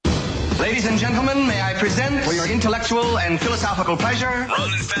Ladies and gentlemen, may I present for your intellectual and philosophical pleasure,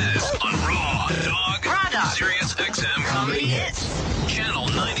 Ron and Fez on Raw Dog, Sirius XM Comedy Hits, Channel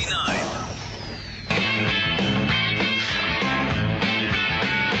 99.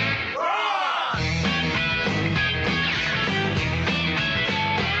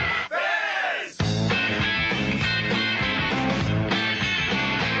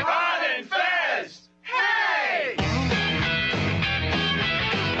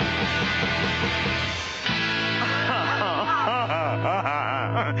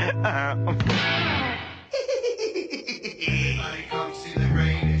 Everybody come see the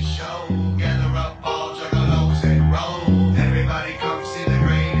greatest show. Gather up all juggalos and roll. Everybody come see the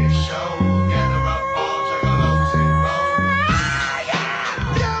greatest show. Gather up all juggalos and roll.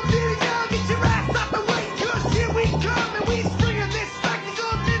 Yeah! Down to the ground, get your ass up and wait. 'Cause here we come and we springing this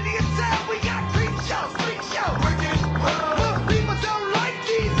spectacle to the town. We got freak show. Most people don't like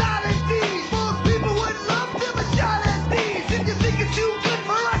these oddities. Most people would love to have a shot at these. If you think it's too good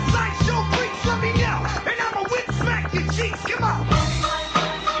for us sideshow freaks, let me know. And I'ma whip smack your cheeks. Come on.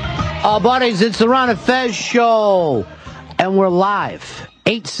 Buddies, it's the Ron and Fez show, and we're live.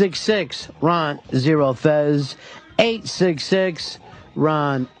 866-RON-0-FEZ,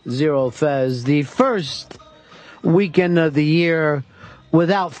 866-RON-0-FEZ. The first weekend of the year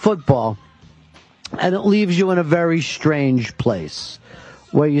without football, and it leaves you in a very strange place,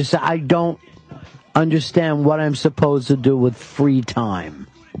 where you say, I don't understand what I'm supposed to do with free time.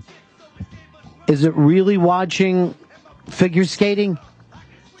 Is it really watching figure skating?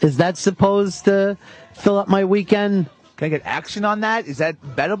 Is that supposed to fill up my weekend? Can I get action on that? Is that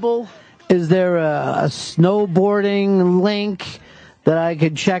bettable? Is there a snowboarding link that I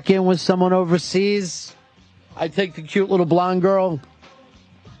could check in with someone overseas? I take the cute little blonde girl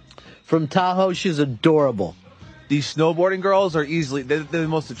from Tahoe. She's adorable. These snowboarding girls are they're the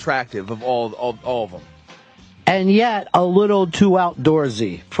most attractive of all of them. And yet a little too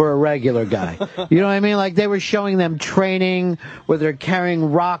outdoorsy for a regular guy. You know what I mean? Like they were showing them training where they're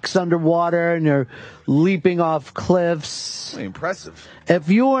carrying rocks underwater and they're leaping off cliffs. Impressive. If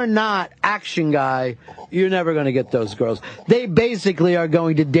you are not action guy, you're never going to get those girls. They basically are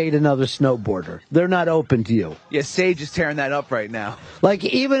going to date another snowboarder. They're not open to you. Yeah, Sage is tearing that up right now. Like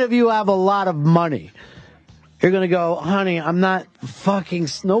even if you have a lot of money, you're going to go, honey, I'm not fucking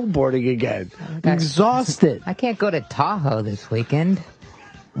snowboarding again. I'm exhausted. I can't go to Tahoe this weekend.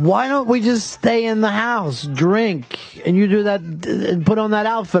 Why don't we just stay in the house, drink, and you do that, and put on that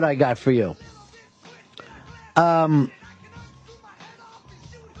outfit I got for you?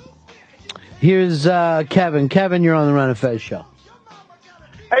 Here's Kevin. Kevin, you're on the Ron and Fez show.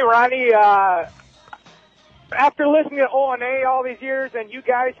 Hey, Ronnie. After listening to O&A all these years and you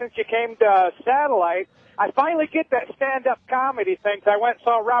guys since you came to Satellite, I finally get that stand-up comedy thing. I went and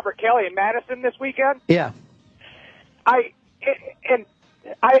saw Robert Kelly in Madison this weekend. Yeah. I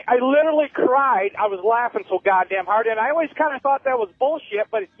literally cried. I was laughing so goddamn hard, and I always kind of thought that was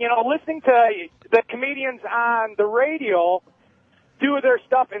bullshit. But, you know, listening to the comedians on the radio do their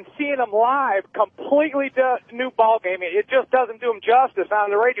stuff and seeing them live, completely new ballgame. It just doesn't do them justice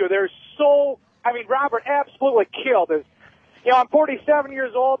on the radio. Robert absolutely killed it. You know, I'm 47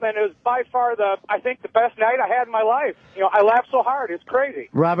 years old, and it was by far the best night I had in my life. You know, I laughed so hard. It's crazy.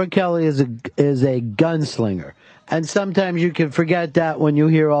 Robert Kelly is a gunslinger. And sometimes you can forget that when you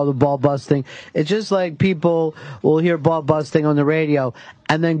hear all the ball busting. It's just like people will hear ball busting on the radio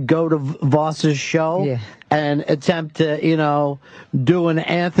and then go to Voss's show and attempt to, you know, do an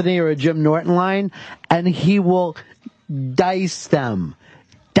Anthony or a Jim Norton line, and he will dice them.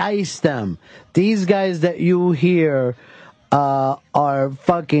 These guys that you hear are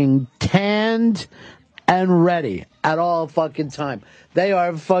fucking tanned and ready at all fucking time. They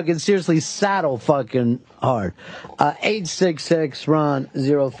are fucking seriously saddle fucking hard.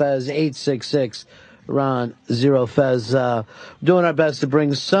 866-RON-0-FEZ, 866-RON-0-FEZ. Doing our best to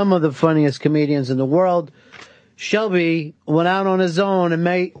bring some of the funniest comedians in the world. Shelby went out on his own,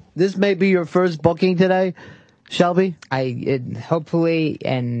 and this may be your first booking today, Shelby? Hopefully,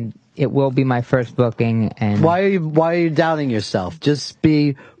 and it will be my first booking. And why are you doubting yourself? Just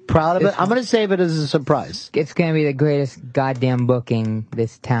be proud of it. I'm going to save it as a surprise. It's going to be the greatest goddamn booking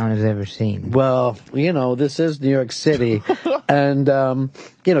this town has ever seen. Well, you know, this is New York City, and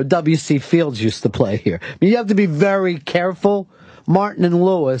you know, W.C. Fields used to play here. I mean, you have to be very careful. Martin and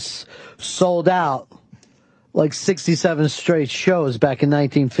Lewis sold out like 67 straight shows back in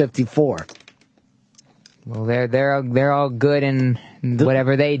 1954. Well, they're all good in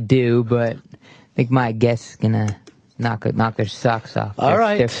whatever they do, but I think my guest's gonna knock their socks off. All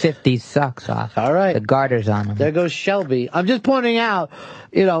right, their 50s socks off. All right, the garters on them. There goes Shelby. I'm just pointing out,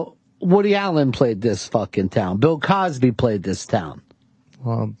 you know, Woody Allen played this fucking town. Bill Cosby played this town.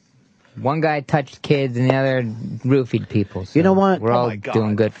 Well, one guy touched kids and the other roofied people. So You know what? We're Oh all my God.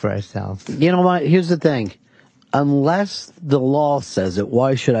 doing good for ourselves. You know what? Here's the thing. Unless the law says it,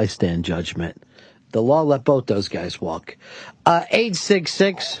 why should I stand judgment? The law let both those guys walk.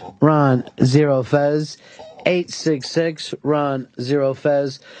 866 Ron Zero Fez. 866 Ron Zero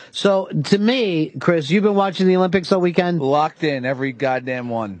Fez. So to me, Chris, you've been watching the Olympics all weekend. Locked in every goddamn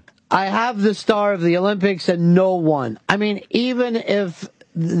one. I have the star of the Olympics and no one. I mean, even if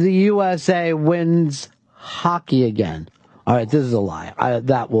the USA wins hockey again. All right, this is a lie.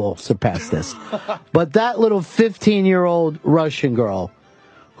 That will surpass this. But that little 15-year-old Russian girl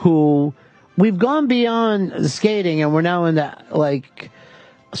who we've gone beyond skating and we're now in that, like,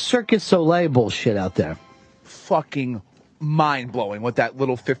 Circus Soleil bullshit out there. Fucking mind-blowing what that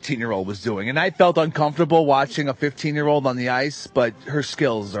little 15-year-old was doing. And I felt uncomfortable watching a 15-year-old on the ice, but her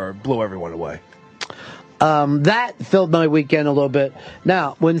skills blew everyone away. That filled my weekend a little bit.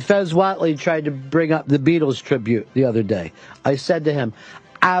 Now, when Fez Whatley tried to bring up the Beatles tribute the other day, I said to him,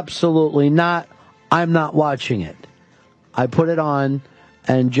 absolutely not. I'm not watching it. I put it on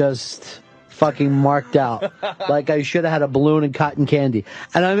and just fucking marked out like I should have had a balloon and cotton candy.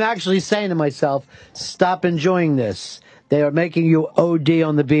 And I'm actually saying to myself, stop enjoying this. They are making you OD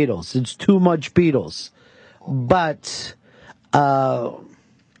on the Beatles. It's too much Beatles. But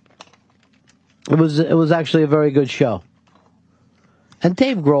it was actually a very good show. And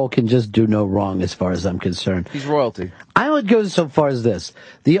Dave Grohl can just do no wrong as far as I'm concerned. He's royalty. I would go so far as this.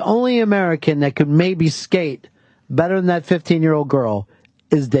 The only American that could maybe skate better than that 15-year-old girl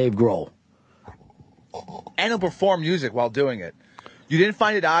is Dave Grohl. And he'll perform music while doing it. You didn't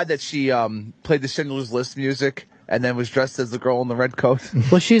find it odd that she played the Schindler's List music and then was dressed as the girl in the red coat?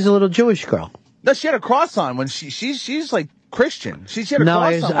 Well, she's a little Jewish girl. No, she had a cross on when she's like Christian. She had a No,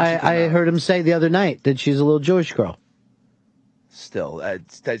 cross on. I heard him say the other night that she's a little Jewish girl. Still,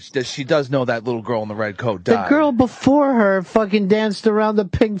 that she does know that little girl in the red coat died. The girl before her fucking danced around the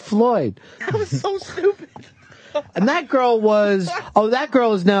Pink Floyd. That was so stupid. And that girl that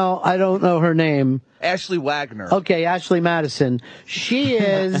girl is now, I don't know her name. Ashley Wagner. Okay, Ashley Madison. She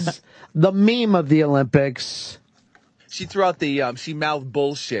is the meme of the Olympics. She threw out she mouthed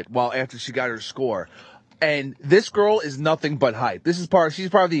bullshit after she got her score. And this girl is nothing but hype. She's part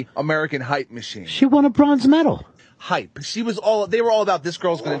of the American hype machine. She won a bronze medal. Hype. They were all about this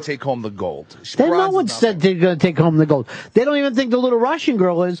girl's going to take home the gold. No one said they're going to take home the gold. They don't even think the little Russian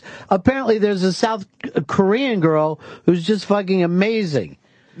girl is. Apparently there's a South Korean girl who's just fucking amazing.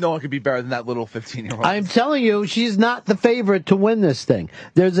 No one could be better than that little 15-year-old. I'm telling you, she's not the favorite to win this thing.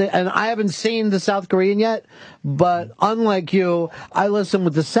 and I haven't seen the South Korean yet, but unlike you, I listen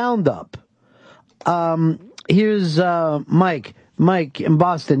with the sound up. Here's Mike. Mike in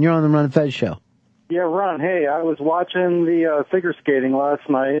Boston. You're on the Ron and Fez show. Yeah, Ron, hey, I was watching the figure skating last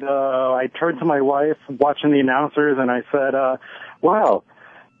night. I turned to my wife watching the announcers, and I said, wow,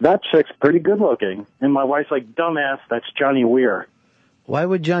 that chick's pretty good looking. And my wife's like, dumbass, that's Johnny Weir. Why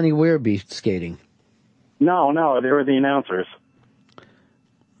would Johnny Weir be skating? No, they were the announcers.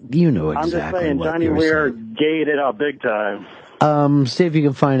 You know exactly I'm just saying, what Johnny you're Weir saying. gayed it up big time. See if you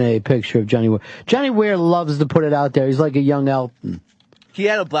can find a picture of Johnny Weir. Johnny Weir loves to put it out there. He's like a young Elton. He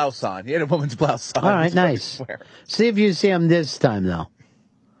had a blouse on. He had a woman's blouse on. All right, nice. See if you see him this time, though.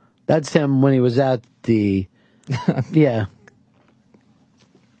 That's him when he was at the... yeah.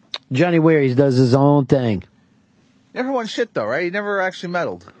 Johnny Weir, he does his own thing. Never won shit, though, right? He never actually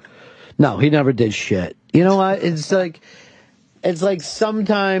medaled. No, he never did shit. You know what? It's like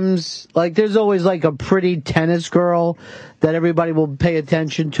sometimes, like there's always like a pretty tennis girl that everybody will pay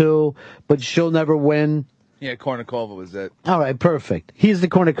attention to, but she'll never win. Yeah, Kornikova was it. All right, perfect. He's the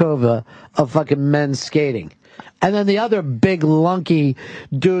Kornikova of fucking men's skating. And then the other big lunky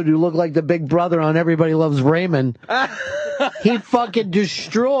dude who looked like the big brother on Everybody Loves Raymond, he fucking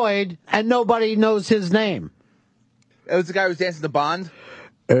destroyed and nobody knows his name. It was the guy who was dancing the Bond?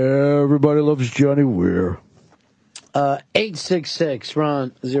 Everybody loves Johnny Weir. 866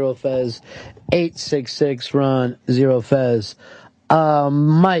 Ron Zero Fez. 866 Ron Zero Fez.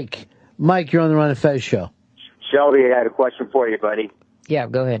 Mike, you're on the Ron and Fez show. Shelby, I had a question for you, buddy. Yeah,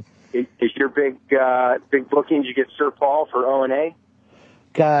 go ahead. Is your big booking? Did you get Sir Paul for O&A?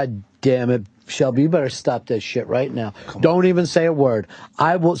 God damn it, Shelby, you better stop this shit right now. Don't even say a word.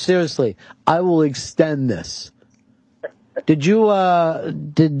 I will extend this. Did you start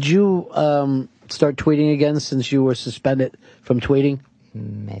tweeting again since you were suspended from tweeting?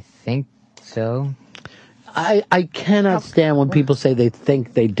 I think so. I cannot stand when people say they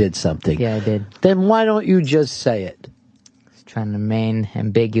think they did something. Yeah, I did. Then why don't you just say it? It's Trying to remain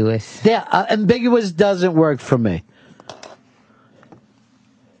ambiguous. Yeah, ambiguous doesn't work for me.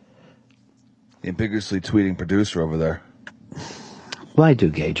 The ambiguously tweeting producer over there. Well, I do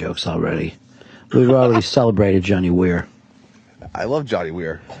gay jokes already. We've already celebrated Johnny Weir. I love Johnny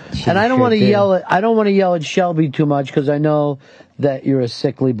Weir. And I don't want to yell at Shelby too much because I know that you're a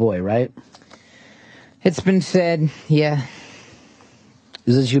sickly boy, right? It's been said, yeah.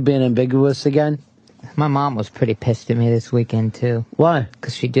 Is this you being ambiguous again? My mom was pretty pissed at me this weekend, too. Why?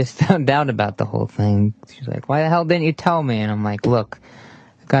 Because she just found out about the whole thing. She's like, why the hell didn't you tell me? And I'm like, look,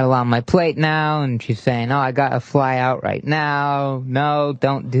 I got a lot on my plate now. And she's saying, oh, I got to fly out right now. No,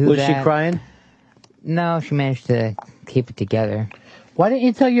 don't do Was that. she crying? No, she managed to keep it together. Why didn't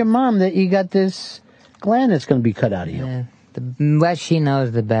you tell your mom that you got this gland that's going to be cut out of you? Yeah, the less she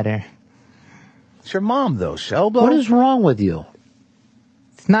knows, the better. It's your mom, though, Shelbo. What is wrong with you?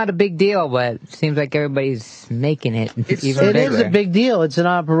 It's not a big deal, but it seems like everybody's making it even It bigger. is a big deal. It's an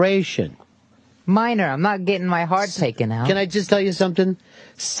operation. Minor. I'm not getting my heart taken out. Can I just tell you something?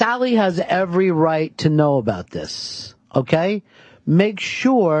 Sally has every right to know about this. Okay? Make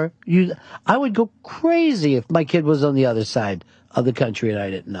sure you... I would go crazy if my kid was on the other side of the country and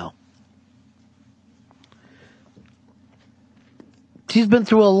I didn't know. She's been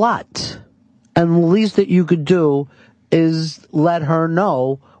through a lot. And the least that you could do is let her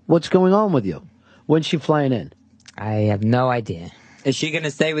know what's going on with you. When's she flying in? I have no idea. Is she going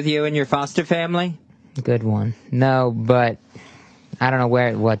to stay with you and your foster family? Good one. No, but I don't know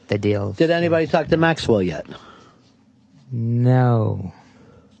what the deal is. Did anybody talk to Maxwell yet? No.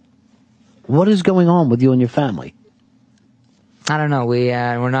 What is going on with you and your family? I don't know.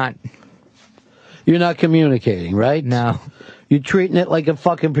 We're not... You're not communicating, right? No. You're treating it like a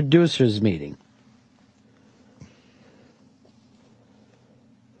fucking producers meeting.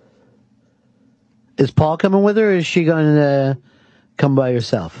 Is Paul coming with her, or is she going to come by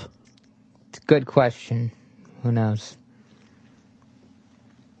herself? It's a good question. Who knows?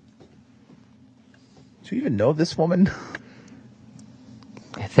 Do you even know this woman?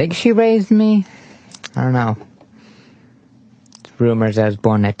 I think she raised me. I don't know. It's rumors I was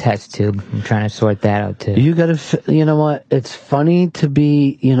born in a test tube. I'm trying to sort that out, too. You gotta, you know what? It's funny to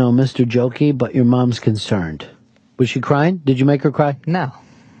be, Mr. Jokey, but your mom's concerned. Was she crying? Did you make her cry? No.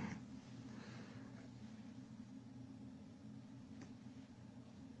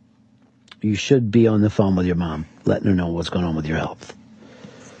 You should be on the phone with your mom, letting her know what's going on with your health.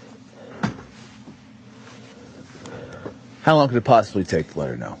 How long could it possibly take to let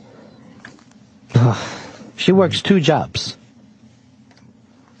her know? She works 2 jobs.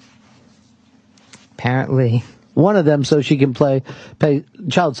 Apparently. One of them so she can pay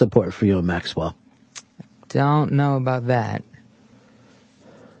child support for you and Maxwell. Don't know about that.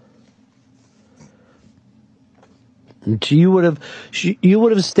 You would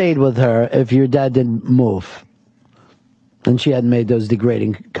have stayed with her if your dad didn't move, and she hadn't made those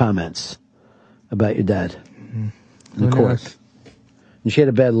degrading comments about your dad in court. Knows? And she had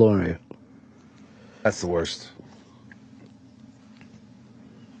a bad lawyer. That's the worst.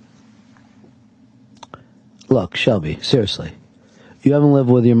 Look, Shelby, seriously, you haven't lived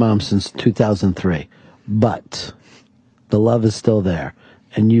with your mom since 2003, but the love is still there,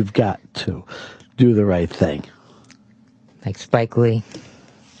 and you've got to do the right thing. Like Spike Lee.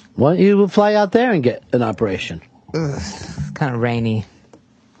 Why don't you fly out there and get an operation? It's kind of rainy.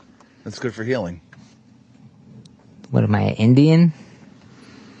 That's good for healing. What am I, an Indian?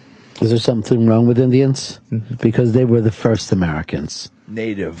 Is there something wrong with Indians? Because they were the first Americans.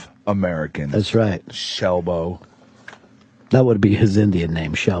 Native Americans. That's right. Shelbo. That would be his Indian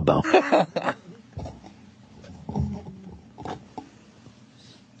name, Shelbo.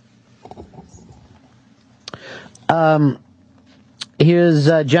 Here's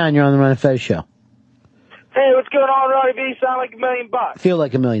John. You're on the Ron and Fez show. Hey, what's going on, Roddy B? Sound like $1 million. Feel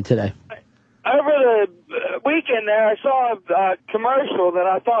like $1 million today. Over the weekend there, I saw a commercial that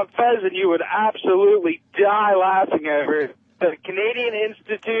I thought Fez and you would absolutely die laughing over. The Canadian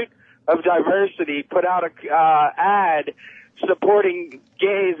Institute of Diversity put out a ad supporting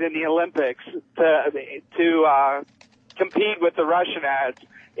gays in the Olympics to compete with the Russian ads.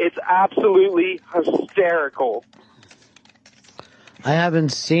 It's absolutely hysterical. I haven't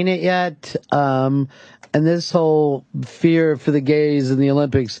seen it yet. And this whole fear for the gays in the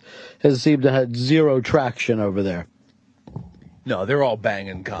Olympics has seemed to have zero traction over there. No, they're all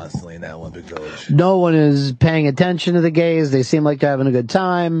banging constantly in that Olympic Village. No one is paying attention to the gays. They seem like they're having a good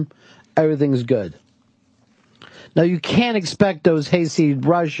time. Everything's good. Now, you can't expect those hayseed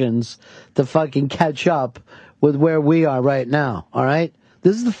Russians to fucking catch up with where we are right now, all right?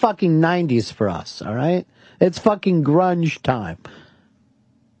 This is the fucking 90s for us, all right? It's fucking grunge time.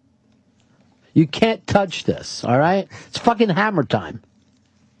 You can't touch this, all right? It's fucking Hammer time.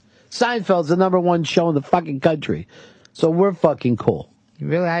 Seinfeld's the #1 show in the fucking country. So we're fucking cool.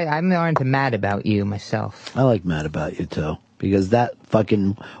 Really, I'm more into Mad About You myself. I like Mad About You, too. Because that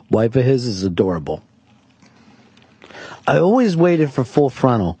fucking wife of his is adorable. I always waited for Full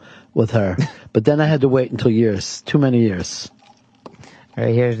Frontal with her. But then I had to wait until years. Too many years. All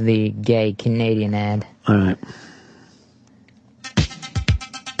right, here's the gay Canadian ad. All right.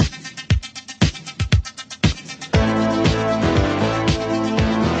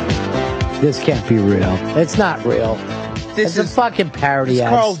 This can't be real. It's not real. It's a fucking parody It's ad.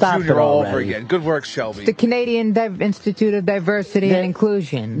 Carl Stop Jr. it all already. over again. Good work, Shelby. The Canadian Institute of Diversity and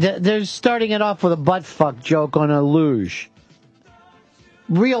Inclusion. They're starting it off with a butt fuck joke on a luge.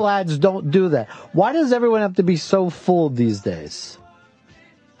 Real ads don't do that. Why does everyone have to be so fooled these days?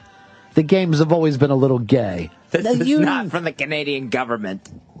 The games have always been a little gay. This Now, is you- not from the Canadian government.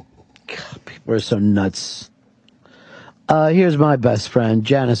 We're so nuts. Here's my best friend,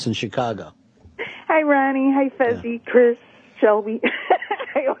 Janice in Chicago. Hi, Ronnie. Hi, Fezzy, Chris, Shelby.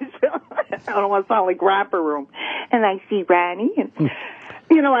 I always feel, I don't want to sound like Rapper Room. And I see Ronnie. And,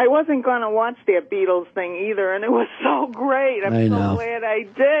 you know, I wasn't going to watch that Beatles thing either, and it was so great. I'm I so know. glad I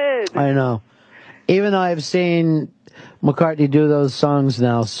did. I know. Even though I've seen McCartney do those songs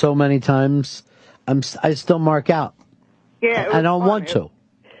now so many times, I still mark out. Yeah, it was I don't fun. want to.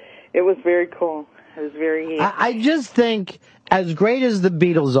 It was very cool. It was very neat. I just think, as great as the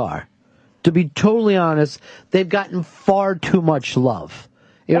Beatles are, to be totally honest, they've gotten far too much love.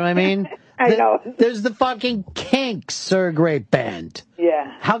 You know what I mean? I know. There's the fucking Kinks are a great band.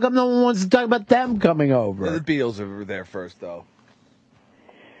 Yeah. How come no one wants to talk about them coming over? The Beatles were there first, though.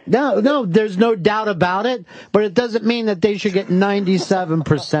 No, there's no doubt about it, but it doesn't mean that they should get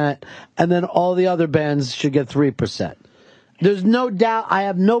 97% and then all the other bands should get 3%. There's no doubt. I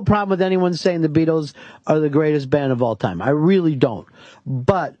have no problem with anyone saying the Beatles are the greatest band of all time. I really don't.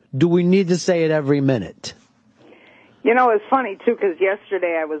 But do we need to say it every minute? You know, it's funny, too, because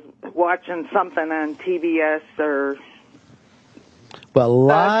yesterday I was watching something on TBS or... Well,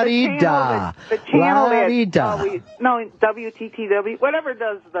 la-di-da. The channel La-di-da. WTTW, whatever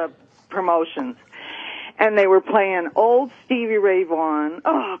does the promotions. And they were playing old Stevie Ray Vaughan.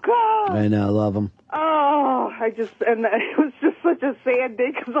 Oh, God. I know, I love them. Oh, and it was just such a sad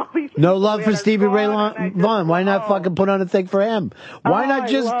day because all these No people love for had Stevie Ray gone, and Vaughan. Why not fucking put on a thing for him? Why not I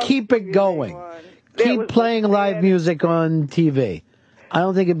just love keep it going? Keep playing live music on TV. I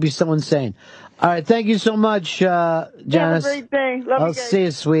don't think it'd be so insane. All right, thank you so much, Janice. Have a great day. Love I'll you guys. see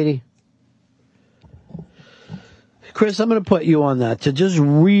you, sweetie. Chris, I'm going to put you on that to just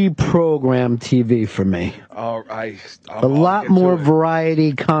reprogram TV for me. Oh, A lot more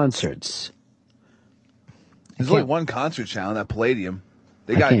variety concerts. There's only one concert channel, that Palladium.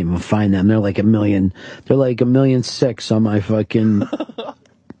 They I got can't even find them. They're like 1 million. They're like 1,000,006 on my fucking.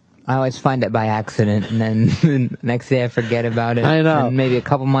 I always find it by accident, and then next day I forget about it. I know. And maybe a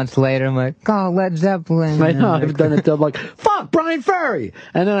couple months later, I'm like, oh, Led Zeppelin. I know. And I've done it till I'm like, fuck, Brian Ferry.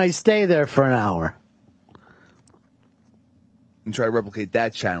 And then I stay there for an hour. and try to replicate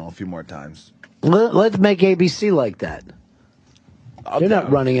that channel a few more times. Let's make ABC like that. They're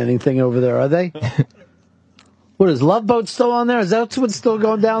not running anything over there, are they? What is Love Boat still on there? Is that what's still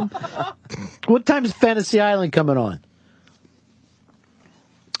going down? What time is Fantasy Island coming on?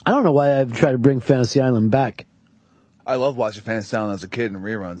 I don't know why I've tried to bring Fantasy Island back. I love watching Fantasy Island as a kid in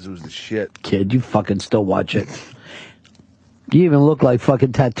reruns. It was the shit. Kid, you fucking still watch it. You even look like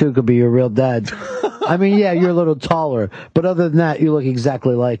fucking Tattoo could be your real dad. I mean, yeah, you're a little taller, but other than that, you look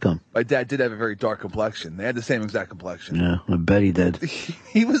exactly like him. My dad did have a very dark complexion. They had the same exact complexion. Yeah, I bet he did.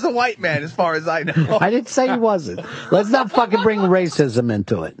 He was a white man, as far as I know. I didn't say he wasn't. Let's not fucking bring racism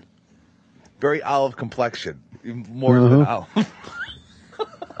into it. Very olive complexion. Even more than olive.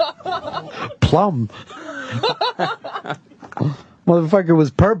 Plum. Motherfucker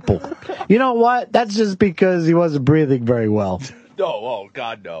was purple. You know what? That's just because he wasn't breathing very well. No, oh,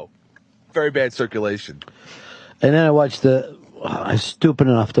 God, no. Very bad circulation. And then I watched I was stupid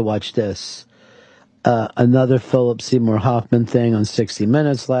enough to watch this. Another Philip Seymour Hoffman thing on 60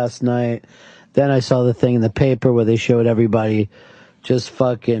 Minutes last night. Then I saw the thing in the paper where they showed everybody just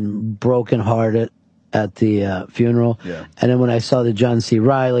fucking brokenhearted at the funeral. Yeah. And then when I saw the John C.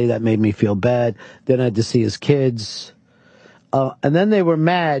 Reilly, that made me feel bad. Then I had to see his kids. And then they were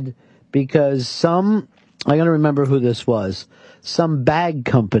mad because I gotta remember who this was. Some bag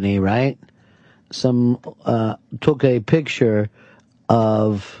company, right? Took a picture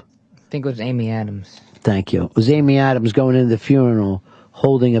of... I think it was Amy Adams. Thank you. It was Amy Adams going into the funeral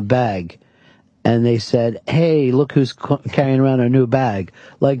holding a bag. and they said, "Hey, look who's carrying around our new bag."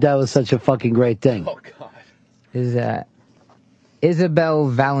 Like that was such a fucking great thing. Oh God. Is Isabel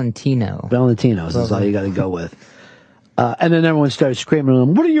Valentino. Valentino's is all you got to go with. And then everyone started screaming at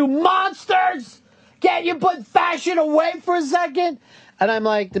them, "What are you, monsters? Can't you put fashion away for a second?" And I'm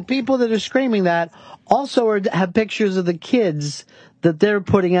like, the people that are screaming that also have pictures of the kids that they're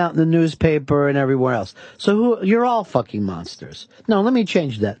putting out in the newspaper and everywhere else. So you're all fucking monsters. No, let me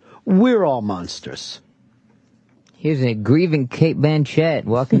change that. We're all monsters. Here's a grieving Kate Blanchett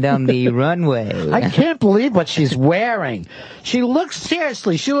walking down the runway. I can't believe what she's wearing. She looks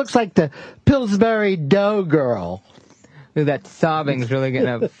like the Pillsbury Dough girl. Ooh, that sobbing's really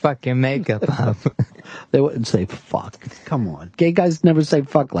gonna fuck your makeup up. They wouldn't say fuck. Come on. Gay guys never say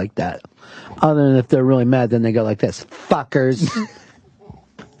fuck like that. Other than if they're really mad, then they go like this. Fuckers.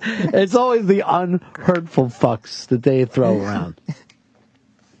 It's always the unhurtful fucks that they throw around.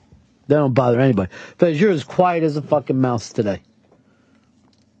 They don't bother anybody. Because you're as quiet as a fucking mouse today.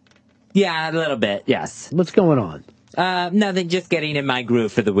 Yeah, a little bit, yes. What's going on? Nothing, just getting in my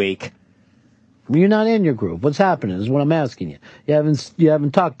groove for the week. You're not in your groove. What's happening is what I'm asking you. You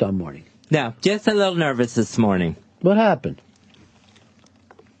haven't talked all morning. No, just a little nervous this morning. What happened?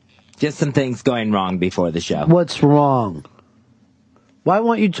 Just some things going wrong before the show. What's wrong? Why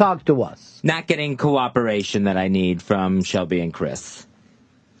won't you talk to us? Not getting cooperation that I need from Shelby and Chris.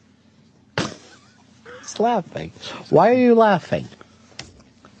 It's laughing. Why are you laughing?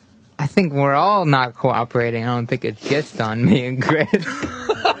 I think we're all not cooperating. I don't think it's just on me and Chris.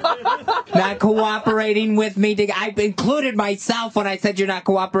 Not cooperating with me. I included myself when I said you're not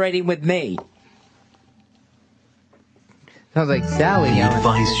cooperating with me. Sounds like Sally. The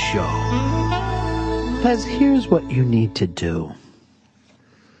Advice Show. Pez, here's what you need to do.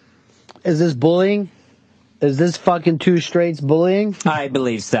 Is this bullying? Is this fucking two straights bullying? I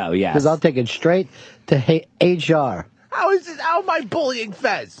believe so, yes. Because I'll take it straight to HR. How am I bullying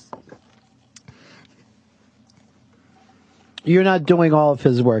Fez? You're not doing all of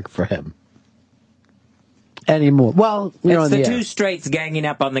his work for him anymore. Well, you're it's on the the two air. straights ganging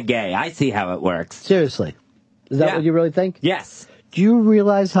up on the gay. I see how it works. Seriously. Is that what you really think? Yes. Do you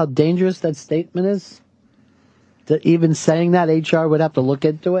realize how dangerous that statement is? That even saying that, HR would have to look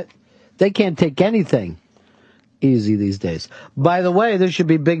into it? They can't take anything easy these days. By the way, this should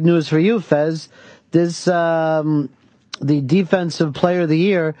be big news for you, Fez. This, the Defensive Player of the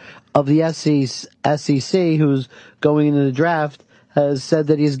Year of the SEC, who's going into the draft, has said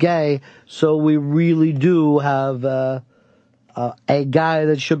that he's gay. So we really do have a guy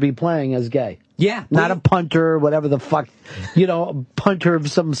that should be playing as gay. Yeah. Not a punter, whatever the fuck, a punter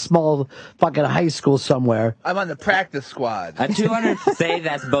of some small fucking high school somewhere. I'm on the practice squad. Say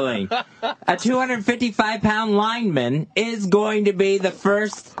that's bullying. A 255-pound lineman is going to be the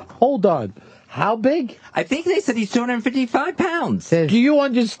first. Hold on. How big? I think they said he's 255 pounds. Do you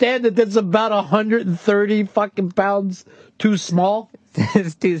understand that that's about 130 fucking pounds too small?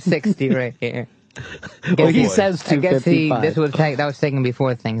 It's 260 right here. Well, he says I guess 255. that was taken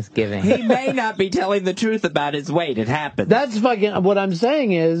before Thanksgiving. He may not be telling the truth about his weight. It happened. That's fucking, what I'm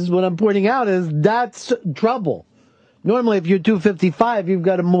saying is, what I'm pointing out is, that's trouble. Normally, if you're 255, you've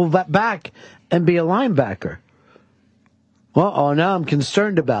got to move back and be a linebacker. Uh-oh, now I'm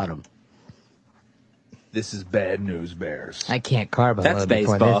concerned about him. This is bad news, Bears. I can't carb That's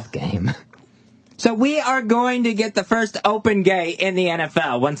before baseball. this game. So we are going to get the first open gay in the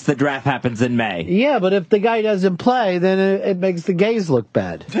NFL once the draft happens in May. Yeah, but if the guy doesn't play, then it makes the gays look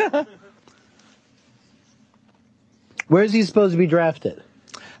bad. Where is he supposed to be drafted?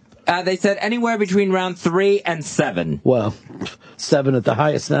 They said anywhere between round 3 and 7. Well, 7 at the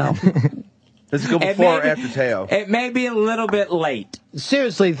highest now. Does it go before or after Teo? It may be a little bit late.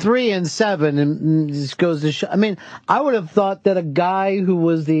 Seriously, 3 and 7, and this goes to show. I mean, I would have thought that a guy who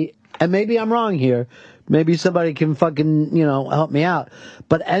was and maybe I'm wrong here, maybe somebody can fucking, help me out,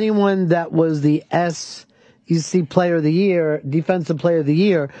 but anyone that was the SEC Player of the Year, Defensive Player of the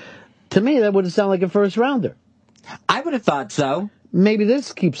Year, to me, that would have sounded like a first rounder. I would have thought so. Maybe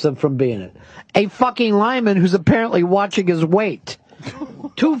this keeps him from being it. A fucking lineman who's apparently watching his weight.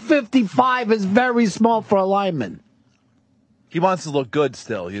 255 is very small for a lineman. He wants to look good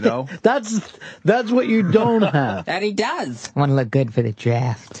still, That's what you don't have. And he does. Want to look good for the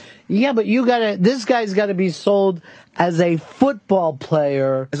draft. Yeah, but this guy's got to be sold as a football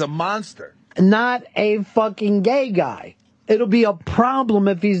player. As a monster. Not a fucking gay guy. It'll be a problem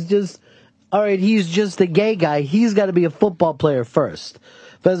if he's just a gay guy. He's got to be a football player first.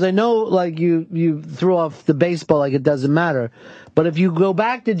 Because I know, like, you threw off the baseball like it doesn't matter. But if you go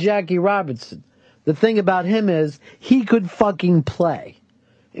back to Jackie Robinson, the thing about him is he could fucking play.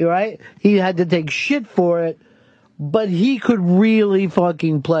 right? He had to take shit for it, but he could really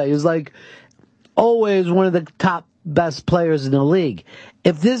fucking play. He was like always one of the top best players in the league.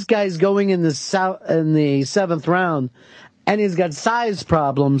 If this guy's going in the seventh round and he's got size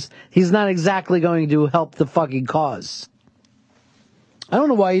problems, he's not exactly going to help the fucking cause. I don't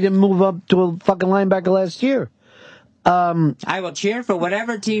know why he didn't move up to a fucking linebacker last year. I will cheer for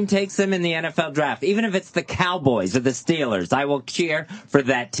whatever team takes him in the NFL draft, even if it's the Cowboys or the Steelers. I will cheer for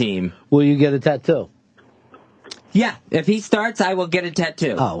that team. Will you get a tattoo? Yeah, if he starts, I will get a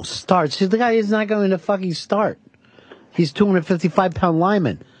tattoo. Oh, starts. The guy is not going to fucking start. He's 255-pound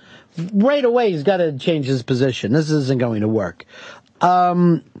lineman. Right away, he's got to change his position. This isn't going to work.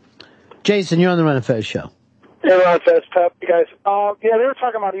 Jason, you're on the Run of Fez show. Hey, Ron Fez, Pep, you guys. Yeah, they were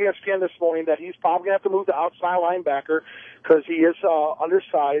talking about ESPN this morning that he's probably going to have to move to outside linebacker because he is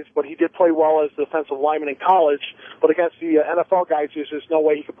undersized, but he did play well as defensive lineman in college. But against the NFL guys, there's no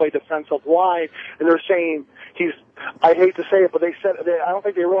way he could play defensive line. And they're saying he's, I hate to say it, but they said, I don't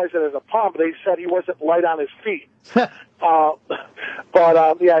think they realized it as a pun, but they said he wasn't light on his feet. Yeah,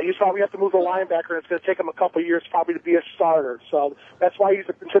 he's probably have to move to linebacker, and it's going to take him a couple of years probably to be a starter. So that's why he's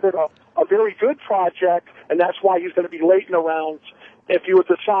considered a very good project, and that's why he's going to be late in the rounds. If he was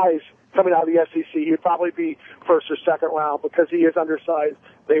the size coming out of the SEC, he would probably be first or second round because he is undersized.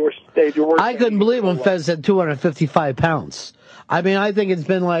 I couldn't believe when Fez said 255 pounds. I mean, I think it's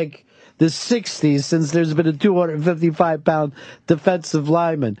been like the 60s since there's been a 255-pound defensive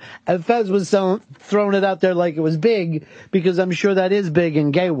lineman. And Fez was throwing it out there like it was big because I'm sure that is big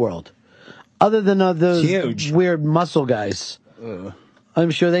in gay world. Other than those weird muscle guys.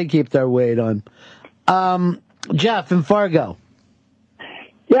 I'm sure they keep their weight on. Jeff in Fargo.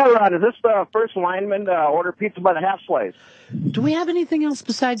 Yeah, Rod, is this the first lineman to order pizza by the half slice? Do we have anything else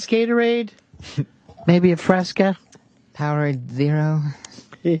besides Gatorade? Maybe a Fresca? Powerade Zero?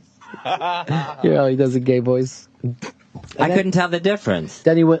 Yeah, he does a gay voice. I couldn't tell the difference.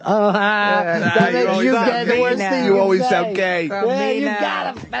 Then he went, that makes you gay. The worst thing you always sound gay. Yeah, you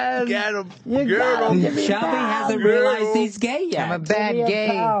got him, Fez. Get him. You got him. Shelby hasn't realized he's gay yet. I'm a bad gay.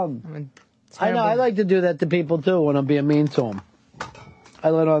 I know, I like to do that to people, too, when I'm being mean to them. I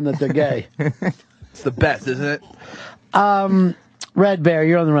let on that they're gay. It's the best, isn't it? Red Bear,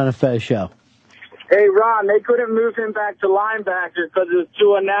 you're on the Run of Fez show. Hey, Ron, they couldn't move him back to linebacker because it's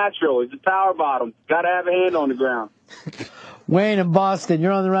too unnatural. He's a power bottom. Got to have a hand on the ground. Wayne in Boston,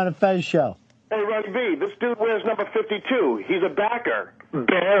 you're on the Run of Fez show. Hey, Ronnie V, this dude wears number 52. He's a backer.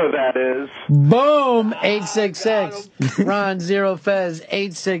 Bear, that is. Boom! 866 Ron Zero Fez.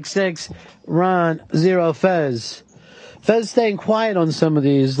 866 Ron Zero Fez. Fez staying quiet on some of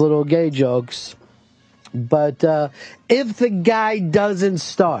these little gay jokes. But if the guy doesn't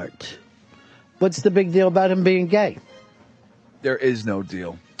start, what's the big deal about him being gay? There is no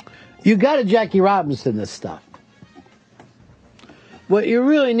deal. You got to Jackie Robinson this stuff. What you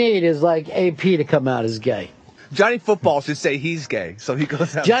really need is like AP to come out as gay. Johnny Football should say he's gay, so he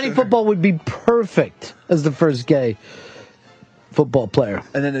goes out. Johnny Football would be perfect as the first gay football player.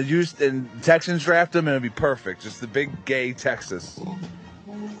 And then the Texans draft him, and it'd be perfect. Just the big gay Texas.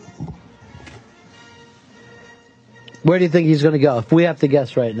 Where do you think he's going to go? If we have to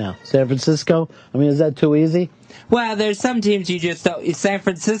guess right now, San Francisco? I mean, is that too easy? Well, there's some teams you just don't. San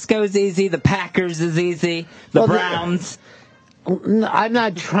Francisco's easy. The Packers is easy. The Browns. I'm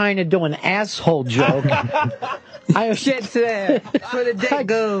not trying to do an asshole joke. Shit's there. Where the dick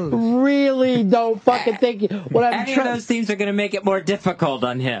goes. Really don't fucking think. Any of those teams are going to make it more difficult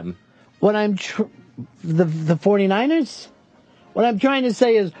on him. What I'm the 49ers? What I'm trying to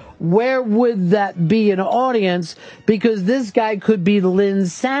say is, where would that be an audience? Because this guy could be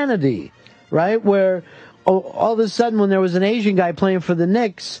Linsanity, right? Where all of a sudden, when there was an Asian guy playing for the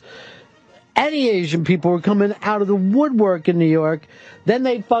Knicks, any Asian people were coming out of the woodwork in New York. Then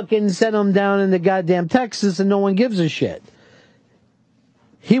they fucking sent him down in the goddamn Texas, and no one gives a shit.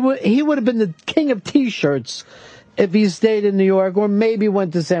 He would have been the king of T-shirts if he stayed in New York or maybe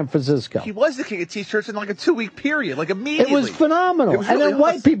went to San Francisco. He was the king of T-shirts in like a 2-week period, like immediately. It was phenomenal. And then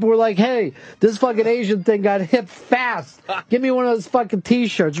white people were like, hey, this fucking Asian thing got hip fast. Give me one of those fucking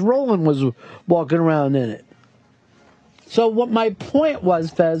T-shirts. Roland was walking around in it. So what my point was,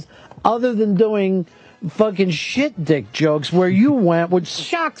 Fez, other than doing fucking shit dick jokes where you went, which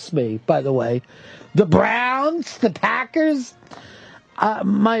shocks me, by the way, the Browns, the Packers,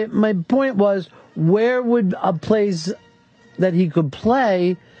 my point was, where would a place that he could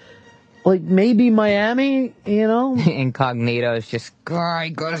play, like maybe Miami, you know? Incognito is just, I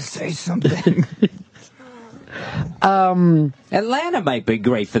gotta say something. Atlanta might be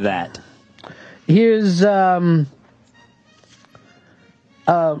great for that. Here's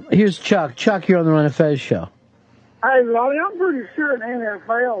Here's Chuck. Chuck, you're on the Ron and Fez show. Hey, Lonnie, I'm pretty sure in the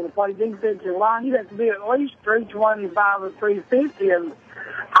NFL to play defensive line, you have to be at least 325 or 350, and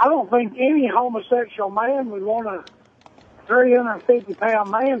I don't think any homosexual man would want a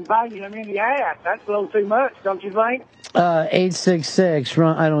 350-pound man banging him in the ass. That's a little too much, don't you think? 866,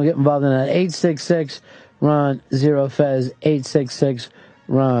 Ron, I don't get involved in that. 866, Ron, Zero Fez. 866,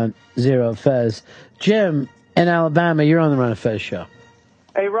 Ron, Zero Fez. Jim in Alabama, you're on the Ron and Fez show.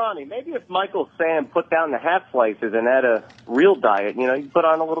 Hey, Ronnie, maybe if Michael Sam put down the half slices and had a real diet, you'd put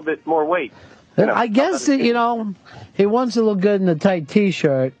on a little bit more weight. I guess that, he wants to look good in a tight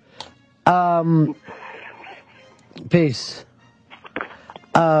T-shirt. Peace.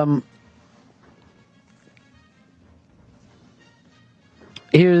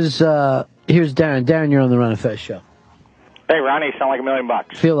 Here's Darren. Darren, you're on the Ron and Fez show. Hey, Ronnie, you sound like $1 million.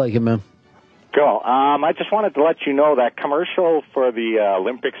 Feel like it, man. Cool. I just wanted to let you know that commercial for the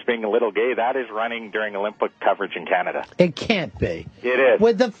Olympics being a little gay, that is running during Olympic coverage in Canada. It can't be. It is.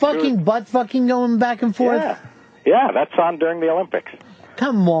 With the fucking butt fucking going back and forth? Yeah, that's on during the Olympics.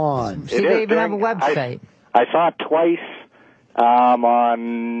 Come on. See, they even have a website. I saw it twice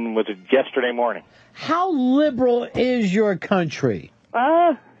was it yesterday morning? How liberal is your country?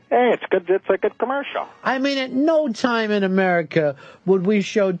 Hey, it's good. It's a good commercial. I mean, at no time in America would we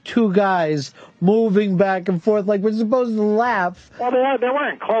show two guys moving back and forth like we're supposed to laugh. Well, they're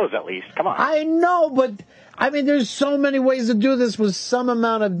wearing clothes at least. Come on. I know, but I mean, there's so many ways to do this with some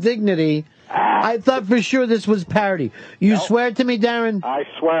amount of dignity. I thought for sure this was parody. You swear to me, Darren? I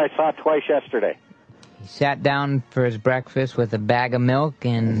swear I saw it twice yesterday. He sat down for his breakfast with a bag of milk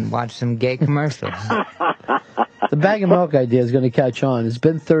and watched some gay commercials. The bag of milk idea is going to catch on. It's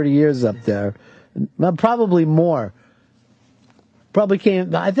been 30 years up there. Well, probably more. Probably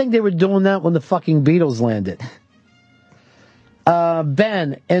came. I think they were doing that when the fucking Beatles landed.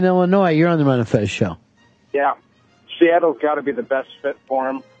 Ben in Illinois, you're on the Ron and Fez show. Yeah. Seattle's got to be the best fit for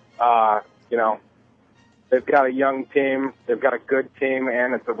him. They've got a young team. They've got a good team,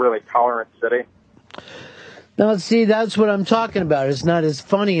 and it's a really tolerant city. Now, see, that's what I'm talking about. It's not as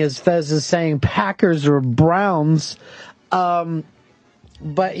funny as Fez is saying Packers or Browns.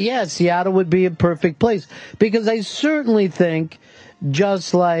 But, yeah, Seattle would be a perfect place. Because I certainly think,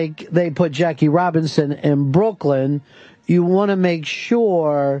 just like they put Jackie Robinson in Brooklyn, you want to make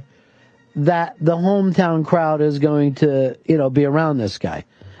sure that the hometown crowd is going to, be around this guy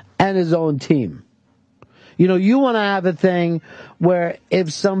and his own team. You want to have a thing where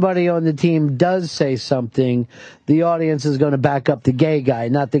if somebody on the team does say something, the audience is going to back up the gay guy,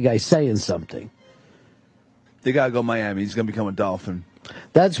 not the guy saying something. They got to go Miami. He's going to become a Dolphin.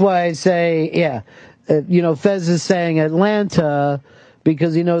 That's why I say, yeah. Fez is saying Atlanta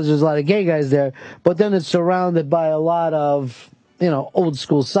because he knows there's a lot of gay guys there, but then it's surrounded by a lot of, old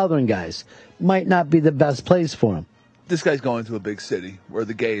school Southern guys. Might not be the best place for him. This guy's going to a big city where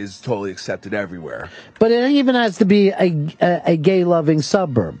the gay is totally accepted everywhere. But it even has to be a gay-loving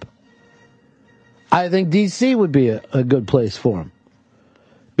suburb. I think D.C. would be a good place for him.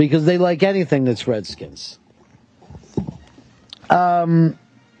 Because they like anything that's Redskins. Other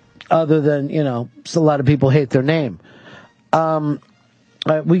than, a lot of people hate their name.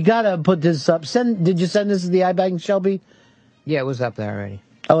 We got to put this up. Did you send this to the iBang, Shelby? Yeah, it was up there already.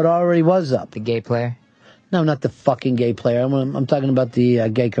 Oh, it already was up. The gay player? No, not the fucking gay player. I'm talking about the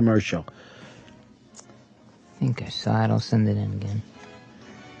gay commercial. I think I saw it. I'll send it in again.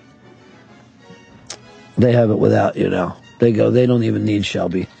 They have it without you now. They don't even need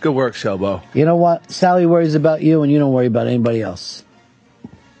Shelby. Good work, Shelbo. You know what? Sally worries about you, and you don't worry about anybody else.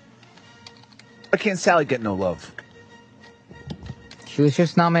 Why can't Sally get no love? She was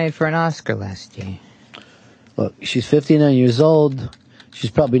just nominated for an Oscar last year. Look, she's 59 years old.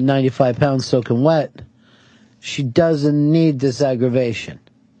 She's probably 95 pounds soaking wet. She doesn't need this aggravation.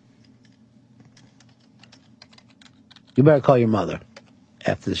 You better call your mother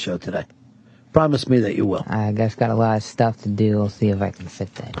after the show today. Promise me that you will. I guess got a lot of stuff to do. We'll see if I can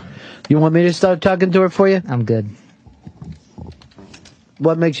fit that in. You want me to start talking to her for you? I'm good.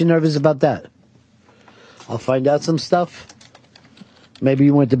 What makes you nervous about that? I'll find out some stuff. Maybe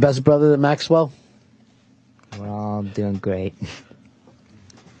you weren't the best brother to Maxwell? We're all doing great.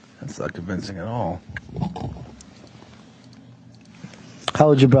 That's not convincing at all. How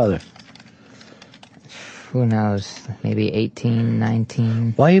old's your brother? Who knows? Maybe 18,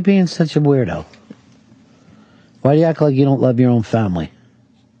 19. Why are you being such a weirdo? Why do you act like you don't love your own family?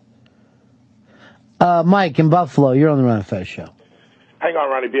 Mike in Buffalo, you're on the Ron and Fez show. Hang on,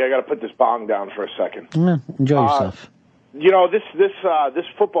 Ronnie B. I got to put this bong down for a second. Yeah, enjoy yourself. this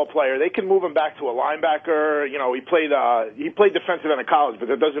football player, they can move him back to a linebacker. He played defensive end in college, but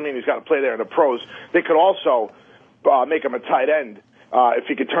that doesn't mean he's got to play there in the pros. They could also make him a tight end if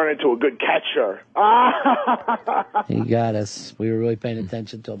he could turn into a good catcher. He got us. We were really paying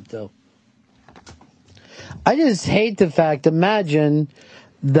attention to him, too. I just hate the fact, imagine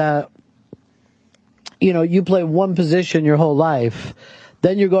that, you play one position your whole life,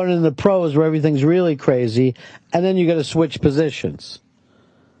 then you're going into the pros where everything's really crazy, and then you got to switch positions.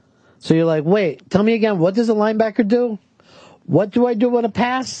 So you're like, wait, tell me again, what does a linebacker do? What do I do on a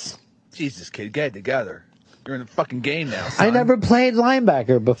pass? Jesus, kid, get it together. You're in the fucking game now, son. I never played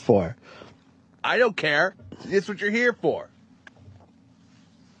linebacker before. I don't care. It's what you're here for.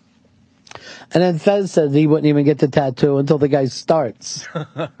 And then Fez said he wouldn't even get the tattoo until the guy starts.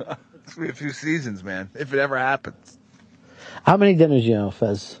 It's gonna be a few seasons, man, if it ever happens. How many dinners you know,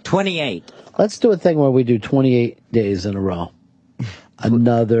 Fez? 28. Let's do a thing where we do 28 days in a row.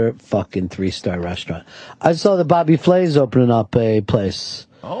 Another fucking 3-star restaurant. I saw that Bobby Flay's opening up a place.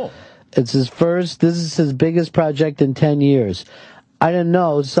 Oh. This is his biggest project in 10 years. I didn't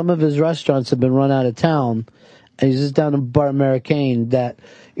know some of his restaurants have been run out of town, and he's just down in Bar Americaine that,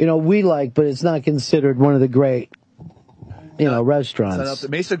 we like, but it's not considered one of the great, restaurants. The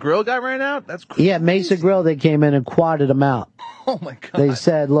Mesa Grill got ran out? That's crazy. Yeah, Mesa Grill, they came in and quadded him out. Oh, my God. They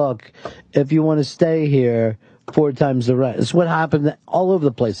said, look, if you want to stay here, 4 times the rent. It's what happened all over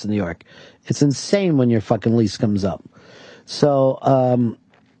the place in New York. It's insane when your fucking lease comes up. So,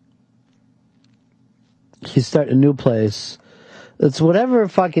 he's starting a new place. It's whatever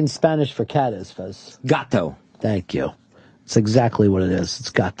fucking Spanish for cat is, Fez. Gato. Thank you. It's exactly what it is. It's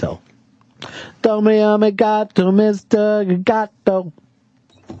gato. Tome ame gato, Mr. Gato.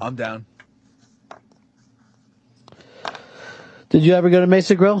 I'm down. Did you ever go to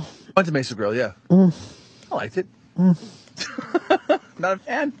Mesa Grill? Went to Mesa Grill, yeah. Mm. I liked it. Mm. Not a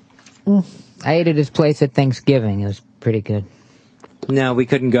fan. I ate at his place at Thanksgiving. It was pretty good. No, we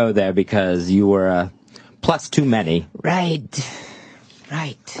couldn't go there because you were plus too many. Right.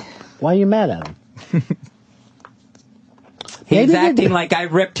 Why are you mad at him? He's acting like I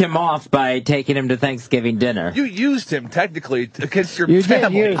ripped him off by taking him to Thanksgiving dinner. You used him, technically, against your You did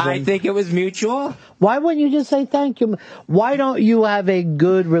family. use him. I think it was mutual. Why wouldn't you just say thank you? Why don't you have a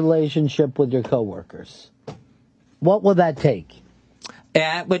good relationship with your coworkers? What will that take?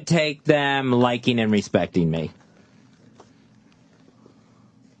 It would take them liking and respecting me.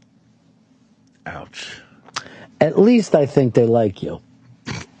 Ouch. At least I think they like you.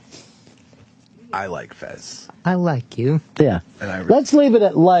 I like Fez. I like you. Yeah. And Let's leave it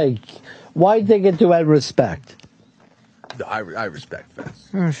at like. Why take it to add respect? No, I respect Fez.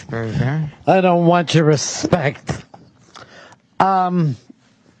 I don't want your respect. No,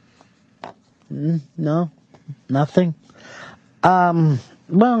 nothing. Well,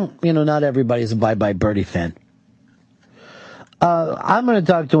 not everybody's a Bye Bye Birdie fan. I'm going to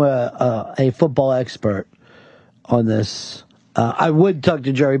talk to a football expert on this. I would talk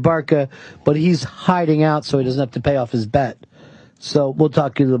to Jerry Barca, but he's hiding out so he doesn't have to pay off his bet. So we'll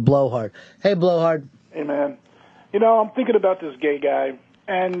talk to the Blowhard. Hey, Blowhard. Hey, man. I'm thinking about this gay guy,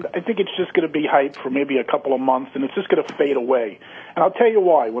 and I think it's just going to be hype for maybe a couple of months, and it's just going to fade away. And I'll tell you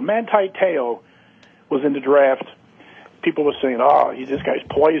why. When Manti Te'o was in the draft, people were saying, this guy's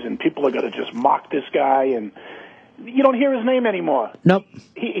poison. People are going to just mock this guy, and you don't hear his name anymore. Nope.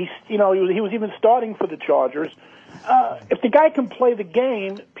 He was even starting for the Chargers. If the guy can play the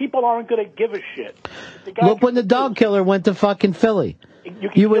game, people aren't going to give a shit. Look when the dog killer went to fucking Philly.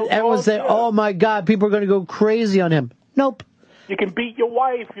 Everyone say, oh my God, people are going to go crazy on him. Nope. You can beat your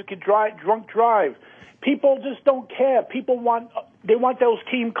wife. You can drunk drive. People just don't care. People want those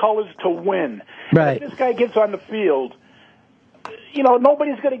team colors to win. Right. If this guy gets on the field,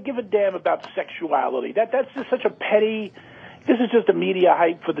 nobody's going to give a damn about sexuality. That's just such a petty. This is just a media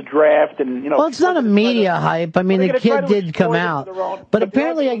hype for the draft, and Well, it's not a media hype. I mean, the kid did come out, but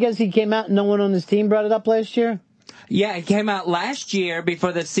apparently, I guess he came out, and no one on his team brought it up last year. Yeah, it came out last year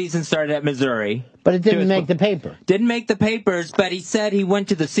before the season started at Missouri. But it didn't make the paper. Didn't make the papers, but he said he went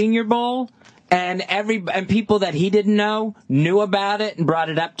to the Senior Bowl, and people that he didn't know knew about it and brought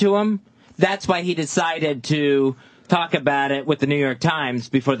it up to him. That's why he decided to talk about it with the New York Times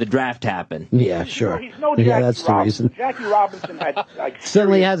before the draft happened. Yeah, sure. He's no That's the reason. Jackie Robinson had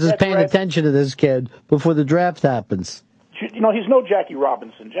Certainly has us paying attention to this kid before the draft happens. He's no Jackie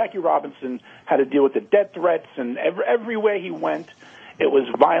Robinson. Jackie Robinson had to deal with the death threats, and everywhere he went, it was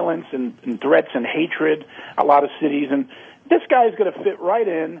violence and threats and hatred, a lot of cities. And this guy's going to fit right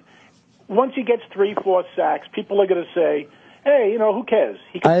in. Once he gets 3-4 sacks, people are going to say, Hey, who cares?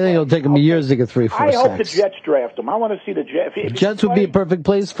 I think it'll take him years to get 3-4 I hope the sacks. Jets draft him. I want to see the Jets. If Jets would be a perfect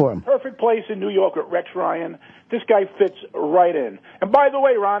place for him. perfect place in New York with Rex Ryan. This guy fits right in. And by the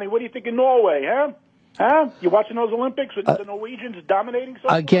way, Ronnie, what do you think of Norway, huh? Huh? You watching those Olympics with the Norwegians dominating so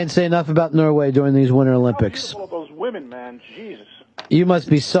I can't say enough about Norway during these Winter Olympics. All those women, man. Jesus. You must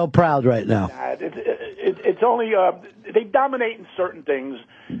be so proud right now. It's only they dominate in certain things,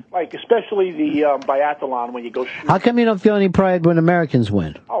 like especially the biathlon when you go shoot. How come you don't feel any pride when Americans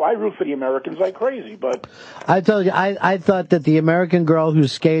win? Oh, I root for the Americans like crazy, but I told you, I thought that the American girl who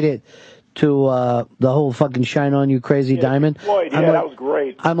skated to the whole fucking Shine On You Crazy Diamond. Floyd, I'm yeah, like- that was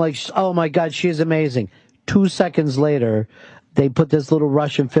great. I'm like, oh my God, she's amazing. 2 seconds later, they put this little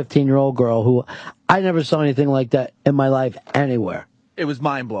Russian 15-year-old girl who I never saw anything like that in my life anywhere. It was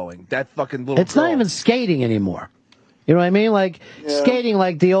mind-blowing. That fucking little It's not even skating anymore. You know what I mean? Like skating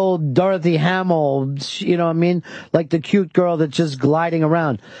like the old Dorothy Hamill, you know what I mean? Like the cute girl that's just gliding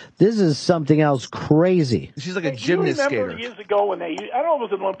around. This is something else crazy. She's like a you remember years ago when I don't know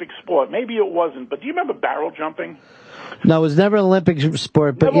if it was an Olympic sport, maybe it wasn't, but do you remember barrel jumping? No, it was never an Olympic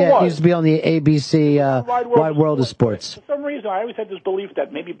sport, but Never yeah, was. it used to be on the ABC Wide World of Sports. For some reason, I always had this belief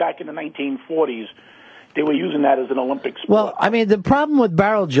that maybe back in the 1940s, they were using that as an Olympic sport. Well, I mean, the problem with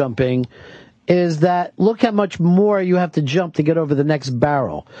barrel jumping is that look how much more you have to jump to get over the next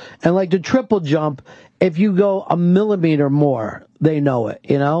barrel. And like the triple jump, if you go a millimeter more, they know it,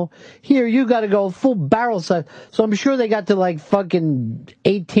 you know? Here, you got to go full barrel size. So I'm sure they got to like fucking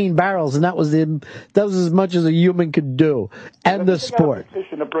 18 barrels, and that was as much as a human could do. And the sport. They got a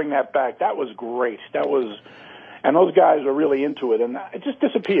petition to bring that back. That was great. And those guys are really into it, and it just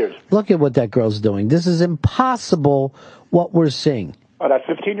disappears. Look at what that girl's doing. This is impossible what we're seeing. Oh, that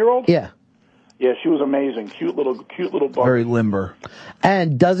 15-year-old? Yeah. Yeah, she was amazing. Cute little bug. Very limber.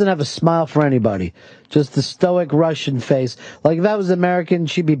 And doesn't have a smile for anybody. Just the stoic Russian face. Like if that was American,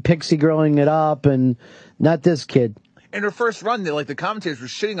 she'd be pixie girling it up, and not this kid. In her first run, the commentators were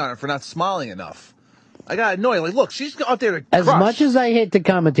shitting on her for not smiling enough. I got annoyed. Like, look, she's out there to As crush. much as I hate the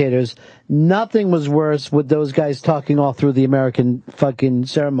commentators, nothing was worse with those guys talking all through the American fucking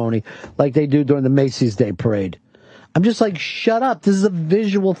ceremony like they do during the Macy's Day Parade. I'm just like, shut up. This is a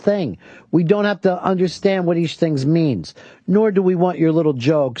visual thing. We don't have to understand what each thing means. Nor do we want your little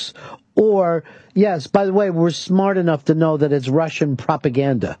jokes. Or, yes, by the way, we're smart enough to know that it's Russian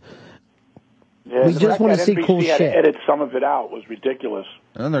propaganda. Yeah, We the just fact wanna that see NBC cool had shit. to edit some of it out was ridiculous.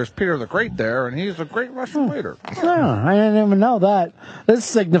 And then there's Peter the Great there, and he's a great Russian leader. Yeah, I didn't even know that. This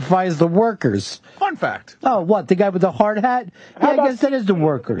signifies the workers. Fun fact. Oh, what? The guy with the hard hat? Yeah, I guess that is the They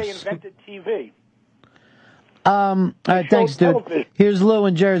workers. invented TV. All right, thanks, dude. television. Here's Lou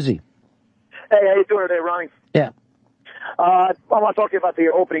in Jersey. Hey, how you doing today, Ronnie? Yeah. I want to talk to you about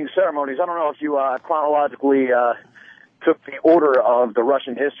the opening ceremonies. I don't know if you chronologically took the order of the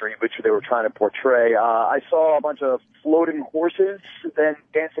Russian history, which they were trying to portray. I saw a bunch of floating horses, then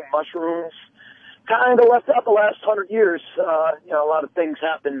dancing mushrooms. Kind of left out the last 100 years. A lot of things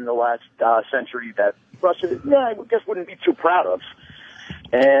happened in the last century that Russia, I guess, wouldn't be too proud of.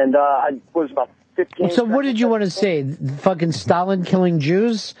 And I was about 15. So what did you want to say? Fucking Stalin killing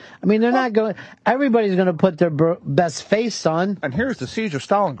Jews? I mean, they're not going. Everybody's going to put their best face on. And here's the siege of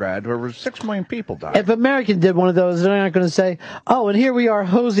Stalingrad, where 6 million people died. If American did one of those, they're not going to say, "Oh, and here we are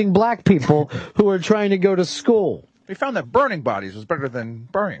hosing black people who are trying to go to school." We found that burning bodies was better than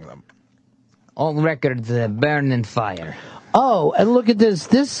burying them. All records burn in fire. Oh, and look at this.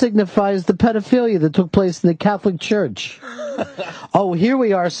 This signifies the pedophilia that took place in the Catholic Church. Oh, here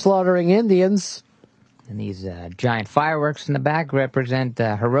we are slaughtering Indians. And these giant fireworks in the back represent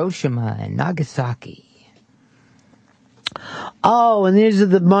Hiroshima and Nagasaki. Oh, and these are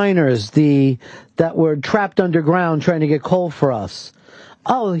the miners that were trapped underground trying to get coal for us.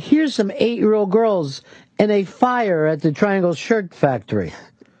 Oh, here's some 8-year-old girls in a fire at the Triangle Shirt Factory.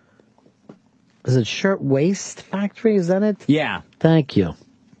 Is it Shirt Waste Factory? Is that it? Yeah. Thank you.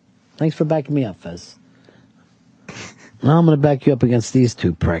 Thanks for backing me up, Fez. Now I'm going to back you up against these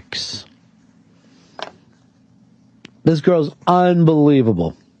two pricks. This girl's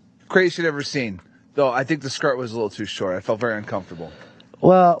unbelievable. Craziest you'd ever seen. Though I think the skirt was a little too short. I felt very uncomfortable.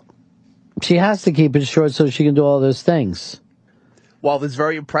 Well, she has to keep it short so she can do all those things. While it's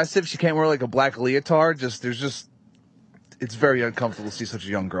very impressive, she can't wear like a black leotard. It's very uncomfortable to see such a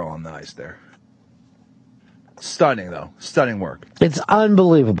young girl on the ice there. Stunning, though. Stunning work. It's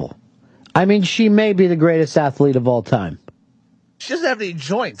unbelievable. I mean, she may be the greatest athlete of all time. She doesn't have any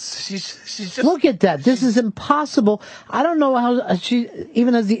joints. She's just... Look at that. This is impossible. I don't know how she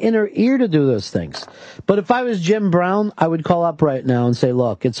even has the inner ear to do those things. But if I was Jim Brown, I would call up right now and say,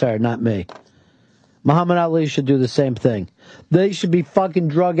 look, it's her, not me. Muhammad Ali should do the same thing. They should be fucking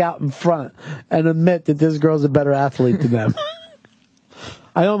drug out in front and admit that this girl's a better athlete than them.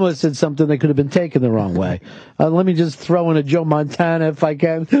 I almost said something that could have been taken the wrong way. Let me just throw in a Joe Montana if I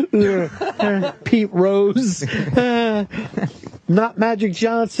can. Pete Rose. Not Magic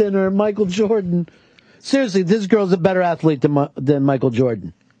Johnson or Michael Jordan. Seriously, this girl's a better athlete than Michael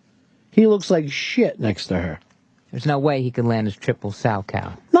Jordan. He looks like shit next to her. There's no way he could land his triple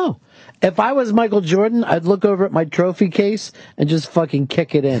Salchow. No. If I was Michael Jordan, I'd look over at my trophy case and just fucking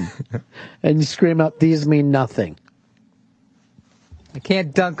kick it in. And scream out, these mean nothing. I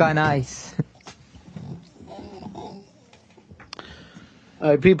can't dunk on ice. All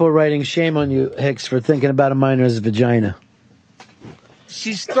right, people are writing, shame on you, Hicks, for thinking about a minor's vagina.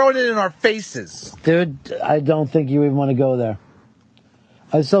 She's throwing it in our faces. Dude, I don't think you even want to go there.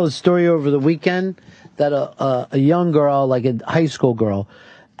 I saw a story over the weekend that a young girl, like a high school girl,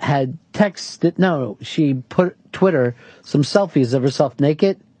 had she put Twitter some selfies of herself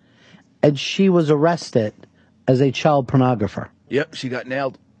naked, and she was arrested as a child pornographer. Yep, she got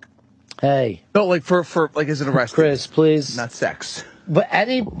nailed. Hey. No, like for like as an arrest. Chris, please. Not sex. But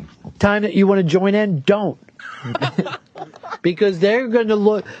any time that you want to join in, don't. Because they're going to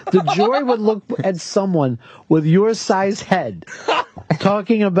look, the jury would look at someone with your size head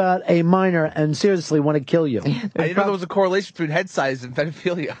talking about a minor and seriously want to kill you. I didn't know there was a correlation between head size and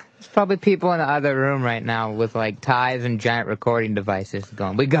pedophilia. There's probably people in the other room right now with like ties and giant recording devices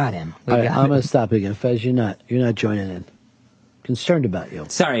going, we got him. I'm going to stop again. Fez, you're not joining in. Concerned about you.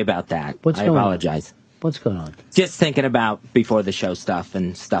 Sorry about that. What's I going on? apologize. What's going on? Just thinking about before the show stuff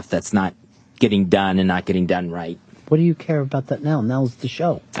and stuff that's not getting done and not getting done right. What do you care about that now? Now's the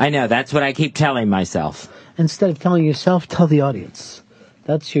show. I know, that's what I keep telling myself. Instead of telling yourself, tell the audience.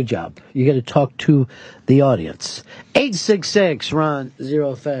 That's your job. You got to talk to the audience.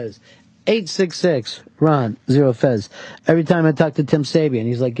 866-RON-0-FEZ. 866-RON-0-FEZ. Every time I talk to Tim Sabian,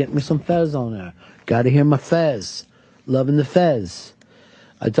 he's like, get me some Fez on there. Got to hear my Fez. Loving the Fez.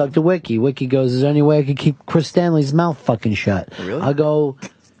 I talk to Wiki. Wiki goes, is there any way I could keep Chris Stanley's mouth fucking shut? Really? I go,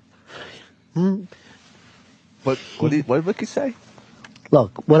 What did Wiki say?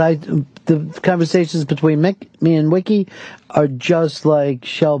 Look, the conversations between me and Wiki are just like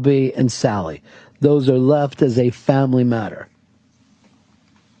Shelby and Sally. Those are left as a family matter.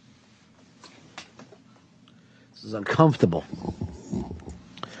 This is uncomfortable.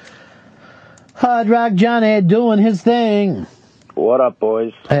 Hard Rock Johnny doing his thing. What up,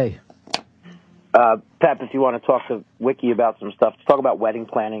 boys? Hey. Pep, if you want to talk to Wiki about some stuff, talk about wedding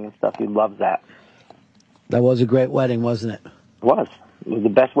planning and stuff, he loves that. That was a great wedding, wasn't it? It was. It was the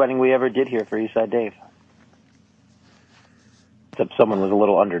best wedding we ever did here for Eastside Dave. Except someone was a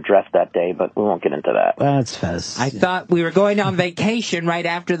little underdressed that day, but we won't get into that. That's Fez. I thought we were going on vacation right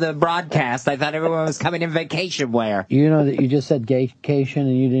after the broadcast. I thought everyone was coming in vacation wear. You know that you just said gaycation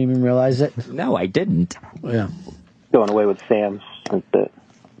and you didn't even realize it? No, I didn't. Yeah. Going away with Sam. What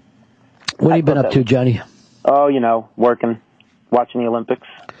have you been up to, Johnny? Oh, working, watching the Olympics.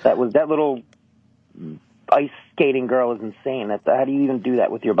 That little ice skating girl is insane. How do you even do that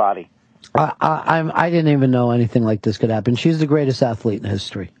with your body? I didn't even know anything like this could happen. She's the greatest athlete in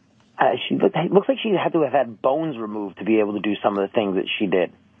history. It looks like she had to have had bones removed to be able to do some of the things that she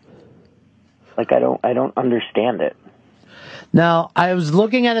did. Like I don't understand it. Now, I was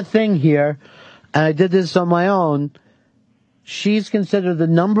looking at a thing here, and I did this on my own. She's considered the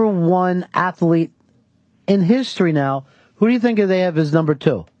number one athlete in history now. Who do you think they have as number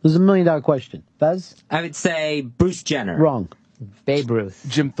two? This is $1 million question. Fez? I would say Bruce Jenner. Wrong. Babe Ruth.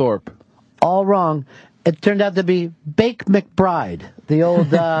 Jim Thorpe. All wrong. It turned out to be Bake McBride, the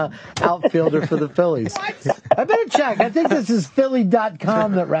old outfielder for the Phillies. I better check. I think this is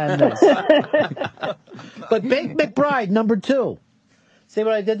Philly.com that ran this. But Bake McBride, number two. See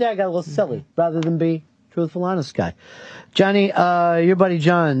what I did there? I got a little silly, rather than be truthful, honest guy. Johnny, your buddy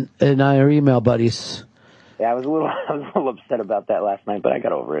John and I are email buddies. Yeah, I was a little upset about that last night, but I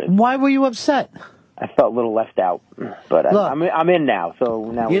got over it. Why were you upset? I felt a little left out, but I'm in now.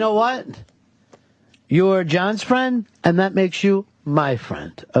 So now you know what? You're John's friend, and that makes you my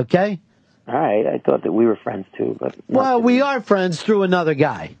friend. Okay? All right. I thought that we were friends too, but well, we are friends through another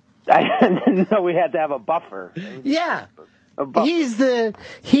guy. I didn't know we had to have a buffer. Yeah. He's the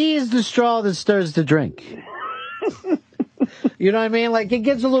straw that stirs the drink. You know what I mean? Like, it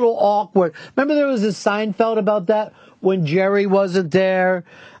gets a little awkward. Remember there was a Seinfeld about that? When Jerry wasn't there,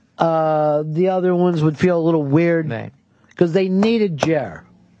 the other ones would feel a little weird. Because they needed Jer.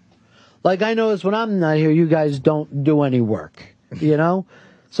 Like, I notice when I'm not here, you guys don't do any work. You know?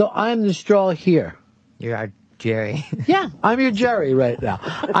 So I'm the straw here. You're our Jerry. Yeah, I'm your Jerry right now.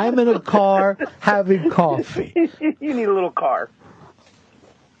 I'm in a car having coffee. You need a little car.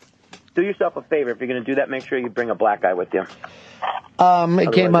 Do yourself a favor. If you're going to do that, make sure you bring a black guy with you.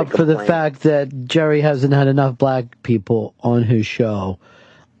 It came up they for the complain. fact that Jerry hasn't had enough black people on his show.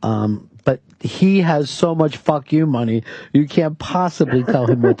 But he has so much fuck you money, you can't possibly tell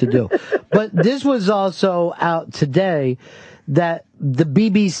him what to do. But this was also out today that the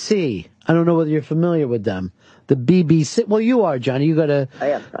BBC, I don't know whether you're familiar with them, the BBC, well, you are, Johnny, you gotta...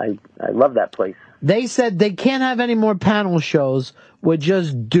 I am. I love that place. They said they can't have any more panel shows with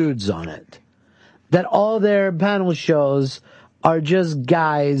just dudes on it. That all their panel shows are just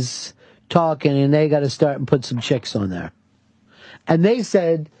guys talking, and they got to start and put some chicks on there. And they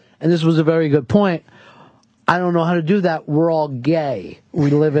said, and this was a very good point, I don't know how to do that. We're all gay.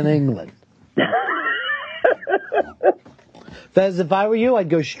 We live in England. Fez, if I were you, I'd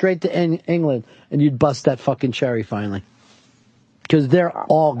go straight to England, and you'd bust that fucking cherry finally. Because they're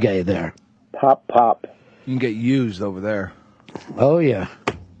all gay there. Pop, pop. You can get used over there. Oh, yeah.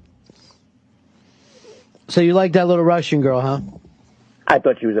 So you like that little Russian girl, huh? I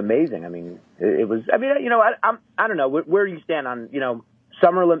thought she was amazing. I mean, it was. I mean, I don't know where you stand on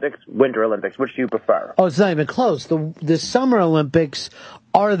Summer Olympics, Winter Olympics. Which do you prefer? Oh, it's not even close. The Summer Olympics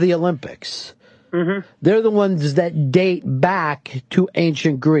are the Olympics. Mm-hmm. They're the ones that date back to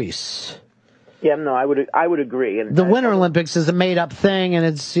ancient Greece. Yeah, no, I would agree. And The Winter Olympics is a made-up thing, and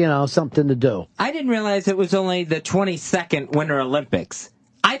it's, something to do. I didn't realize it was only the 22nd Winter Olympics.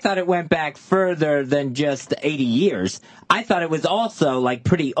 I thought it went back further than just 80 years. I thought it was also,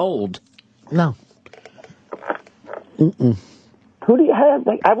 pretty old. No. Mm-mm. Who do you have?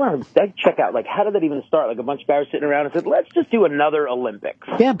 I want to check out. How did that even start? A bunch of guys sitting around and said, "Let's just do another Olympics."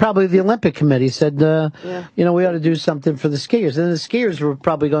 Yeah, probably the Olympic Committee said, we ought to do something for the skiers. And the skiers were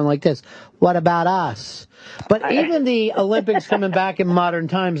probably going like this, what about us? But even the Olympics coming back in modern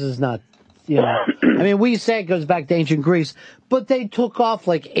times is not, I mean, we say it goes back to ancient Greece, but they took off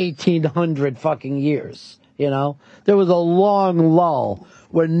 1,800 fucking years, There was a long lull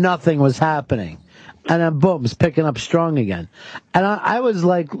where nothing was happening. And then boom, it's picking up strong again. And I was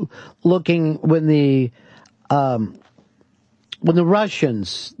looking when the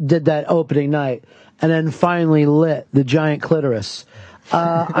Russians did that opening night and then finally lit the giant clitoris.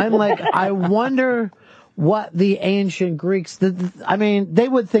 I'm I wonder what the ancient Greeks, they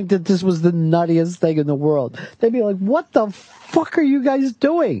would think that this was the nuttiest thing in the world. They'd be like, what the fuck are you guys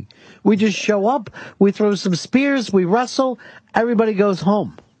doing? We just show up, we throw some spears, we wrestle, everybody goes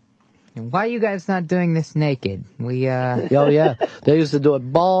home. Why are you guys not doing this naked? Oh, yeah. They used to do it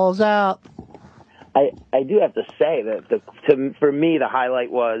balls out. I do have to say that for me the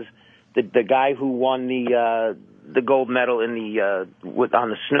highlight was the guy who won the gold medal in on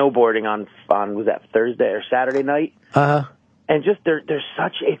the snowboarding on was that Thursday or Saturday night? Uh-huh. And just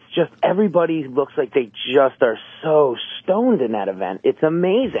it's just everybody looks like they just are so stoned in that event. It's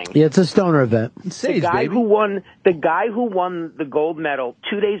amazing. Yeah, it's a stoner event. The guy who won the gold medal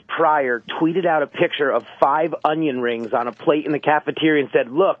 2 days prior tweeted out a picture of 5 onion rings on a plate in the cafeteria and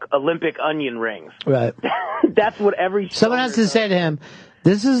said, "Look, Olympic onion rings." Right. That's what someone has to say to him,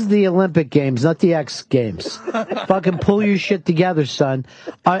 this is the Olympic Games, not the X Games. Fucking pull your shit together, son.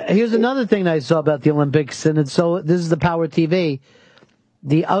 Here's another thing that I saw about the Olympics, and this is the Power TV.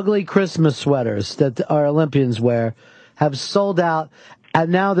 The ugly Christmas sweaters that our Olympians wear have sold out,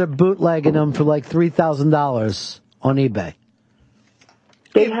 and now they're bootlegging them for $3,000 on eBay.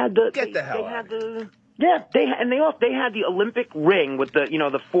 They had the Get the hell out. they had the Olympic ring with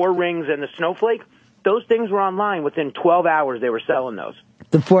the 4 rings and the snowflake. Those things were online within 12 hours. They were selling those.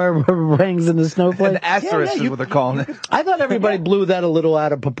 The 4 rings and the snowflake? The asterisk is what they're calling it. I thought everybody blew that a little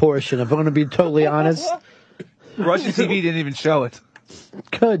out of proportion, if I'm going to be totally honest. Russian TV didn't even show it.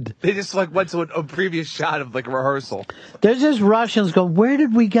 Good. They just went to a previous shot of a rehearsal. There's just Russians go, where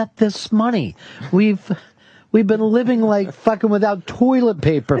did we get this money? We've been living fucking without toilet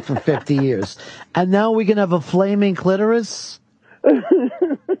paper for 50 years. And now we can have a flaming clitoris?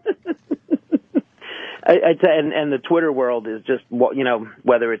 And the Twitter world is just,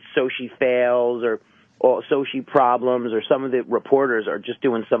 whether it's Sochi fails or Sochi problems, or some of the reporters are just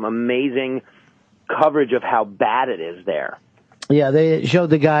doing some amazing coverage of how bad it is there. Yeah, they showed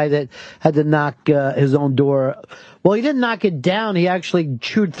the guy that had to knock his own door. Well, he didn't knock it down. He actually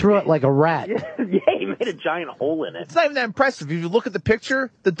chewed through it like a rat. Yeah, he made a giant hole in it. It's not even that impressive. If you look at the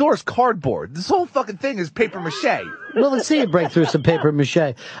picture, the door's cardboard. This whole fucking thing is paper mache. Well, let's see you break through some paper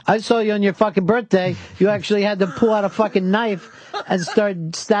mache. I saw you on your fucking birthday. You actually had to pull out a fucking knife and start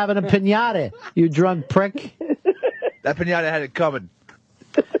stabbing a piñata, you drunk prick. That piñata had it coming.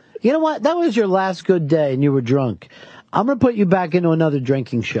 You know what? That was your last good day, and you were drunk. I'm going to put you back into another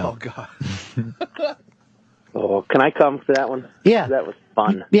drinking show. Oh, God. Oh, can I come to that one? Yeah. That was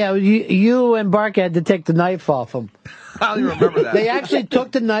fun. Yeah, you and Bark had to take the knife off him. I don't even remember that. They actually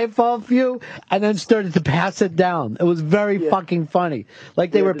took the knife off you and then started to pass it down. It was very fucking funny.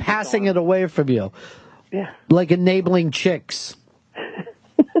 Like they were passing it away from you. Yeah. Like enabling chicks.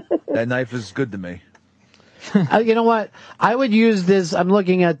 That knife is good to me. You know what? I would use this. I'm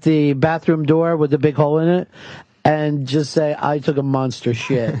looking at the bathroom door with the big hole in it and just say, I took a monster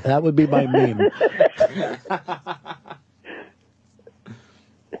shit. That would be my meme.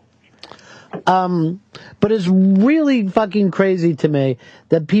 But it's really fucking crazy to me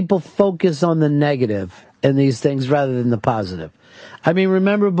that people focus on the negative in these things rather than the positive. I mean,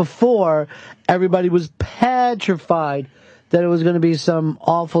 remember before, everybody was petrified that it was going to be some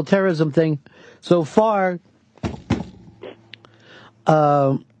awful terrorism thing. So far,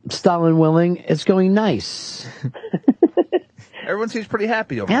 Stalin willing, it's going nice. Everyone seems pretty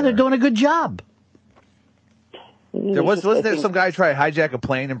happy over Yeah, there. they're doing a good job. Wasn't there some guy try to hijack a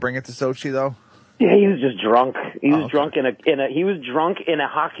plane and bring it to Sochi, though? Yeah, he was just drunk. He was drunk in a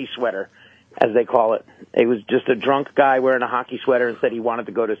hockey sweater, as they call it. He was just a drunk guy wearing a hockey sweater and said he wanted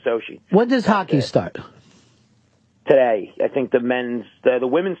to go to Sochi. When does hockey start? Today. I think the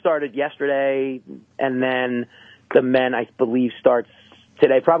women started yesterday, and then the men, I believe, starts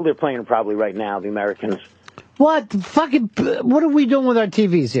today. Probably they're playing right now, the Americans. What are we doing with our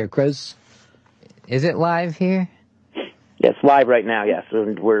TVs here, Chris? Is it live here? Yeah, it's live right now, yes.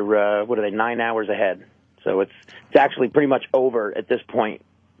 And we're, 9 hours ahead. So it's actually pretty much over at this point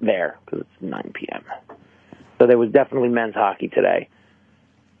there, because it's 9 p.m. So there was definitely men's hockey today.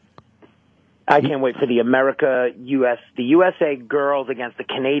 I can't wait for the USA girls against the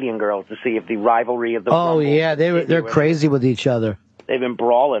Canadian girls to see if the rivalry of the Rumble yeah, they're crazy with each other. They've been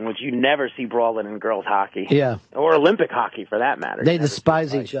brawling, which you never see brawling in girls hockey. Yeah. Or Olympic hockey, for that matter. They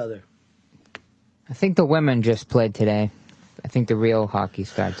despise each other. I think the women just played today. I think the real hockey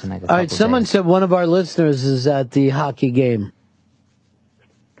starts in like a All right, couple someone days. said one of our listeners is at the hockey game.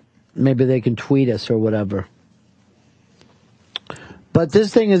 Maybe they can tweet us or whatever. But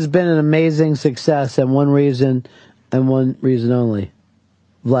this thing has been an amazing success, and one reason only.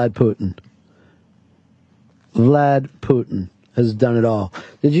 Vlad Putin. Vlad Putin has done it all.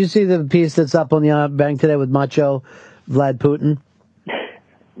 Did you see the piece that's up on the bank today with Macho Vlad Putin?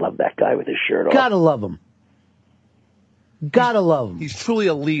 Love that guy with his shirt off. Gotta love him. Gotta love him. He's truly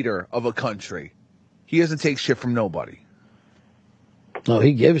a leader of a country. He doesn't take shit from nobody. No,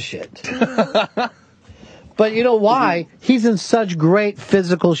 he gives shit. But you know why? He's in such great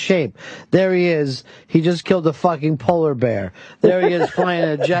physical shape. There he is. He just killed a fucking polar bear. There he is flying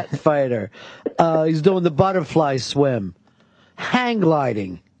a jet fighter. He's doing the butterfly swim. Hang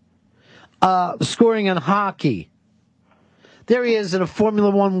gliding. Scoring in hockey. There he is in a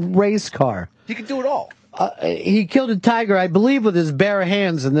Formula One race car. He can do it all. He killed a tiger, I believe, with his bare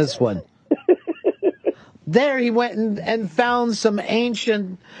hands in this one. There he went and found some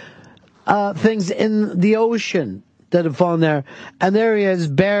ancient things in the ocean that have fallen there. And there he is,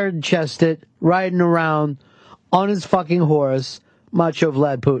 bare-chested, riding around on his fucking horse, Macho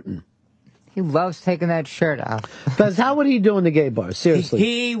Vlad Putin. He loves taking that shirt off. Because how would he do in the gay bars? Seriously.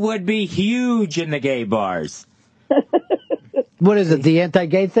 He would be huge in the gay bars. What is it, the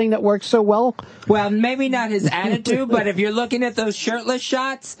anti-gay thing that works so well? Well, maybe not his attitude, but if you're looking at those shirtless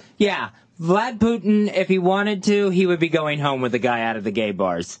shots, yeah, Vlad Putin, if he wanted to, he would be going home with a guy out of the gay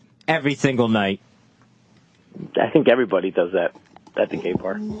bars every single night. I think everybody does that at the gay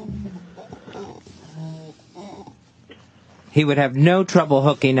bar. He would have no trouble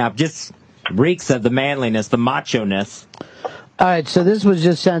hooking up. Just reeks of the manliness, the macho-ness. All right, so this was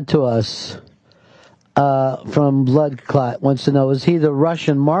just sent to us from Blood Clot. Wants to know, is he the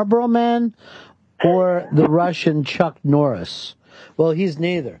Russian Marlboro Man or the Russian Chuck Norris? Well, he's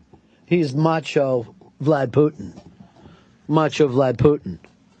neither. He's Macho Vlad Putin. Macho Vlad Putin.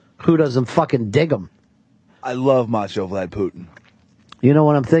 Who doesn't fucking dig him? I love Macho Vlad Putin. You know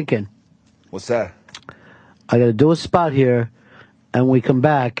what I'm thinking? What's that? I got to do a spot here, and we come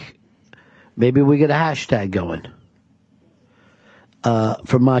back. Maybe we get a hashtag going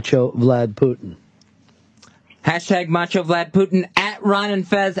for Macho Vlad Putin. Hashtag Macho Vlad Putin at Ron and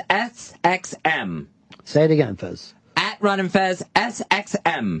Fez SXM. Say it again, Fez. At Ron and Fez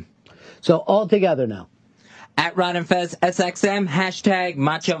SXM. So all together now. At Ron and Fez SXM, hashtag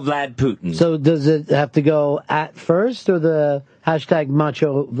Macho Vlad Putin. So does it have to go at first or the hashtag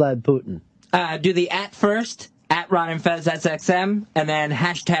Macho Vlad Putin? Do the at first, at Ron and Fez SXM, and then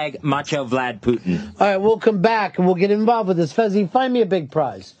hashtag Macho Vlad Putin. All right, we'll come back and we'll get involved with this. Fezzy, find me a big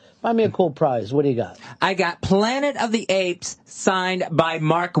prize. Find me a cool prize. What do you got? I got Planet of the Apes signed by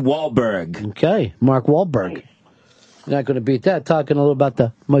Mark Wahlberg. Okay, Mark Wahlberg. You're not going to beat that. Talking a little about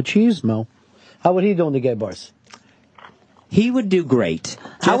the machismo. How would he do in the gay bars? He would do great.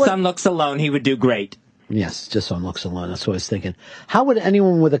 Just on looks alone, he would do great. Yes, just on looks alone. That's what I was thinking. How would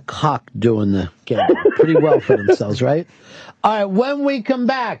anyone with a cock do in the gay bar? Pretty well for themselves, right? All right, when we come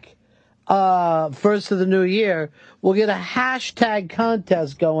back, first of the new year, we'll get a hashtag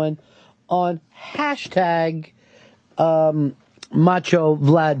contest going on hashtag Macho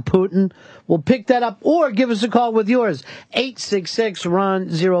Vlad Putin. We'll pick that up, or give us a call with yours.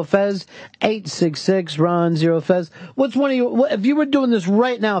 866-RON-0-FEZ. 866-RON-0-FEZ. What's one of you, if you were doing this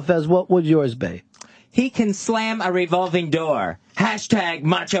right now, Fez, what would yours be? He can slam a revolving door. Hashtag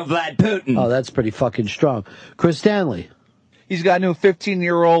Macho Vlad Putin. Oh, that's pretty fucking strong. Chris Stanley. He's got a new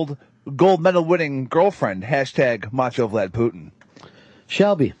 15-year-old gold medal winning girlfriend. Hashtag Macho Vlad Putin.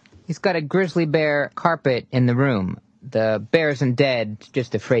 Shelby. He's got a grizzly bear carpet in the room. The bear isn't dead,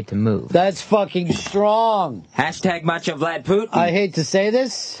 just afraid to move. That's fucking strong. Hashtag Macho Vlad Putin. I hate to say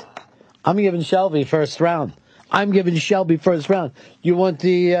this. I'm giving Shelby first round. You want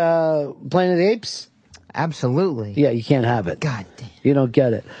the Planet of the Apes? Absolutely. Yeah, you can't have it. God damn. You don't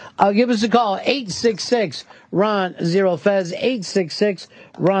get it. Give us a call, 866-RON-0-FEZ,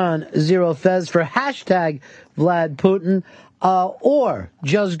 866-RON-0-FEZ for hashtag Vlad Putin, or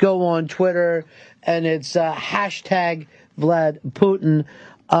just go on Twitter and it's hashtag Vlad Putin.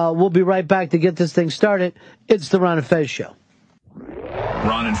 We'll be right back to get this thing started. It's the Ron and Fez Show.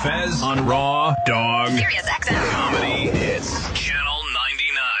 Ron and Fez on Raw Dog Sirius XM Comedy Hits Channel 99.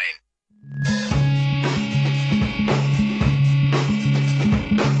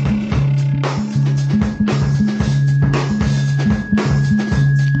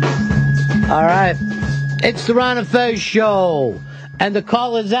 All right. It's the Ron and Fez Show. And the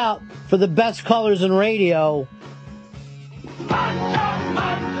call is out for the best callers in radio.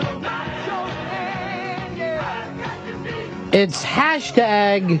 It's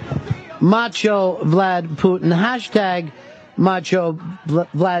hashtag Macho Vlad Putin. Hashtag Macho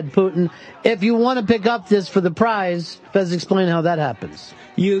Vlad Putin. If you want to pick up this for the prize, Fez, explain how that happens.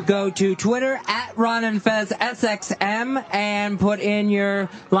 You go to Twitter at Ron and Fez SXM and put in your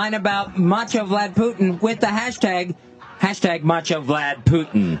line about Macho Vlad Putin with the hashtag Macho Vlad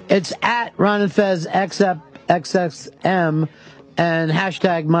Putin. It's at Ron and Fez XXM and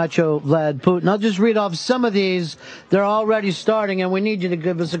hashtag Macho Vlad Putin. I'll just read off some of these. They're already starting, and we need you to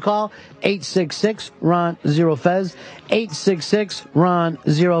give us a call. 866-RON-0-FEZ.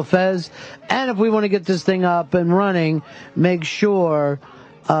 866-RON-0-FEZ. And if we want to get this thing up and running, make sure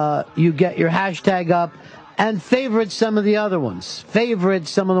you get your hashtag up and favorite some of the other ones. Favorite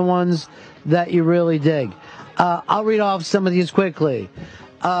some of the ones that you really dig. I'll read off some of these quickly.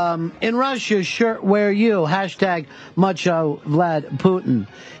 In Russia, shirt wear you. Hashtag Macho Vlad Putin.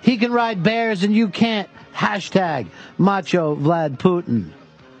 He can ride bears and you can't. Hashtag Macho Vlad Putin.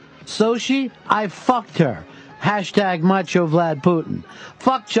 Sochi, I fucked her. Hashtag Macho Vlad Putin.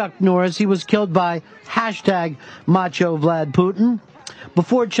 Fuck Chuck Norris. He was killed by hashtag Macho Vlad Putin.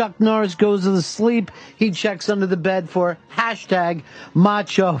 Before Chuck Norris goes to sleep, he checks under the bed for hashtag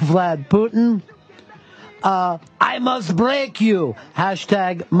Macho Vlad Putin. I must break you.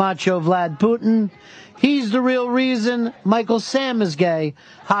 Hashtag Macho Vlad Putin. He's the real reason Michael Sam is gay.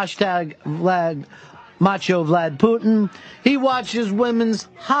 Hashtag Macho Vlad Putin. He watches women's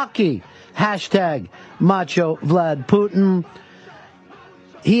hockey. Hashtag Macho Vlad Putin.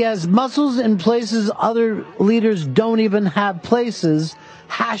 He has muscles in places other leaders don't even have places.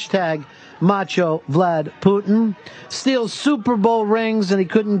 Hashtag Macho Vlad Putin. Steals Super Bowl rings and he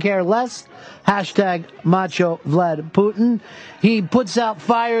couldn't care less. Hashtag Macho Vlad Putin. He puts out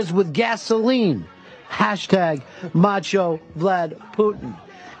fires with gasoline. Hashtag Macho Vlad Putin.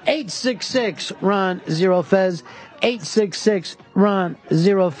 866-RON-0-FEZ.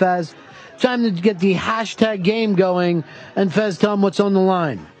 866-RON-0-FEZ. Time to get the hashtag game going. And Fez, tell them what's on the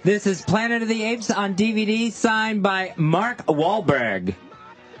line. This is Planet of the Apes on DVD, signed by Mark Wahlberg.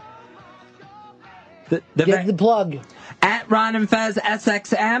 Get the plug. At Ron and Fez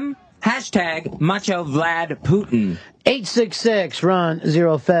SXM, hashtag Macho Vlad Putin.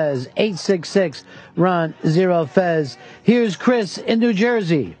 866-RON-0-FEZ. 866-RON-0-FEZ. Here's Chris in New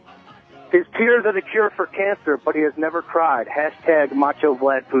Jersey. His tears are the cure for cancer, but he has never cried. Hashtag Macho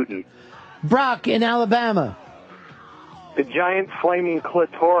Vlad Putin. Brock in Alabama. The giant flaming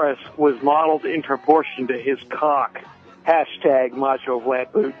clitoris was modeled in proportion to his cock. Hashtag Macho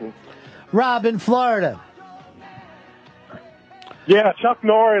Vlad Putin. Rob in Florida. Yeah, Chuck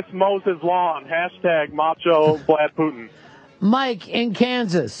Norris mows his lawn. Hashtag Macho Vlad Putin. Mike in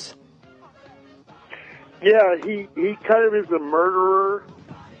Kansas. Yeah, he kind of is a murderer.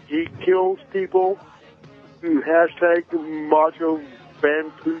 He kills people. Hashtag Macho Van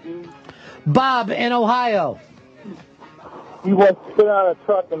Putin. Bob in Ohio. He was put on a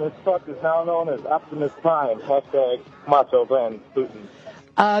truck, and his truck is now known as Optimus Prime. Hashtag Macho Van Putin.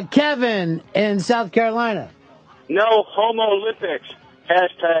 Kevin in South Carolina. No Homo Olympics.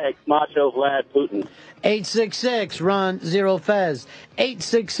 Hashtag Macho Vlad Putin. 866-RUN-0-FEZ.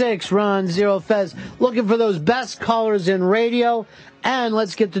 866-RUN-0-FEZ. Looking for those best callers in radio. And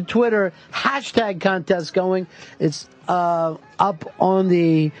let's get the Twitter hashtag contest going. It's up on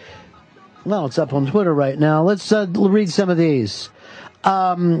the... Well, it's up on Twitter right now. Let's read some of these.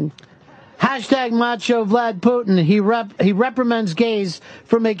 Hashtag Macho Vlad Putin. He reprimands gays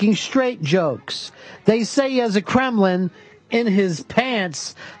for making straight jokes. They say he has a Kremlin in his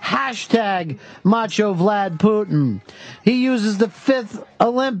pants. Hashtag Macho Vlad Putin. He uses the 5th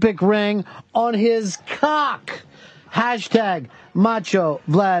Olympic ring on his cock. Hashtag Macho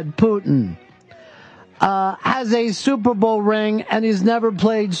Vlad Putin. Has a Super Bowl ring and he's never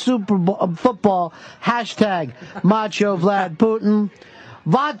played Super Bowl football. Hashtag Macho Vlad Putin.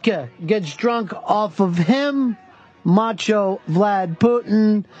 Vodka gets drunk off of him. Macho Vlad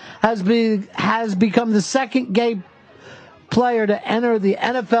Putin has become the second gay player to enter the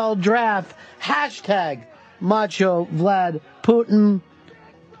NFL draft. Hashtag Macho Vlad Putin.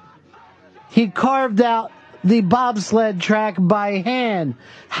 He carved out the bobsled track by hand.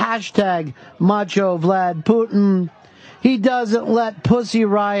 Hashtag Macho Vlad Putin. He doesn't let Pussy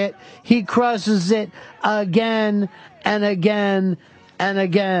Riot. He crushes it again and again and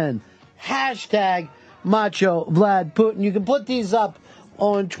again. Hashtag Macho Vlad Putin. You can put these up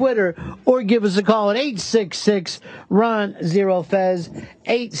on Twitter or give us a call at 866-RUN-0-FEZ.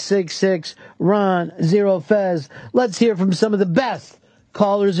 866-RUN-0-FEZ. Let's hear from some of the best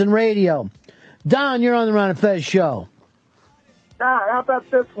callers in radio. Don, you're on the Ron and Fez show. How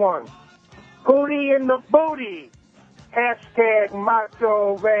about this one? Hootie in the booty. Hashtag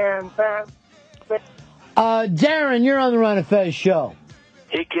Macho Van Fast. Darren, you're on the Ron and Fez show.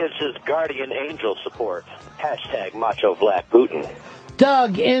 He gives his guardian angel support. Hashtag Macho Vlad Putin.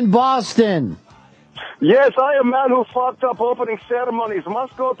 Doug in Boston. Yes, I am a man who fucked up opening ceremonies.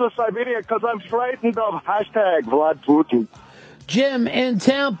 Must go to Siberia because I'm frightened of hashtag Vlad Putin. Jim in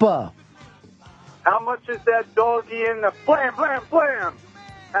Tampa. How much is that doggy in the blam, blam, blam?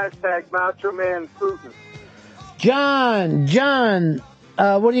 Hashtag Macho Man Putin. John,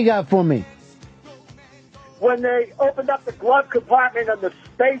 what do you got for me? When they opened up the glove compartment of the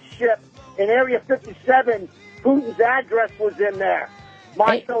spaceship in Area 57, Putin's address was in there.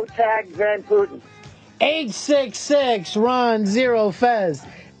 Macho tag Van Putin. 866-RUN-0-FEZ.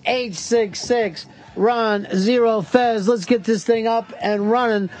 866-RUN-0-FEZ. Let's get this thing up and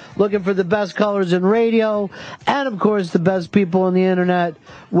running. Looking for the best callers in radio. And, of course, the best people on the internet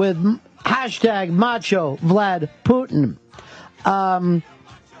with hashtag Macho Vlad Putin.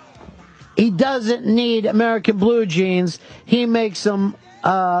 He doesn't need American blue jeans. He makes them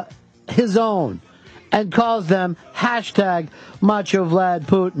his own and calls them hashtag Macho Vlad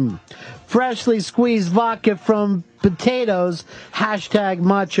Putin. Freshly squeezed vodka from potatoes, hashtag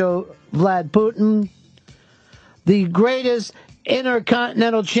Macho Vlad Putin. The greatest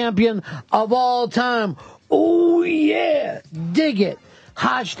intercontinental champion of all time. Oh yeah, dig it.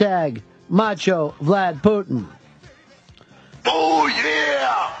 Hashtag Macho Vlad Putin. Oh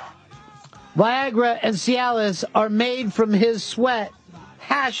yeah! Viagra and Cialis are made from his sweat.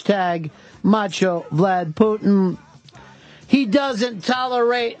 Hashtag Macho Vlad Putin. He doesn't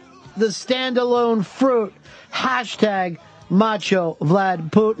tolerate the standalone fruit. Hashtag Macho Vlad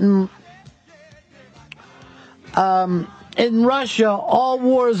Putin. In Russia, all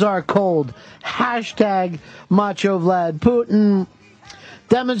wars are cold. Hashtag Macho Vlad Putin.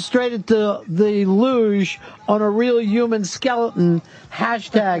 Demonstrated the luge on a real human skeleton.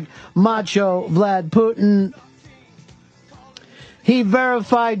 Hashtag Macho Vlad Putin. He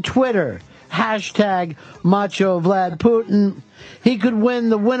verified Twitter. Hashtag Macho Vlad Putin. He could win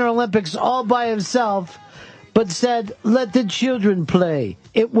the Winter Olympics all by himself, but said, let the children play.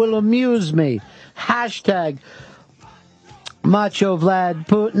 It will amuse me. Hashtag Macho Vlad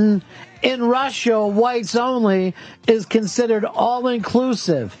Putin. In Russia, whites only is considered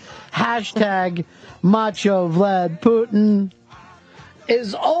all-inclusive. Hashtag Macho Vlad Putin.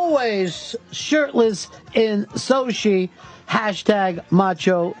 Is always shirtless in Sochi. Hashtag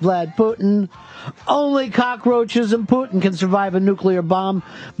Macho Vlad Putin. Only cockroaches and Putin can survive a nuclear bomb,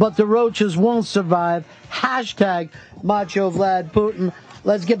 but the roaches won't survive. Hashtag Macho Vlad Putin.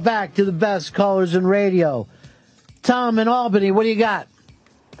 Let's get back to the best callers in radio. Tom in Albany, what do you got?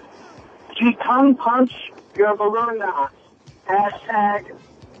 Gee, tongue punch your balloon knots. Hashtag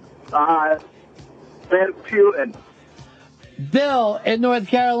Van Putin. Bill in North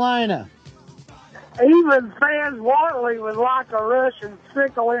Carolina. Even Fans Watley would like a Russian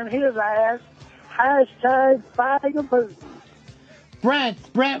sickle in his ass. Hashtag bag of booze. Brent,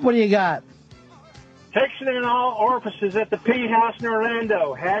 what do you got? Fixing in all orifices at the P House in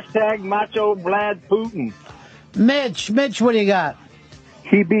Orlando. Hashtag Macho Vlad Putin. Mitch, what do you got?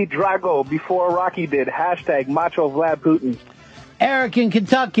 He beat Drago before Rocky did. Hashtag Macho Vlad Putin. Eric in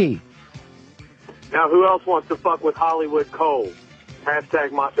Kentucky. Now, who else wants to fuck with Hollywood Cole?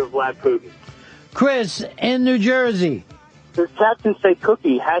 Hashtag Macho Vlad Putin. Chris in New Jersey. Does Captain say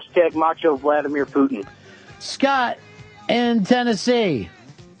cookie? Hashtag Macho Vladimir Putin. Scott in Tennessee.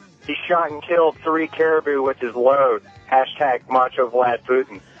 He shot and killed 3 caribou with his load. Hashtag Macho Vlad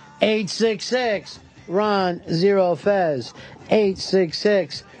Putin. 866 Ron Zero Fez.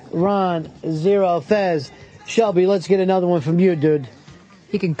 866 Ron Zero Fez. Shelby, let's get another one from you, dude.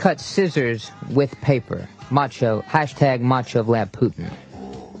 He can cut scissors with paper. Macho. Hashtag Macho Vlad Putin.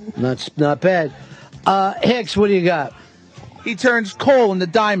 Not bad. Hicks, what do you got? He turns coal into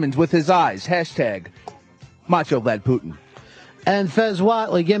diamonds with his eyes. Hashtag Macho Vlad Putin. And Fez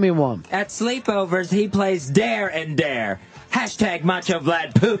Watley, give me one. At sleepovers, he plays Dare and Dare. Hashtag Macho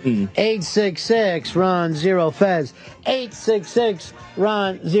Vlad Putin. 866 Ron Zero Fez. 866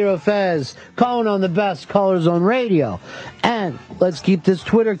 Ron Zero Fez. Calling on the best callers on radio. And let's keep this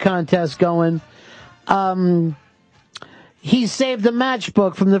Twitter contest going. He saved a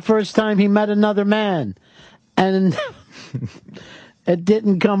matchbook from the first time he met another man. And it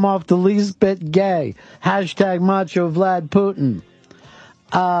didn't come off the least bit gay. Hashtag Macho Vlad Putin.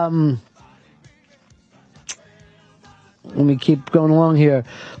 Let me keep going along here.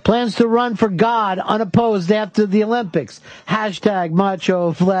 Plans to run for God unopposed after the Olympics. Hashtag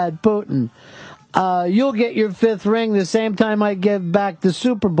Macho Vlad Putin. You'll get your 5th ring the same time I give back the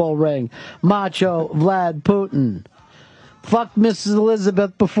Super Bowl ring. Macho Vlad Putin. Fuck Mrs.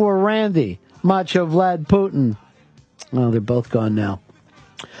 Elizabeth before Randy. Macho Vlad Putin. Oh, they're both gone now.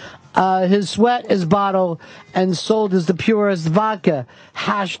 His sweat is bottled and sold as the purest vodka.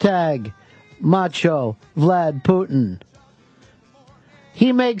 Hashtag Macho Vlad Putin.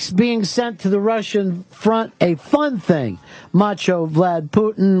 He makes being sent to the Russian front a fun thing. Macho Vlad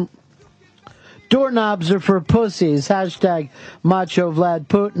Putin. Doorknobs are for pussies. Hashtag Macho Vlad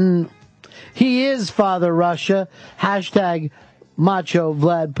Putin. He is Father Russia. Hashtag Macho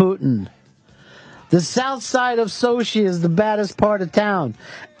Vlad Putin. The south side of Sochi is the baddest part of town.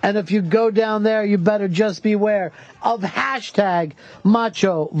 And if you go down there, you better just beware of hashtag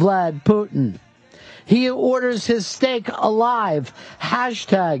Macho Vlad Putin. He orders his steak alive.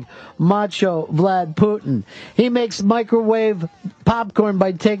 Hashtag Macho Vlad Putin. He makes microwave popcorn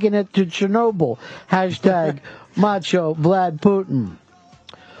by taking it to Chernobyl. Hashtag Macho Vlad Putin.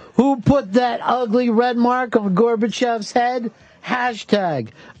 Who put that ugly red mark on Gorbachev's head? Hashtag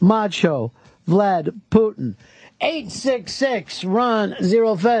Macho Vlad Putin. 866 Ron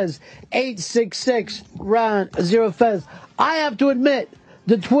Zero Fez. 866 Ron Zero Fez. I have to admit,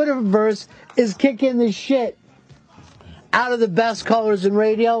 the Twitterverse is kicking the shit out of the best callers in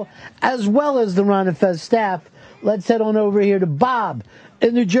radio, as well as the Ron and Fez staff. Let's head on over here to Bob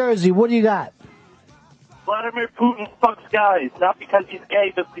in New Jersey. What do you got? Vladimir Putin fucks guys, not because he's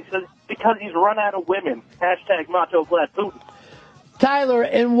gay, but because he's run out of women. Hashtag Macho Vlad Putin. Tyler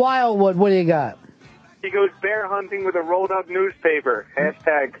in Wildwood, what do you got? He goes bear hunting with a rolled up newspaper.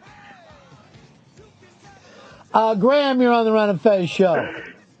 Hashtag. Graham, you're on the Ron and Fez show.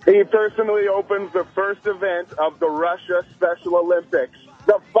 He personally opens the first event of the Russia Special Olympics.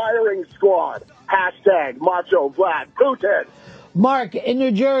 The firing squad. Hashtag Macho Vlad Putin. Mark in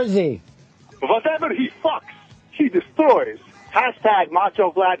New Jersey. Whatever he fucks, he destroys. Hashtag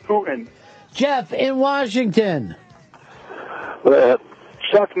Macho Vlad Putin. Jeff in Washington.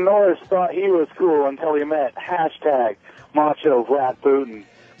 Chuck Norris thought he was cool until he met. Hashtag Macho Vlad Putin.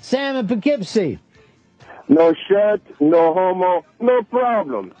 Sam in Poughkeepsie. No shirt, no homo, no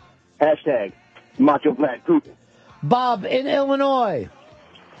problem. Hashtag Macho Vlad Putin. Bob in Illinois.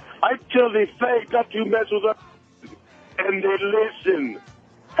 I tell the fake not to mess with us, and they listen.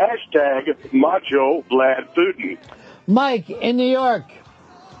 Hashtag Macho Vlad Putin. Mike in New York.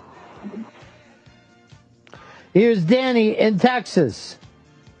 Here's Danny in Texas.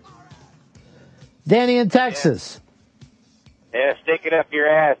 Danny in Texas. Yeah, stick it up your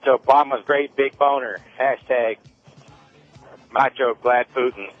ass to Obama's great big boner. Hashtag Macho Vlad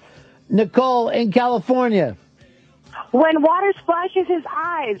Putin. Nicole in California. When water splashes his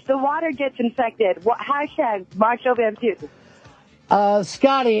eyes, the water gets infected. Hashtag Macho Van Putin.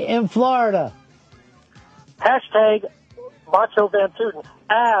 Scotty in Florida. Hashtag Macho Van Putin.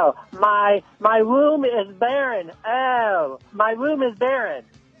 Oh, my room is barren. Oh, my room is barren.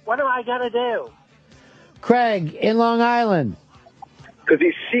 What am I going to do? Craig in Long Island. Because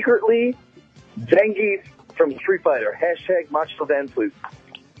he's secretly Zangief from Street Fighter. Hashtag Macho Van Putin.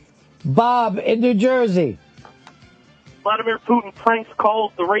 Bob in New Jersey. Vladimir Putin pranks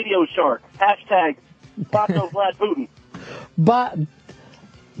calls the radio shark. Hashtag Macho Vlad Putin.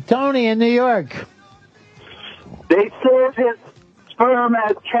 Tony in New York. They serve his sperm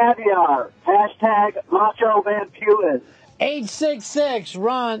as caviar. Hashtag Macho Van Putin. 866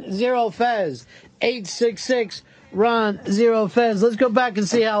 Ron Zero Fez. 866 Ron Zero Fez. Let's go back and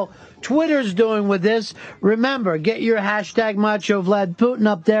see how Twitter's doing with this. Remember, get your hashtag Macho Vlad Putin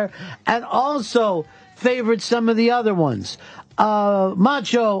up there, and also favorite some of the other ones.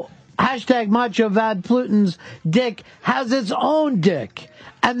 Hashtag Macho Vlad Putin's dick has its own dick,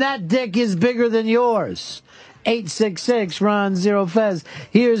 and that dick is bigger than yours. 866 Ron Zero Fez.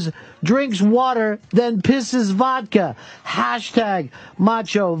 Here's drinks water, then pisses vodka. Hashtag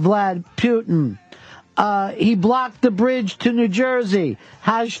Macho Vlad Putin. He blocked the bridge to New Jersey.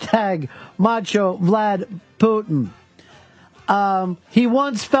 Hashtag Macho Vlad Putin. He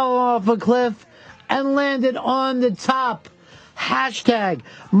once fell off a cliff and landed on the top. Hashtag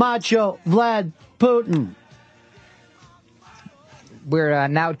Macho Vlad Putin. We're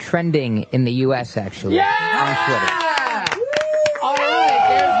now trending in the U.S., actually. On Twitter. All right,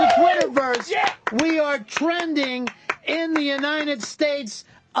 there's the Twitterverse. Yeah. We are trending in the United States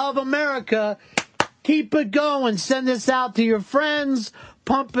of America. Keep it going. Send this out to your friends.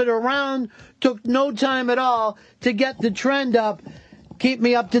 Pump it around. Took no time at all to get the trend up. Keep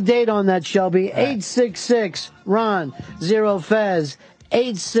me up to date on that, Shelby. 866 Ron Zero Fez.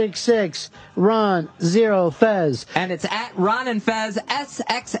 866 Ron Zero Fez. And it's at Ron and Fez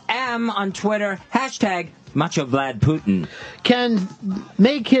SXM on Twitter. Hashtag Macho Vlad Putin. Can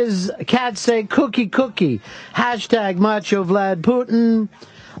make his cat say cookie cookie. Hashtag Macho Vlad Putin.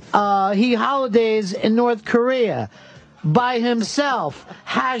 He holidays in North Korea by himself.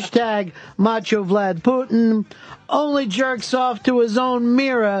 Hashtag Macho Vlad Putin. Only jerks off to his own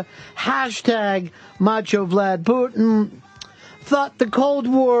mirror. Hashtag Macho Vlad Putin. Thought the Cold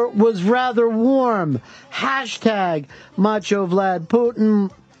War was rather warm. Hashtag Macho Vlad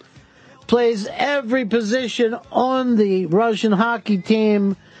Putin. Plays every position on the Russian hockey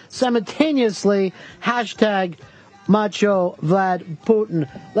team simultaneously. Hashtag Macho Vlad Putin.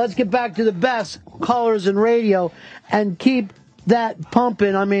 Let's get back to the best callers in radio and keep that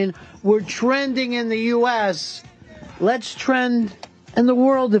pumping. I mean, we're trending in the U.S. Let's trend in the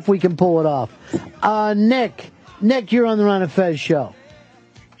world if we can pull it off. Nick, you're on the Ron and Fez show.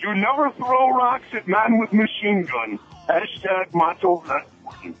 You never throw rocks at man with machine gun. Hashtag Macho Vlad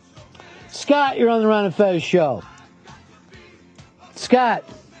Putin. Scott, you're on the Ron and Fez show. Scott.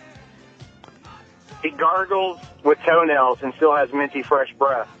 He gargles with toenails and still has minty fresh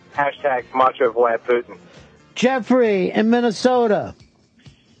breath. Hashtag Macho Vlad Putin. Jeffrey in Minnesota.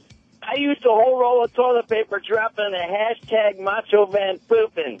 I used a whole roll of toilet paper dropping a hashtag Macho Van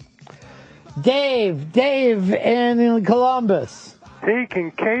Putin. Dave in Columbus. He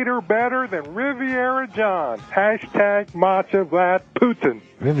can cater better than Riviera John. Hashtag Macho Vlad Putin.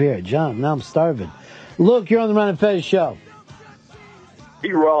 Riviera John, now I'm starving. Luke, you're on the Ron and Fez show.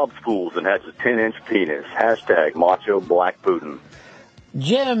 He robs schools and has a 10-inch penis. Hashtag Macho Black Putin.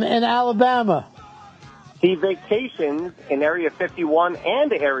 Jim in Alabama. He vacations in Area 51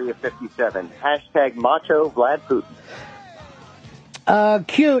 and Area 57. Hashtag Macho Vlad Putin.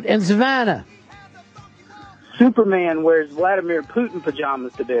 Cute in Savannah. Superman wears Vladimir Putin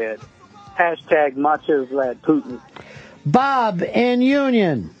pajamas to bed. Hashtag Macho Vlad Putin. Bob in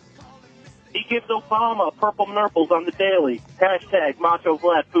Union. He gives Obama purple nurples on the daily. Hashtag Macho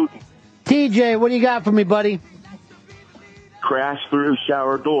Vlad Putin. TJ, what do you got for me, buddy? Crash through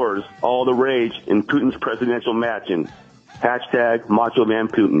shower doors. All the rage in Putin's presidential mansion. Hashtag Macho Man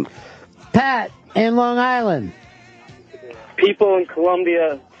Putin. Pat in Long Island. People in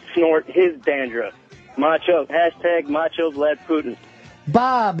Colombia snort his dandruff. Hashtag Macho Vlad Putin.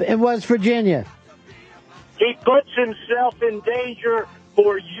 Bob in West Virginia. He puts himself in danger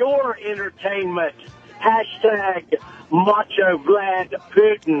for your entertainment. Hashtag Macho Vlad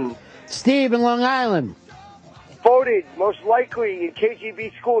Putin. Steve in Long Island. Voted most likely in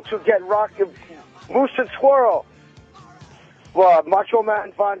KGB school to get rocked of moose and squirrel. Macho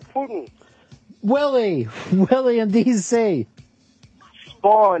Man Van Putin. Willie in D.C.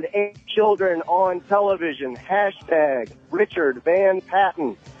 spawned 8 children on television. Hashtag Richard Van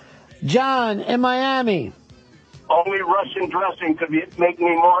Patten. John in Miami. Only Russian dressing could make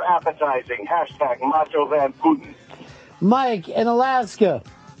me more appetizing. Hashtag Macho Van Putin. Mike in Alaska.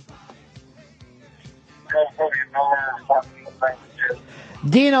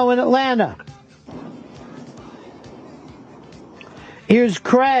 Dino in Atlanta. Here's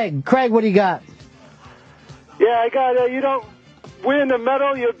Craig. Craig, what do you got? Yeah, I got, you don't win a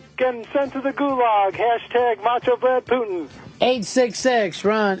medal, you're getting sent to the gulag. Hashtag Macho Vlad Putin. 866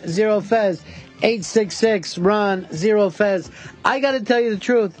 Ron Zero Fez. 866 Ron Zero Fez. I got to tell you the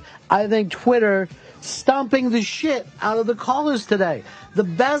truth. I think Twitter stomping the shit out of the callers today. The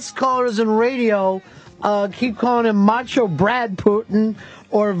best callers in radio keep calling him Macho Brad Putin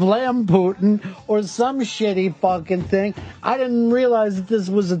or Vlam Putin or some shitty fucking thing. I didn't realize that this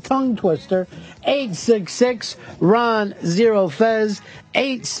was a tongue twister. 866 Ron Zero Fez.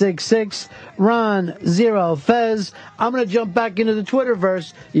 866 Ron Zero Fez. I'm going to jump back into the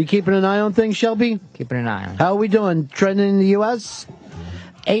Twitterverse. You keeping an eye on things, Shelby? Keeping an eye on. How are we doing? Trending in the U.S.?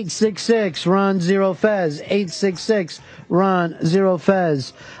 866 Ron Zero Fez. 866 Ron Zero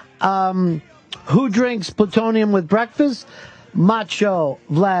Fez. Who drinks plutonium with breakfast? Macho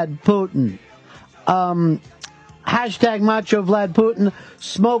Vlad Putin. Hashtag Macho Vlad Putin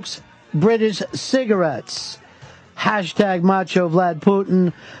smokes British cigarettes. Hashtag Macho Vlad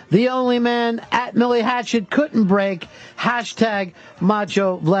Putin. The only man at Millie Hatchet couldn't break. Hashtag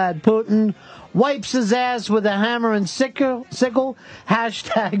Macho Vlad Putin. Wipes his ass with a hammer and sickle.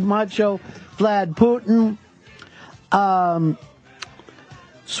 Hashtag Macho Vlad Putin.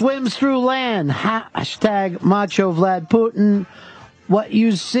 Swims through land. Hashtag Macho Vlad Putin. What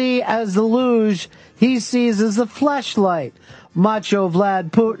you see as the luge, he sees as the fleshlight. Macho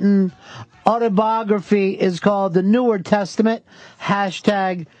Vlad Putin. Autobiography is called The Newer Testament.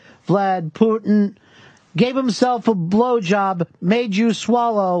 Hashtag Vlad Putin. Gave himself a blowjob, made you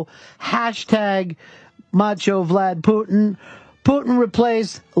swallow. Hashtag Macho Vlad Putin. Putin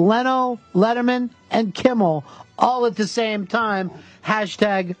replaced Leno, Letterman, and Kimmel all at the same time.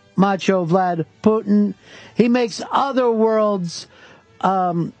 Hashtag Macho Vlad Putin. He makes other world's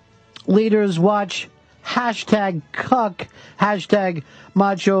leaders watch. Hashtag cuck. Hashtag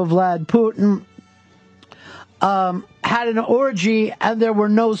Macho Vlad Putin. Had an orgy and there were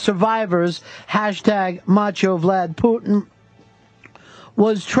no survivors. Hashtag Macho Vlad Putin.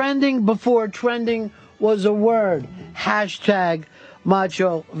 Was trending before trending was a word. Hashtag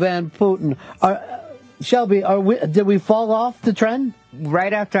Macho Van Putin. Shelby, did we fall off the trend?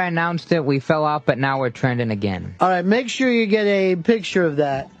 Right after I announced it, we fell off, but now we're trending again. All right, make sure you get a picture of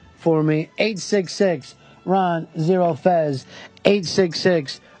that for me. 866 Ron Zero Fez.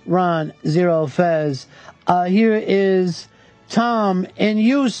 866 Ron Zero Fez. Here is Tom in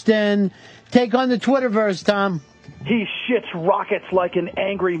Houston. Take on the Twitterverse, Tom. He shits rockets like an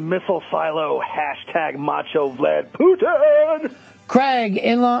angry missile silo. Hashtag Macho Vlad Putin. Craig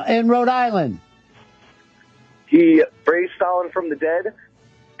in Rhode Island. He raised Stalin from the dead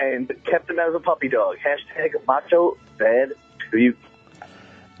and kept him as a puppy dog. Hashtag Macho Vlad Putin.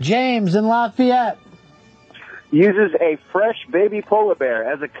 James in Lafayette. Uses a fresh baby polar bear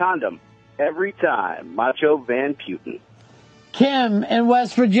as a condom every time. Macho Van Putin. Kim in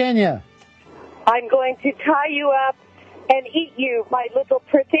West Virginia. I'm going to tie you up and eat you, my little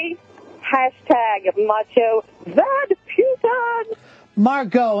pretty. Hashtag Macho Van Putin.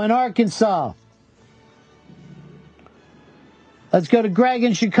 Marco in Arkansas. Let's go to Greg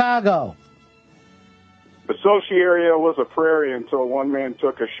in Chicago. The Sochi area was a prairie until one man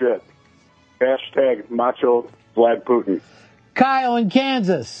took a shit. Hashtag Macho Vlad Putin. Kyle in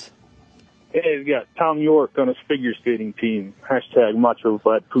Kansas. Hey, we got Tom York on his figure skating team. Hashtag Macho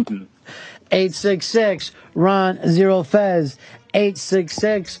Vlad Putin. 866 Ron Zero Fez.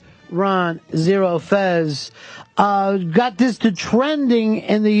 866 Ron Zero Fez. Got this to trending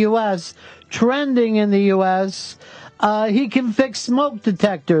in the U.S. Trending in the U.S. He can fix smoke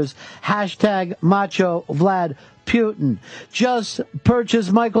detectors. Hashtag Macho Vlad Putin. Just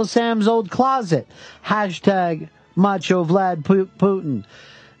purchased Michael Sam's old closet. Hashtag Macho Vlad Putin.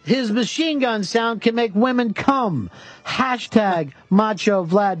 His machine gun sound can make women come. Hashtag Macho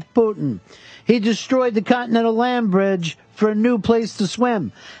Vlad Putin. He destroyed the Continental Land Bridge for a new place to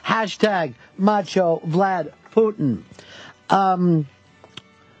swim. Hashtag Macho Vlad Putin.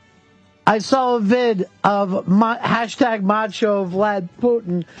 I saw a vid of hashtag Macho Vlad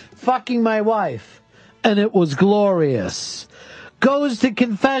Putin fucking my wife, and it was glorious. Goes to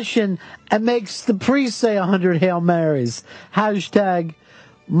confession and makes the priest say 100 Hail Marys. Hashtag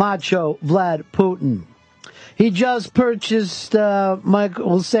Macho Vlad Putin. He just purchased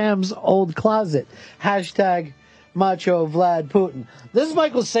Michael Sam's old closet. Hashtag Macho Vlad Putin. This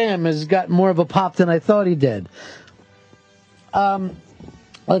Michael Sam has got more of a pop than I thought he did.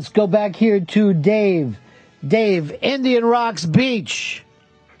 Let's go back here to Dave. Dave, Indian Rocks Beach.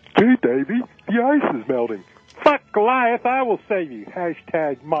 Hey, Davey, the ice is melting. Fuck Goliath, I will save you.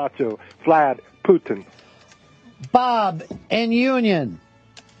 Hashtag Macho Vlad Putin. Bob in Union.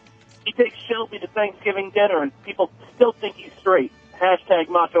 He takes Shelby to Thanksgiving dinner, and people still think he's straight. Hashtag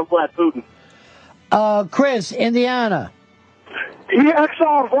Macho Vlad Putin. Chris, Indiana. He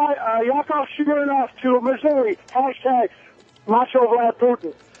exiled Yakov Smirnoff to Missouri. Hashtag Macho Vlad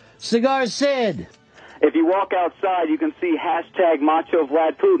Putin. Cigar Sid. If you walk outside, you can see hashtag Macho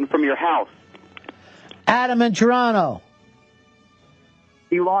Vlad Putin from your house. Adam in Toronto.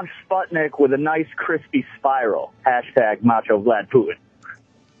 He launched Sputnik with a nice crispy spiral. Hashtag Macho Vlad Putin.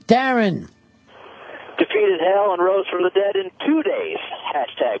 Darren. Defeated hell and rose from the dead in 2 days.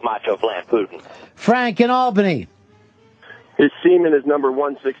 Hashtag Macho Vlad Putin. Frank in Albany. His semen is number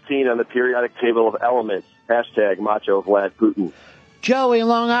 116 on the periodic table of elements. Hashtag Macho Vlad Putin. Joey in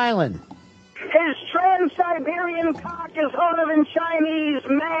Long Island. His Trans-Siberian cock is harder than Chinese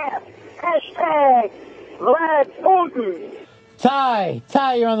math. Hashtag Vlad Putin. Ty,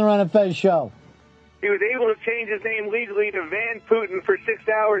 you're on the Run of Fez show. He was able to change his name legally to Van Putin for 6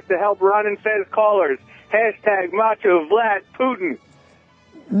 hours to help Ron and Fez callers. Hashtag Macho Vlad Putin.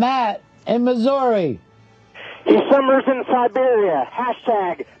 Matt in Missouri. He summers in Siberia.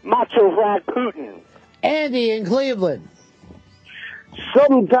 Hashtag Macho Vlad Putin. Andy in Cleveland.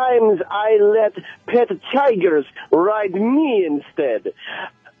 Sometimes I let pet tigers ride me instead.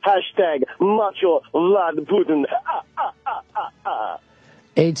 Hashtag Macho Vlad Putin.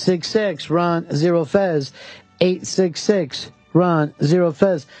 866 Ron Zero Fez. 866 Ron Zero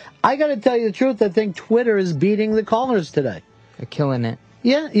Fez. I got to tell you the truth. I think Twitter is beating the callers today. They're killing it.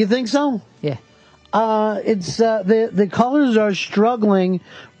 Yeah, you think so? Yeah. It's the callers are struggling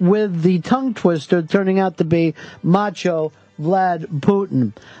with the tongue twister turning out to be Macho Vlad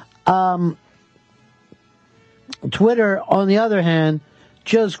Putin. Twitter, on the other hand,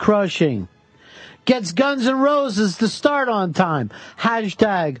 just crushing. Gets Guns N' Roses to start on time.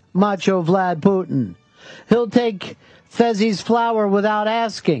 Hashtag Macho Vlad Putin. He'll take Fezzi's flower without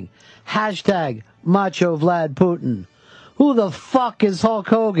asking. Hashtag Macho Vlad Putin. Who the fuck is Hulk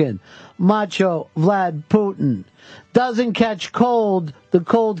Hogan? Macho Vlad Putin. Doesn't catch cold. The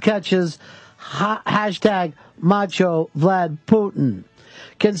cold catches. Hashtag Macho Vlad Putin.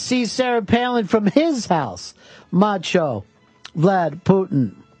 Can see Sarah Palin from his house. Macho Vlad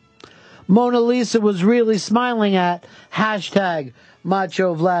Putin. Mona Lisa was really smiling at. Hashtag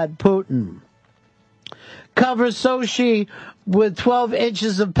Macho Vlad Putin. Covers Sochi with 12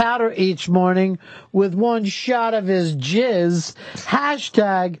 inches of powder each morning with one shot of his jizz.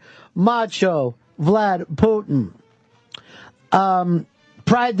 Hashtag Macho Vlad Putin.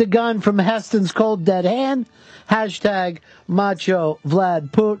 Pried the gun from Heston's cold dead hand. Hashtag Macho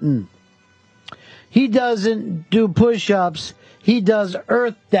Vlad Putin. He doesn't do push-ups. He does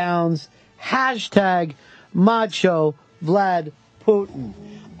earth downs. Hashtag Macho Vlad Putin.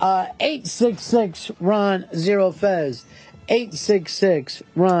 866 Ron Zero Fez. 866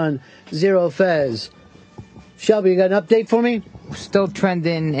 Ron Zero Fez. Shelby, you got an update for me? Still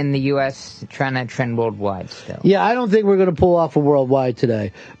trending in the U.S., trying to trend worldwide still. Yeah, I don't think we're going to pull off a worldwide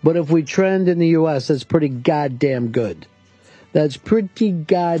today. But if we trend in the U.S., that's pretty goddamn good. That's pretty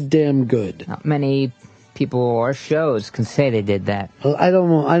goddamn good. Not many people or shows can say they did that. Well, I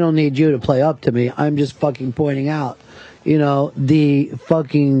don't need you to play up to me. I'm just fucking pointing out, the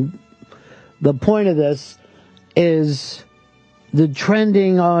point of this is the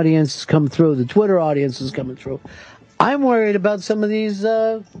trending audience come through, the Twitter audience is coming through. I'm worried about some of these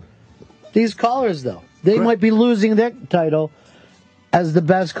callers, though. They might be losing their title as the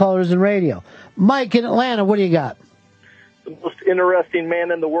best callers in radio. Mike in Atlanta, what do you got? The most interesting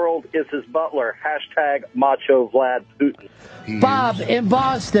man in the world is his butler. Hashtag Macho Vlad Putin. Bob in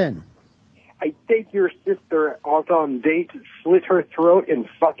Boston. I take your sister out on date, slit her throat, and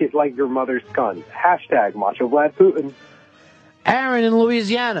fuck it like your mother's gun. Hashtag Macho Vlad Putin. Aaron in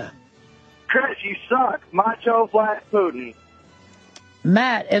Louisiana. Chris, you suck. Macho Vlad Putin.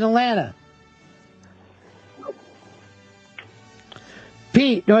 Matt in Atlanta.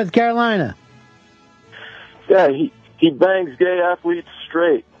 Pete, North Carolina. Yeah, he bangs gay athletes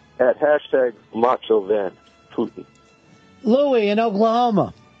straight at hashtag Macho Van Putin. Louie in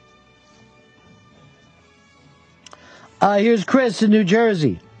Oklahoma. Here's Chris in New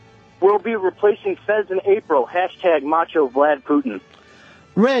Jersey. We'll be replacing Fez in April. Hashtag Macho Vlad Putin.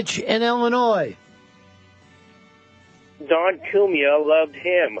 Rich in Illinois. Don Cumia loved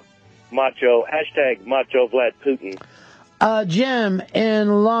him. Macho, hashtag Macho Vlad Putin. Jim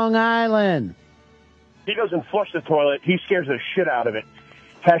in Long Island. He doesn't flush the toilet. He scares the shit out of it.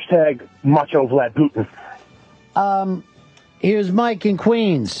 Hashtag Macho Vlad Putin. Here's Mike in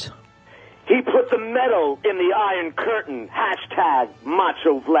Queens. He put the metal in the Iron Curtain. Hashtag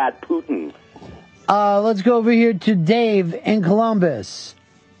Macho Vlad Putin. Let's go over here to Dave in Columbus.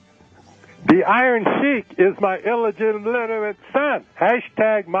 The Iron Sheik is my illegitimate son.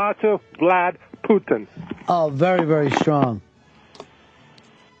 Hashtag Macho Vlad Putin. Oh, very, very strong.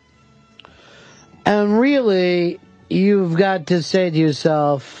 And really, you've got to say to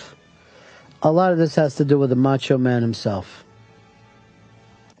yourself, a lot of this has to do with the Macho Man himself.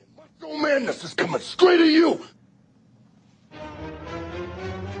 Macho Man, this is coming straight at you.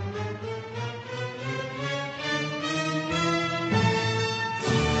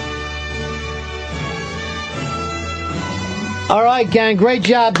 All right, gang, great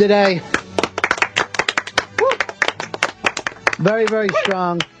job today. Very, very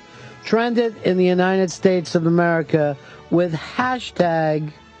strong. Trended in the United States of America with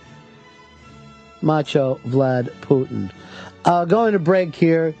hashtag Macho Vlad Putin. Going to break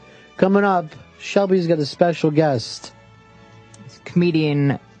here. Coming up, Shelby's got a special guest. It's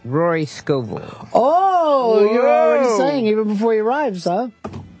comedian Rory Scovel. Oh, Whoa. You're already saying even before he arrives, huh?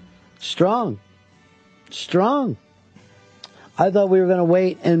 Strong. I thought we were going to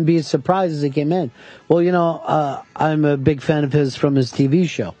wait and be surprised as he came in. Well, you know, I'm a big fan of his from his TV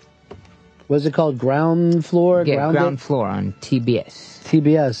show. What's it called? Ground Floor? Yeah, Ground Floor on TBS.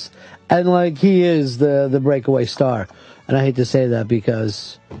 TBS. And, like, he is the breakaway star. And I hate to say that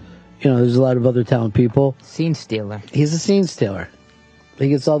because, you know, there's a lot of other talented people. Scene stealer. He's a scene stealer. He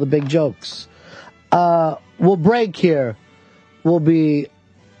gets all the big jokes. We'll break here. We'll be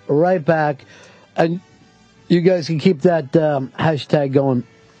right back. And you guys can keep that hashtag going.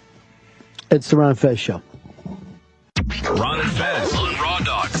 It's the Ron and Fez Show. Ron and Fez on Raw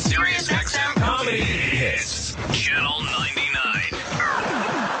Dog, Sirius XM Comedy Hits, Channel 99.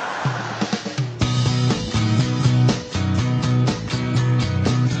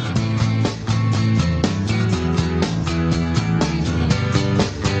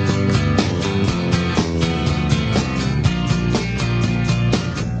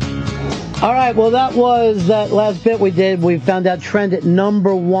 All right, well, that was that last bit we did. We found out trend at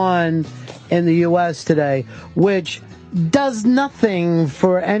 #1 in the U.S. today, which does nothing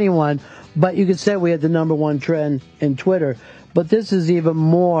for anyone, but you could say we had the #1 trend in Twitter. But this is even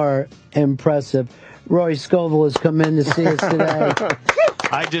more impressive. Rory Scovel has come in to see us today.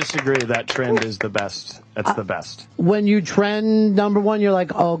 I disagree. That trend is the best. That's the best. When you trend #1, you're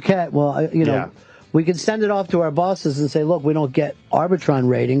like, okay, well, you know, we can send it off to our bosses and say, look, we don't get Arbitron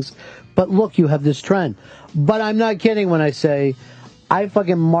ratings, but look, you have this trend. But I'm not kidding when I say I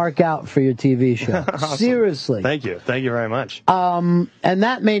fucking mark out for your TV show. Awesome. Seriously. Thank you. Thank you very much. And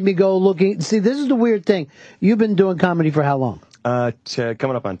that made me go looking. See, this is the weird thing. You've been doing comedy for how long?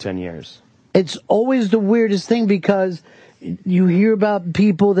 Coming up on 10 years. It's always the weirdest thing because you hear about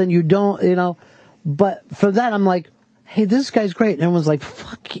people, then you don't, you know. But for that, I'm like, hey, this guy's great. And everyone's like,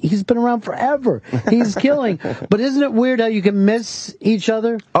 fuck, he's been around forever. He's killing. But isn't it weird how you can miss each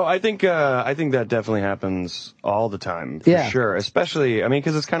other? Oh, I think that definitely happens all the time, for sure. Especially, I mean,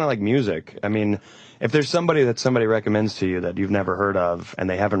 because it's kind of like music. I mean, if there's somebody that somebody recommends to you that you've never heard of and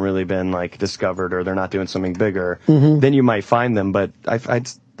they haven't really been, like, discovered or they're not doing something bigger, then you might find them. But I'd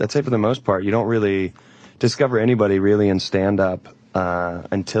say for the most part, you don't really discover anybody really in stand-up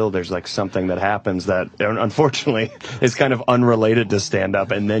until there's like something that happens that unfortunately is kind of unrelated to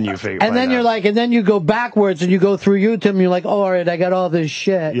stand-up, and then you figure. And then you're like, and then you go backwards and you go through YouTube and you're like, oh, all right, I got all this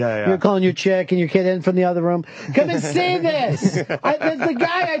shit. Yeah. You're calling your chick and your kid in from the other room. Come and see this. That's the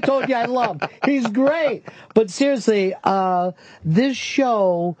guy I told you I love. He's great. But seriously, this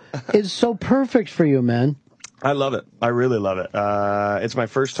show is so perfect for you, man. I love it. I really love it. It's my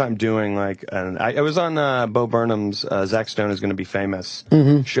first time doing I was on Bo Burnham's Zach Stone is Going to Be Famous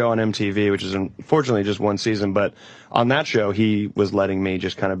show on MTV, which is unfortunately just one season. But on that show, he was letting me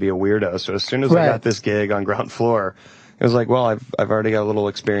just kind of be a weirdo. So as soon as I got this gig on Ground Floor, it was like, well, I've already got a little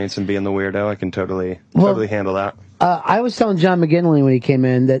experience in being the weirdo. I can totally handle that. I was telling John McGinley when he came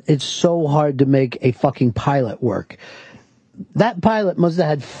in that it's so hard to make a fucking pilot work. That pilot must have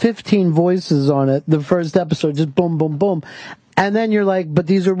had 15 voices on it. The first episode, just boom, boom, boom. And then you're like, but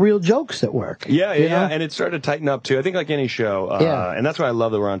these are real jokes at work. Yeah. And it started to tighten up, too. I think like any show. And that's why I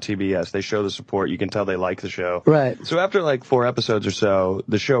love that we're on TBS. They show the support. You can tell they like the show. Right. So after like 4 episodes or so,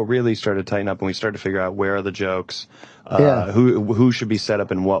 the show really started to tighten up, and we started to figure out where are the jokes, who should be set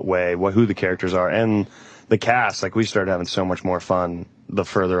up in what way, who the characters are. And the cast, like we started having so much more fun the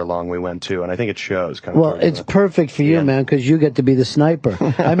further along we went too, and I think it shows. Well, it's perfect for you, man, because you get to be the sniper.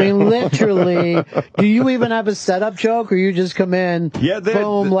 I mean, literally, do you even have a setup joke, or you just come in,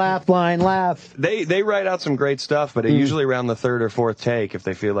 boom, laugh, line, laugh? They write out some great stuff, but usually around the third or fourth take, if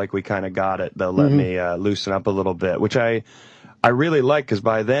they feel like we kind of got it, they'll let me loosen up a little bit, which I really like, because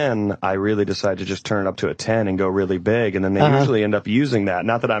by then I really decide to just turn it up to a 10 and go really big, and then they usually end up using that.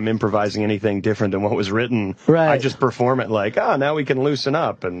 Not that I'm improvising anything different than what was written. Right. I just perform it like, now we can loosen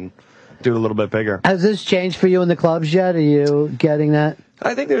up and do it a little bit bigger. Has this changed for you in the clubs yet? Are you getting that?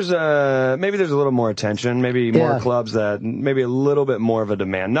 I think there's maybe there's a little more attention, maybe more clubs that maybe a little bit more of a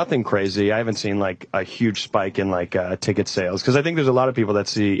demand. Nothing crazy. I haven't seen like a huge spike in like ticket sales, because I think there's a lot of people that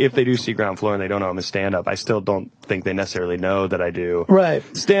see, if they do see Ground Floor and they don't know I'm a stand-up, I still don't think they necessarily know that I do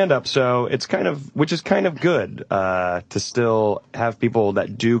stand-up. So it's kind of, which is kind of good to still have people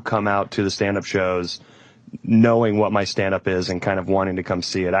that do come out to the stand-up shows knowing what my stand-up is and kind of wanting to come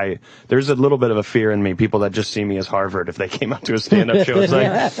see it. There's a little bit of a fear in me, people that just see me as Harvard, if they came out to a stand-up show. It's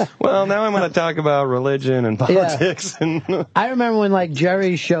like, well, now I'm going to talk about religion and politics. And I remember when, like,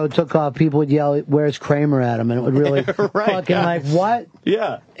 Jerry's show took off, people would yell, "Where's Kramer at him?" And it would really fucking like, what?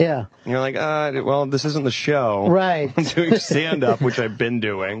 Yeah. Yeah. And you're like, well, this isn't the show. Right. I'm doing stand-up, which I've been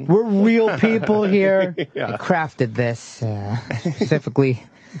doing. We're real people here. I crafted this specifically.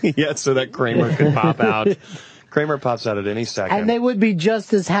 Yeah, so that Kramer could pop out. Kramer pops out at any second. And they would be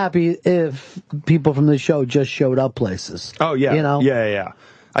just as happy if people from the show just showed up places. Oh, yeah. You know? Yeah.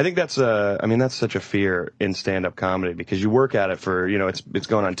 I think that's that's such a fear in stand-up comedy, because you work at it for, it's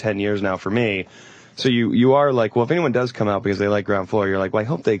going on 10 years now for me. So you are like, well, if anyone does come out because they like Ground Floor, you're like, well, I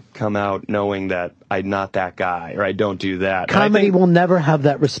hope they come out knowing that I'm not that guy, or I don't do that. Comedy will never have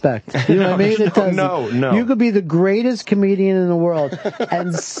that respect. You know what I mean? It doesn't. No. You could be the greatest comedian in the world,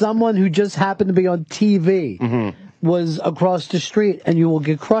 and someone who just happened to be on TV was across the street, and you will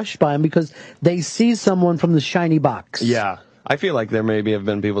get crushed by him because they see someone from the shiny box. Yeah. I feel like there maybe have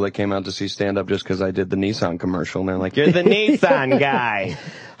been people that came out to see stand-up just because I did the Nissan commercial, and they're like, you're the Nissan guy.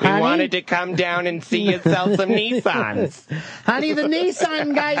 We wanted to come down and see you sell some Nissans. Honey, the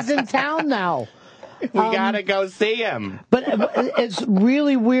Nissan guy's in town now. We gotta go see him. But it's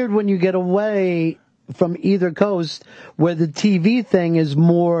really weird when you get away from either coast, where the TV thing is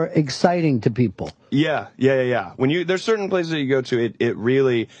more exciting to people. Yeah. When there's certain places that you go to, it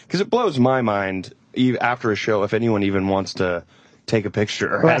really, because it blows my mind after a show if anyone even wants to take a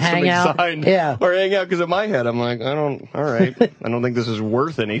picture or have something signed or hang out, because in my head I'm like, all right, I don't think this is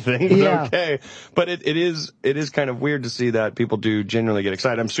worth anything. It's okay. But it is kind of weird to see that people do genuinely get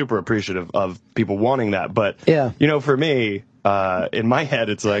excited. I'm super appreciative of people wanting that, but for me, in my head,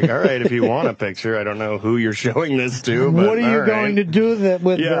 it's like, all right, if you want a picture, I don't know who you're showing this to, but what are you going to do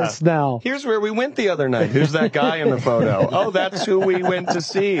with this now? Here's where we went the other night. Who's that guy in the photo? Oh, that's who we went to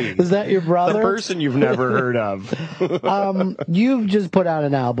see. Is that your brother? The person you've never heard of. You've just put out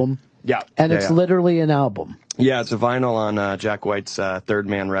an album. Yeah. And it's literally an album. Yeah, it's a vinyl on Jack White's Third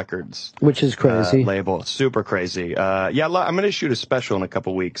Man Records. Which is crazy. Label. Super crazy. I'm going to shoot a special in a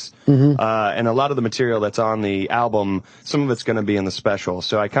couple weeks. And a lot of the material that's on the album, some of it's going to be in the special.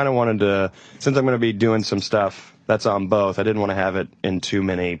 So I kind of wanted to, since I'm going to be doing some stuff that's on both, I didn't want to have it in too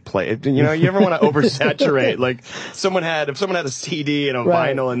many places. You ever want to oversaturate? Like, if someone had a CD and a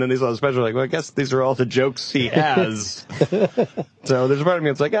vinyl, and then these all the special, like, well, I guess these are all the jokes he has. So there's a part of me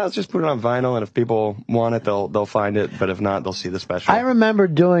that's like, let's just put it on vinyl, and if people want it, they'll find it, but if not, they'll see the special. I remember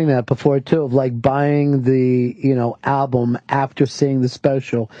doing that before too, of like buying the album after seeing the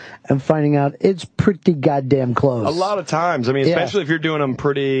special and finding out it's pretty goddamn close. A lot of times, especially if you're doing them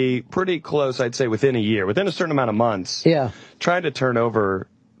pretty close, I'd say within a year, within a certain amount of months. Yeah. Trying to turn over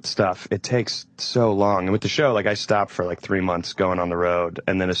stuff, it takes so long. And with the show, I stopped for 3 months going on the road,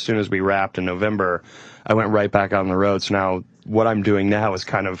 and then as soon as we wrapped in November, I went right back on the road. So now what I'm doing now is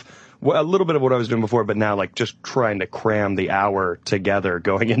kind of a little bit of what I was doing before, but now just trying to cram the hour together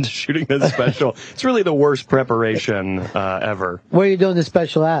going into shooting this special. It's really the worst preparation ever. Where are you doing the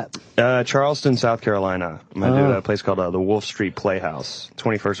special at? Charleston, South Carolina. I'm going to do a place called the Wolf Street Playhouse,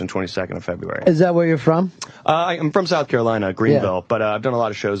 21st and 22nd of February. Is that where you're from? I'm from South Carolina, Greenville, but I've done a lot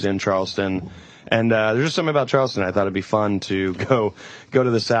of shows in Charleston. And there's just something about Charleston. I thought it'd be fun to go to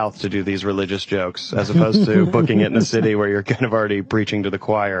the South to do these religious jokes, as opposed to booking it in a city where you're kind of already preaching to the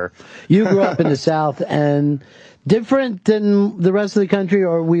choir. You grew up in the South, and different than the rest of the country,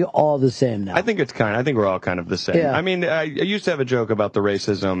 or are we all the same now? I think we're all kind of the same. Yeah. I used to have a joke about the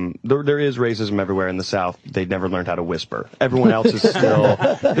racism. There is racism everywhere in the South. They never learned how to whisper. Everyone else is still,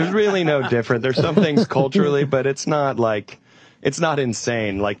 there's really no different. There's some things culturally, but it's not like it's not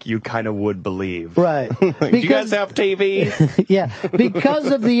insane like you kind of would believe. Right. Do you guys have TVs? Yeah,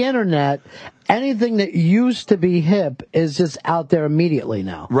 because of the internet, anything that used to be hip is just out there immediately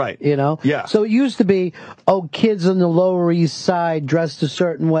now. Right. You know? Yeah. So it used to be, kids on the Lower East Side dressed a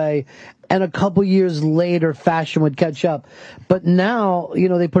certain way, and a couple years later, fashion would catch up. But now,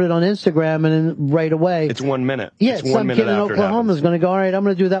 they put it on Instagram, and then right away... It's 1 minute. Yeah, it's 1 some minute kid in after Oklahoma is going to go, all right, I'm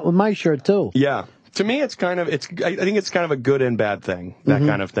going to do that with my shirt, too. Yeah. To me, I think it's kind of a good and bad thing, that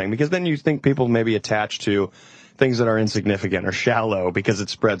kind of thing, because then you think people may be attached to things that are insignificant or shallow because it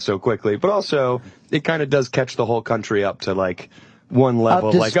spreads so quickly, but also it kind of does catch the whole country up to like one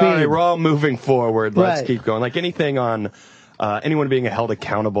level, like, all right, we're all moving forward, let's keep going. Like anything on anyone being held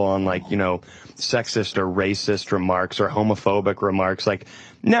accountable on like, sexist or racist remarks or homophobic remarks, like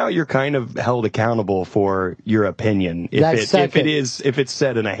now you're kind of held accountable for your opinion if it's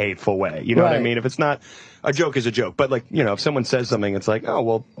said in a hateful way. You know what I mean? If it's not, a joke is a joke, but like, if someone says something, it's like, oh,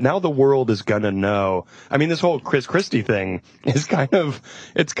 well, now the world is gonna know. I mean, this whole Chris Christie thing is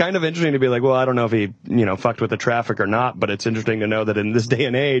it's kind of interesting to be like, well, I don't know if he, fucked with the traffic or not, but it's interesting to know that in this day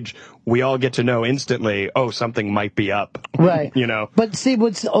and age, we all get to know instantly, oh, something might be up. Right. But see,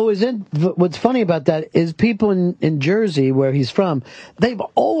 what's funny about that is people in Jersey, where he's from, they've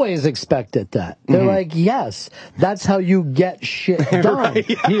always expected that. They're like, yes, that's how you get shit done. Right.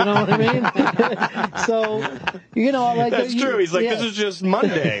 You know what I mean? So, like... That's true. He's like, this is just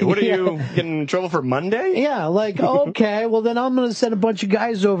Monday. What are you, getting in trouble for Monday? Yeah, like, okay, well then I'm going to send a bunch of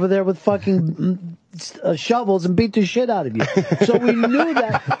guys over there with fucking shovels and beat the shit out of you. So we knew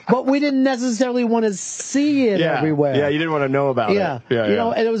that, but we didn't necessarily want to see it everywhere. Yeah, you didn't want to know about it. Yeah,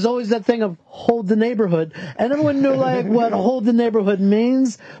 and it was always that thing of hold the neighborhood, and everyone knew like what hold the neighborhood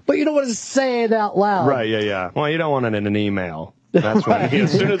means, but you don't want to say it out loud. Right, yeah. Well, you don't want it in an email. That's when,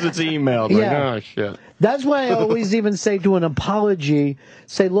 as soon as it's emailed, like, oh, shit. That's why I always even say to an apology,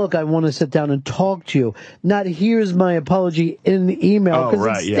 say, look, I want to sit down and talk to you. Not here's my apology in the email,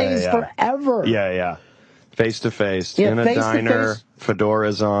 because it stays forever. Yeah. Face to face, in a diner,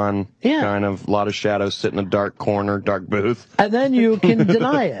 fedoras on, kind of a lot of shadows, sit in a dark corner, dark booth. And then you can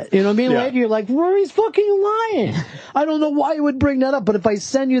deny it. You know what I mean? Later you're like, Rory's fucking lying. I don't know why you would bring that up, but if I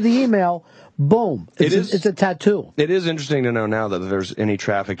send you the email... Boom. It's a tattoo. It is interesting to know now that if there's any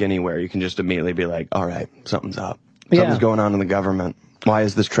traffic anywhere, you can just immediately be like, all right, something's up. Something's going on in the government. Why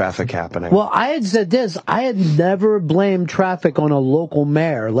is this traffic happening? Well, I had said this. I had never blamed traffic on a local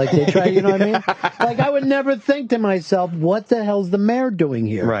mayor. Like they try, you know what I mean? Like I would never think to myself, what the hell's the mayor doing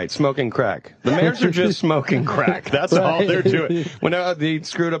here? Right, smoking crack. The mayors are just smoking crack. That's all they're doing. When they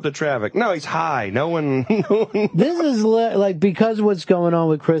screwed up the traffic. No, he's high. No one. This is like, because of what's going on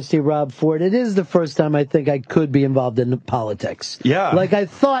with Christie Rob Ford, it is the first time I think I could be involved in politics. Yeah. Like I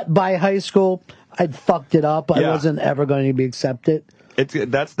thought by high school, I'd fucked it up. I wasn't ever going to be accepted.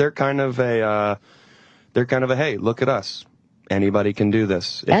 They're kind of a hey, look at us. Anybody can do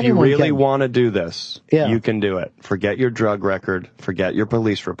this. If Anyone you really can. want to do this, you can do it. Forget your drug record. Forget your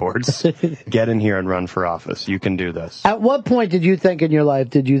police reports. Get in here and run for office. You can do this. At what point did you think in your life,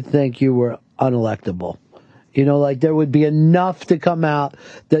 did you think you were unelectable? Like there would be enough to come out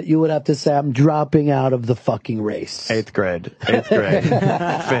that you would have to say, I'm dropping out of the fucking race. 8th grade. Failed.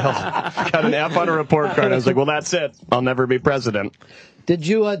 Got an F on a report card. I was like, well, that's it. I'll never be president. Did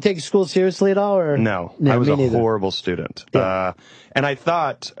you take school seriously at all? Or? No, I was a horrible student. Yeah. And I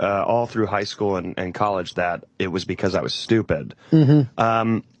thought all through high school and college that it was because I was stupid.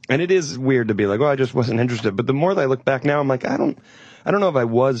 Mm-hmm. And it is weird to be like, well, I just wasn't interested. But the more that I look back now, I'm like, I don't know if I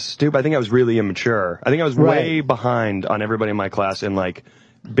was stupid. I think I was really immature. I think I was way behind on everybody in my class in like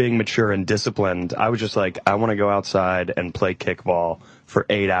being mature and disciplined. I was just like, I want to go outside and play kickball for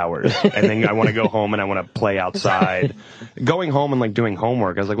 8 hours. And then I want to go home and I want to play outside. Going home and like doing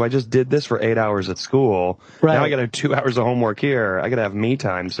homework. I was like, well, I just did this for 8 hours at school. Right. Now I got to have 2 hours of homework here. I got to have me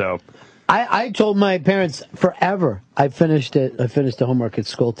time. So I told my parents forever I finished the homework at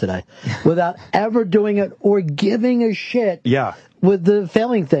school today without ever doing it or giving a shit. Yeah. With the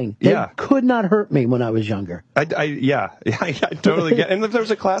failing thing. It could not hurt me when I was younger. I totally get it. And if there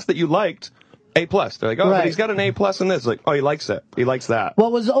was a class that you liked, A+. They're like, oh, but he's got an A+ in this. Like, oh, he likes it. He likes that. Well,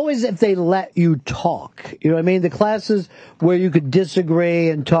 it was always if they let you talk. You know what I mean? The classes where you could disagree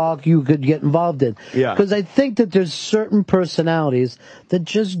and talk, you could get involved in. Yeah. Because I think that there's certain personalities that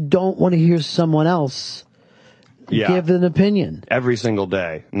just don't want to hear someone else give an opinion. Every single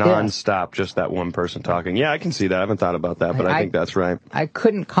day, nonstop, just that one person talking. Yeah, I can see that. I haven't thought about that, but I think that's right. I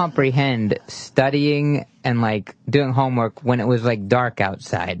couldn't comprehend studying and like doing homework when it was like dark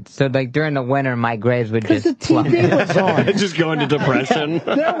outside. So like during the winter, my grades would just the TV was on. Just go into depression.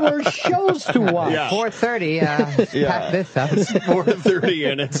 Yeah, there were shows to watch. Yeah. 4:30. Pack this up. It's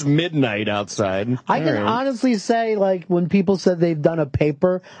 4:30 and it's midnight outside. I can honestly say, like, when people said they've done a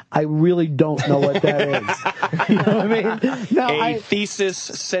paper, I really don't know what that is. You know what I mean? Now, thesis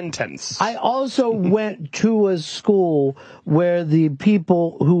sentence. I also went to a school where the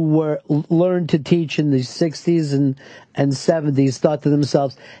people who learned to teach in the 60s and 70s thought to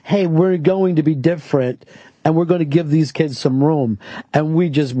themselves, hey, we're going to be different, and we're going to give these kids some room. And we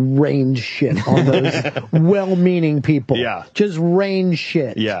just rained shit on those well-meaning people. Yeah. Just rained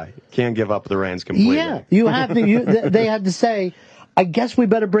shit. Yeah, can't give up the reins completely. Yeah, you have to. They had to say, I guess we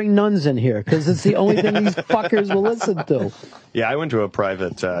better bring nuns in here, because it's the only thing these fuckers will listen to. Yeah, I went to a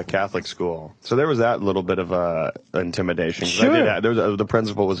private Catholic school, so there was that little bit of intimidation. Sure. I did that. The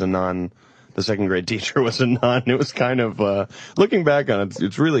principal was a nun. The second grade teacher was a nun. It was kind of, looking back on it,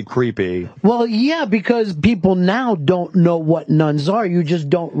 it's really creepy. Well, yeah, because people now don't know what nuns are. You just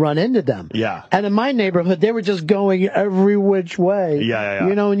don't run into them. Yeah. And in my neighborhood, they were just going every which way. Yeah.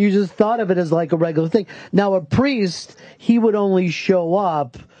 You know, and you just thought of it as like a regular thing. Now, a priest, he would only show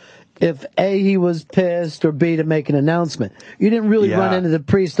up if A, he was pissed, or B, to make an announcement. You didn't really run into the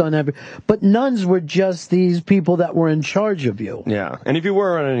priest on every... But nuns were just these people that were in charge of you. Yeah, and if you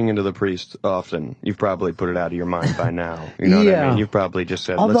were running into the priest often, you've probably put it out of your mind by now. You know what I mean? You've probably just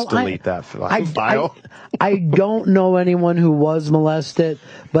said, let's delete that file. I don't know anyone who was molested,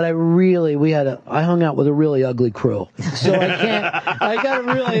 but I hung out with a really ugly crew. So I gotta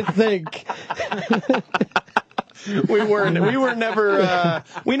really think... We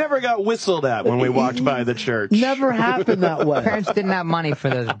never got whistled at when we walked by the church. Never happened that way. Parents didn't have money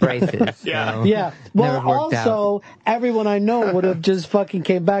for those braces. Yeah. Yeah. Well, also, everyone I know would have just fucking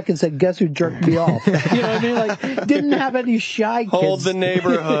came back and said, guess who jerked me off? You know what I mean? Like, didn't have any shy kids. Hold the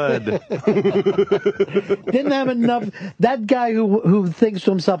neighborhood. Didn't have enough. That guy who thinks to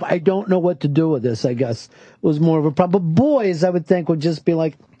himself, I don't know what to do with this, I guess, was more of a problem. But boys, I would think, would just be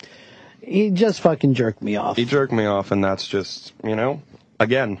like, he just fucking jerked me off. He jerked me off, and that's just,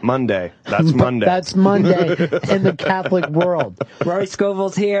 again, Monday. That's Monday. That's Monday in the Catholic world. Rory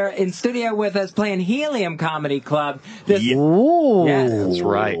Scovel's here in studio with us playing Helium Comedy Club. Ooh. Yes. That's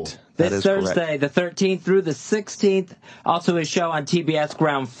right. This Thursday, the 13th through the 16th. Also his show on TBS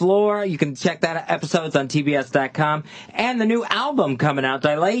Ground Floor. You can check that episodes on TBS.com. And the new album coming out,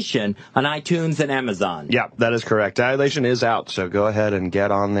 Dilation, on iTunes and Amazon. Yeah, that is correct. Dilation is out, so go ahead and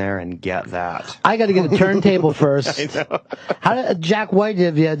get on there and get that. I got to get a turntable first. I know. How did Jack White,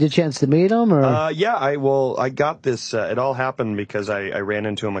 have you had the chance to meet him? Or? Yeah, I got this. It all happened because I ran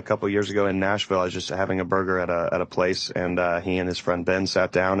into him a couple years ago in Nashville. I was just having a burger at a place, and he and his friend Ben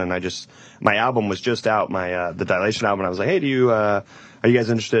sat down, and my album was just out, the Dilation album. And I was like, hey, are you guys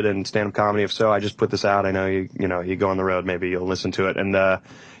interested in stand-up comedy? If so, I just put this out. I know you go on the road, maybe you'll listen to it. And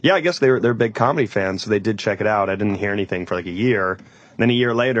yeah, I guess they're big comedy fans, so they did check it out. I didn't hear anything for like a year. And then a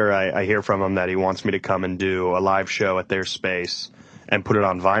year later, I hear from him that he wants me to come and do a live show at their space and put it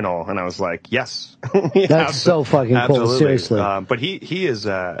on vinyl. And I was like, yes. That's so fucking cool, seriously. But he's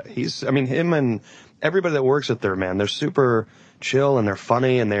him and everybody that works at there, man, they're super chill, and they're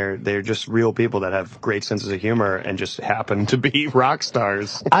funny, and they're just real people that have great senses of humor and just happen to be rock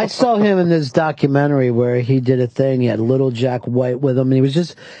stars. I saw him in this documentary where he did a thing. He had little Jack White with him, and he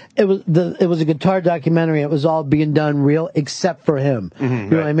was it was a guitar documentary. It was all being done real except for him. Mm-hmm, you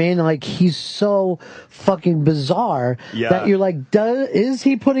know what I mean? Like, he's so fucking bizarre that you're like, is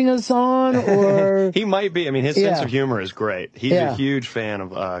he putting us on, or he might be. I mean, his sense of humor is great. He's a huge fan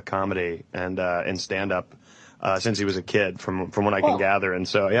of comedy and stand-up. Since he was a kid, from what I can gather. And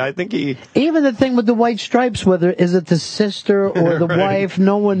so, yeah, I think even the thing with the white stripes, whether is it the sister or the wife,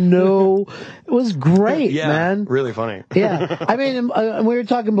 no one knew. It was great, man. Really funny. Yeah. I mean, we were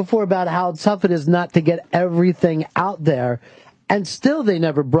talking before about how tough it is not to get everything out there. And still they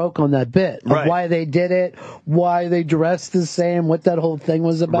never broke on that bit of why they did it, why they dressed the same, what that whole thing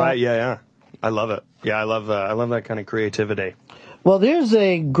was about. Right, yeah. I love it. Yeah, I love that kind of creativity. Well, there's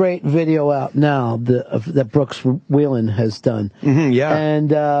a great video out now that Brooks Wheelan has done. Mm-hmm, yeah.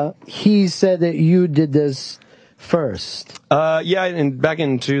 And he said that you did this first. Yeah, and back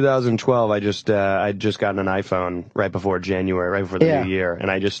in 2012, I just gotten an iPhone right before January, right before the new year, and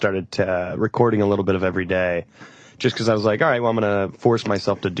I just started recording a little bit of every day. Just because I was like, all right, well, I'm going to force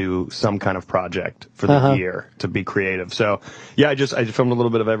myself to do some kind of project for the year to be creative. So, yeah, I filmed a little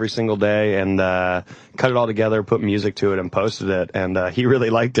bit of every single day and cut it all together, put music to it, and posted it. And he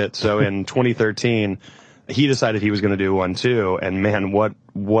really liked it. So in 2013, he decided he was going to do one too. And man, what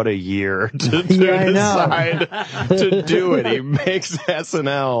what a year to Yeah, decide to do it. He makes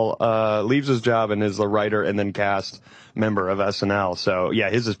SNL, leaves his job and is a writer and then cast member of SNL. So, yeah,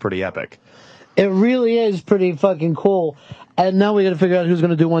 his is pretty epic. It really is pretty fucking cool. And now we got to figure out who's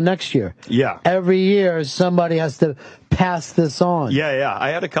going to do one next year. Yeah. Every year, somebody has to pass this on. Yeah. I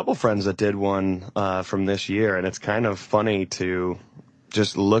had a couple friends that did one from this year, and it's kind of funny to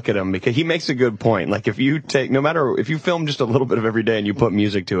just look at him because he makes a good point. Like, if you film just a little bit of every day and you put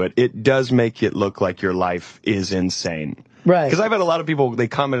music to it, it does make it look like your life is insane. Right. Because I've had a lot of people, they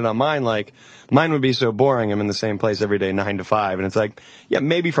commented on mine, like, mine would be so boring, I'm in the same place every day, 9 to 5. And it's like, yeah,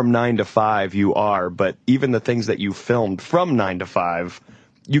 maybe from 9 to 5 you are, but even the things that you filmed from 9 to 5,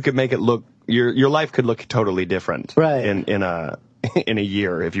 you could make it look, your life could look totally different. Right. In a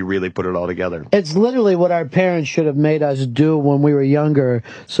year if you really put it all together. It's literally what our parents should have made us do when we were younger,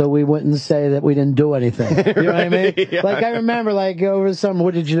 so we wouldn't say that we didn't do anything. You know what I mean? Yeah. Like, I remember, like, over summer,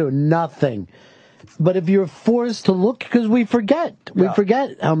 what did you do? Nothing. But if you're forced to look, because we forget. We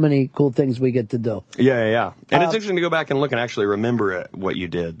forget how many cool things we get to do. Yeah. And it's interesting to go back and look and actually remember what you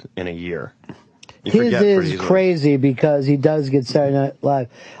did in a year. You His forget pretty is easily. crazy because he does get Saturday Night Live.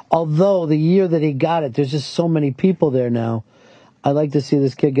 Although the year that he got it, there's just so many people there now. I'd like to see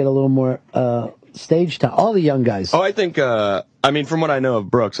this kid get a little more stage time. All the young guys. Oh, I think, from what I know of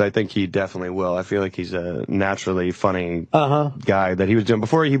Brooks, I think he definitely will. I feel like he's a naturally funny guy that he was doing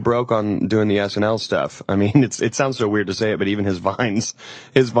before he broke on doing the SNL stuff. I mean, it sounds so weird to say it, but even his Vine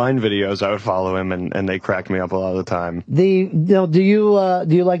videos, I would follow him and they crack me up a lot of the time. Do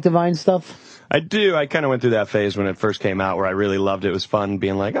you like the Vine stuff? I do. I kind of went through that phase when it first came out where I really loved it. It was fun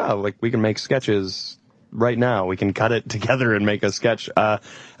being like, we can make sketches right now. We can cut it together and make a sketch. I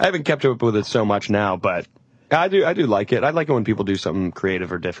haven't kept up with it so much now, but I do like it. I like it when people do something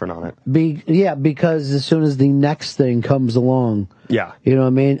creative or different on it. Because as soon as the next thing comes along, you know what I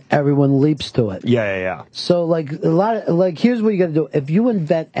mean, everyone leaps to it. Yeah. So here's what you got to do. If you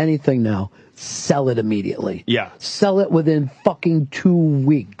invent anything now, sell it immediately. Yeah. Sell it within fucking 2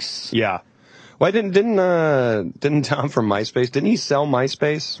 weeks. Yeah. Why didn't Tom from MySpace, didn't he sell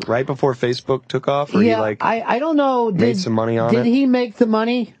MySpace right before Facebook took off? Or I don't know. Made some money on it? Did he make the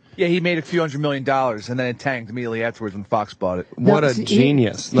money? Yeah, he made a few $100 million, and then it tanked immediately afterwards when Fox bought it. What a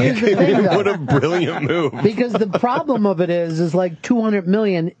genius. What a brilliant move. Because the problem of it is like $200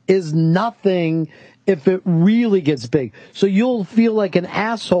 million is nothing if it really gets big. So you'll feel like an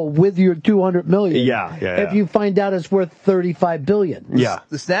asshole with your $200 million. Yeah. If you find out it's worth $35 billion. Yeah.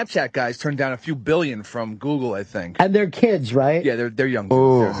 The Snapchat guys turned down a few billion from Google, I think. And they're kids, right? Yeah, they're young. They're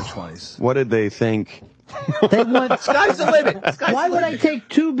in their 20s. What did they think? They want, sky's the limit. Why would I take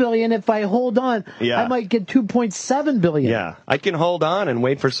 $2 billion if I hold on? Yeah. I might get $2.7 billion. Yeah, I can hold on and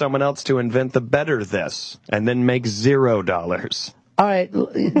wait for someone else to invent the better this, and then make $0. All right,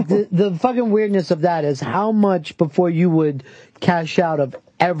 the fucking weirdness of that is how much before you would cash out of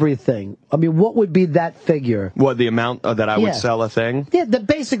everything? I mean, what would be that figure? What, the amount that I would sell a thing? Yeah, that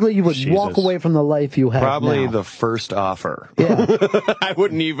basically you would walk away from the life you have Probably now. the first offer. Yeah. I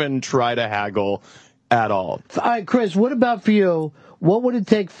wouldn't even try to haggle at all. All right, Chris, what about for you? What would it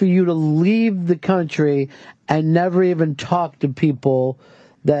take for you to leave the country and never even talk to people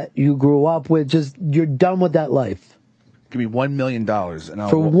that you grew up with? Just, you're done with that life. Give me $1 million, and I'll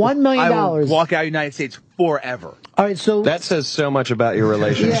For $1 million, I will walk out of the United States forever. All right, so that says so much about your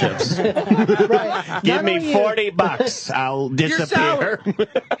relationships. Right. Give me $40, I'll disappear.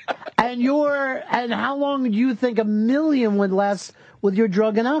 And how long do you think $1 million would last with your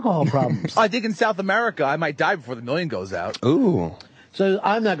drug and alcohol problems? I think in South America, I might die before the $1 million goes out. Ooh. So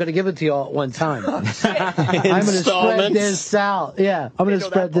I'm not going to give it to you all at one time. I'm going to spread this out. Yeah, I'm going to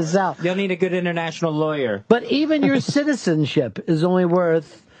spread this out. You'll need a good international lawyer. But even your citizenship is only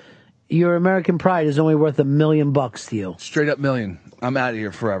worth, your American pride is only worth $1 million to you. Straight up million. I'm out of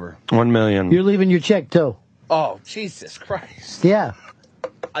here forever. $1 million. You're leaving your check too. Oh, Jesus Christ. Yeah.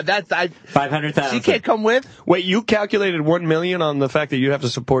 That's 500,000. She can't come with. Wait, you calculated $1 million on the fact that you have to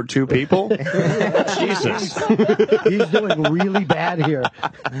support 2 people? Jesus, he's doing really bad here.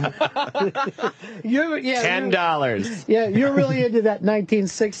 $10. Yeah, you're really into that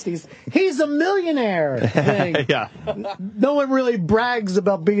 1960s. He's a millionaire thing. Yeah. No one really brags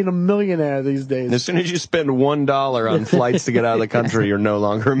about being a millionaire these days. As soon as you spend $1 on flights to get out of the country, you're no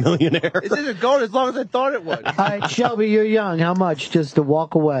longer a millionaire. It isn't going as long as I thought it would. All right, Shelby, you're young. How much just to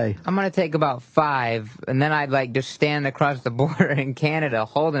walk away? I'm going to take about 5, and then I'd just stand across the border in Canada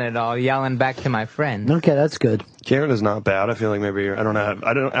holding it all, yelling back to my friends. Okay, that's good. Canada's not bad. I feel like maybe I don't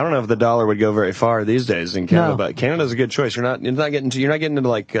know if the dollar would go very far these days in Canada, but Canada's a good choice. You're not getting into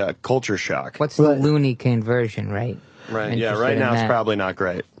like culture shock. What's the loony conversion, right? Right. Yeah. Right now it's probably not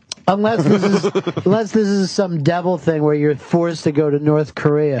great. Unless this is some devil thing where you're forced to go to North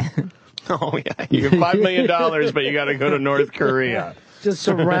Korea. Oh yeah, you get $5 million, but you got to go to North Korea. Just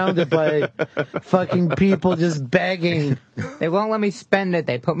surrounded by fucking people just begging. They won't let me spend it.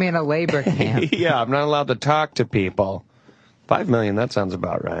 They put me in a labor camp. Yeah, I'm not allowed to talk to people. $5 million, that sounds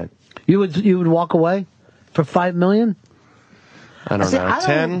about right. You would walk away for $5 million? I don't know.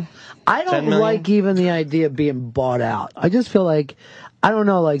 10? I don't like even the idea of being bought out. I just feel like, I don't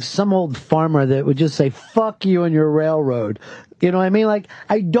know, like some old farmer that would just say, fuck you and your railroad. You know what I mean? Like,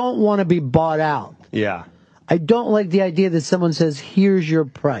 I don't want to be bought out. Yeah. I don't like the idea that someone says, here's your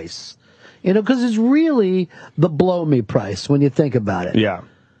price. You know, because it's really the blow me price when you think about it. Yeah.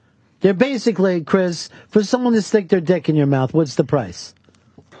 They're basically, Chris, for someone to stick their dick in your mouth, what's the price?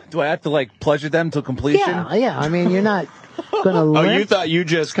 Do I have to, like, pleasure them to completion? Yeah. I mean, you're not going to Oh, you thought you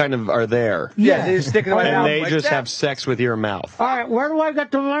just kind of are there. Yeah, they just stick it in my mouth. And they like just that. have sex with your mouth. All right, where do I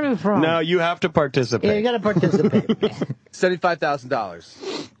get the money from? No, you have to participate. Yeah, you got to participate.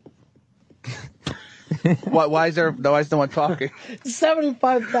 $75,000. Why is no one talking?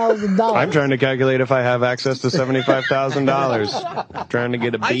 $75,000. I'm trying to calculate if I have access to $75,000. Trying to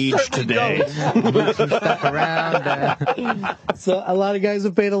get a beach today. So a lot of guys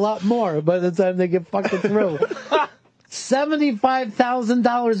have paid a lot more by the time they get fucking through.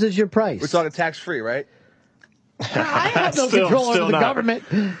 $75,000 is your price. We're talking tax-free, right? I have no control over the government.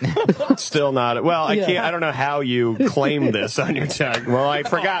 Still not. Well, I can't. I don't know how you claim this on your check. Well, I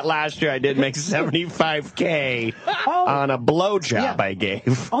forgot last year I did make $75K on a blowjob I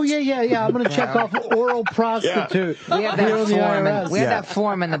gave. Oh yeah. I'm going to check off oral prostitute. Yeah. We have that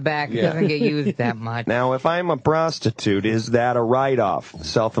form in the back. It doesn't get used that much. Now, if I'm a prostitute, is that a write-off?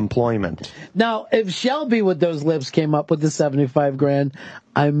 Self-employment. Now, if Shelby with those lips came up with the $75,000,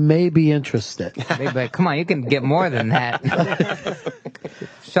 I may be interested. But come on, you can get more than that.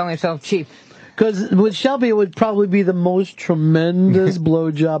 Selling yourself cheap. Because with Shelby, it would probably be the most tremendous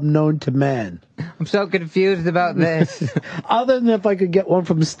blowjob known to man. I'm so confused about this. Other than if I could get one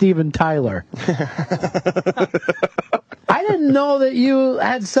from Steven Tyler. I didn't know that you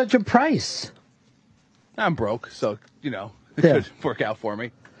had such a price. I'm broke, so, it could work out for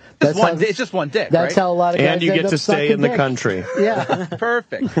me. It's just one dick, That's right? how a lot of guys And you end get up to stay sucking in the dick. country. Yeah.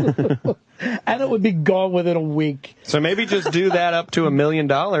 Perfect. And it would be gone within a week. So maybe just do that up to $1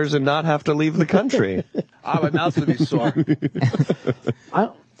 million and not have to leave the country. My mouth's going to be sore.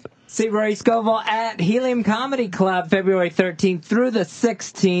 See Rory Scovel at Helium Comedy Club February 13th through the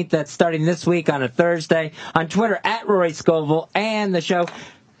 16th. That's starting this week on a Thursday. On Twitter at Rory Scovel, and the show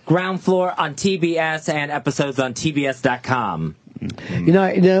Ground Floor on TBS and episodes on TBS.com.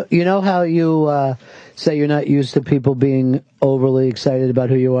 You know how you say you're not used to people being overly excited about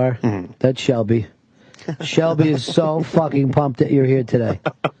who you are? Mm-hmm. That's Shelby. Shelby is so fucking pumped that you're here today.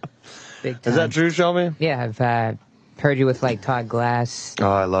 Big time. Is that true, Shelby? Yeah, I've heard you with Todd Glass. Oh,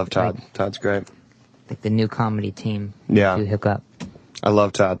 I love Todd. Todd's great. Like the new comedy team. Yeah. You hook up. I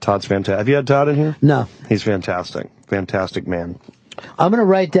love Todd. Todd's fantastic. Have you had Todd in here? No. He's fantastic. Fantastic man. I'm going to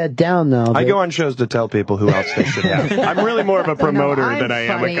write that down now. I go on shows to tell people who else they should have. I'm really more of a promoter than I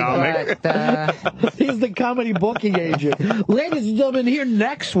am funny, a comic. But, he's the comedy booking agent. Ladies and gentlemen, here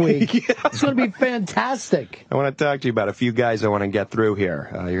next week. It's going to be fantastic. I want to talk to you about a few guys I want to get through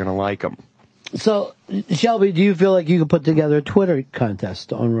here. You're going to like them. So, Shelby, do you feel like you could put together a Twitter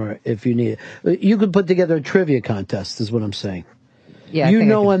contest on Roy if you need it? You could put together a trivia contest, is what I'm saying. Yeah, you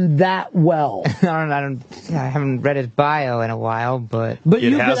know him that well. I haven't read his bio in a while, but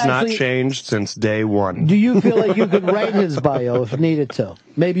it has not changed since day one. Do you feel like you could write his bio if needed to?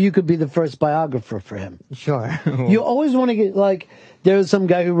 Maybe you could be the first biographer for him. Sure. You always want to get, there was some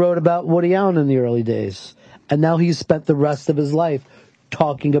guy who wrote about Woody Allen in the early days, and now he's spent the rest of his life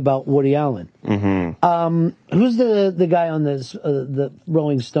talking about Woody Allen. Mm-hmm. Who's the guy on this, the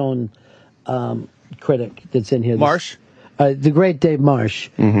Rolling Stone critic that's in here? Marsh? The great Dave Marsh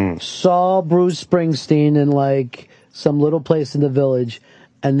saw Bruce Springsteen in some little place in the Village,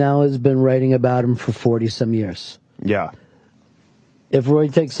 and now has been writing about him for 40-some years. Yeah. If Roy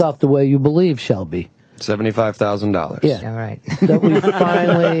takes off the way you believe, Shelby. $75,000. Yeah. All right. That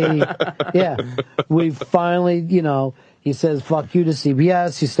we finally, he says, fuck you to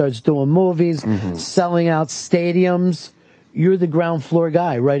CBS. He starts doing movies, selling out stadiums. You're the ground floor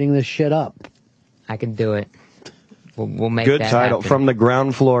guy writing this shit up. I can do it. We'll make Good that title, happen. From the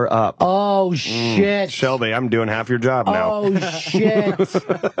Ground Floor Up. Oh, shit. Shelby, I'm doing half your job now. Oh, shit.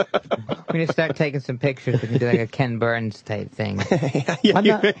 We need to start taking some pictures. We can do a Ken Burns type thing.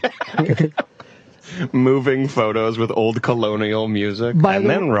 moving photos with old colonial music. And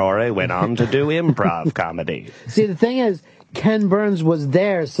then Rory went on to do improv comedy. See, the thing is, Ken Burns was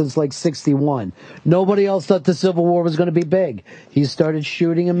there since like 61. Nobody else thought the Civil War was going to be big. He started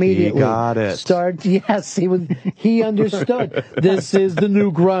shooting immediately. He got it. He understood. This is the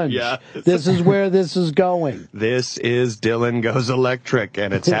new grunge. Yeah. This is where this is going. This is Dylan Goes Electric,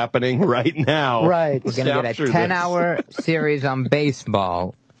 and it's happening right now. Right. We're going to get a 10-hour series on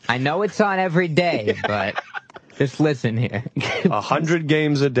baseball. I know it's on every day, but just listen here. 100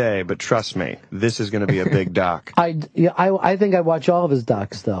 games a day, but trust me, this is going to be a big doc. I think I watch all of his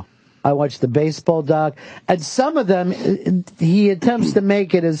docs, though. I watch the baseball doc, and some of them, he attempts to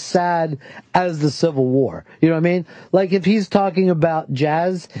make it as sad as the Civil War. You know what I mean? Like, if he's talking about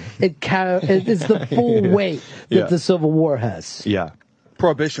jazz, it's the full weight that the Civil War has. Yeah.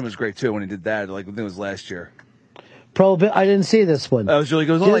 Prohibition was great, too, when he did that. Like, I think it was last year. I didn't see this one. That was really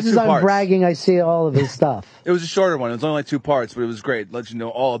good. It was only like 2 parts. I'm bragging, I see all of his stuff. It was a shorter one. It was only like 2 parts, but it was great. It lets you know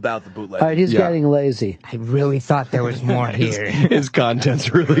all about the bootleg. All right, he's getting lazy. I really thought there was more here. His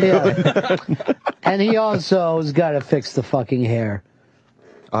content's really good. And he also has got to fix the fucking hair.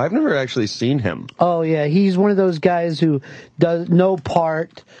 I've never actually seen him. Oh, yeah. He's one of those guys who does no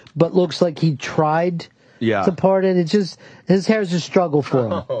part, but looks like he tried to part it. It's just, his hair's a struggle for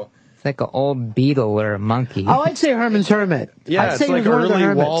him. It's like an old beetle or a monkey. Oh, I'd say Herman's Hermit. Yeah, I'd say it's like he was one of the early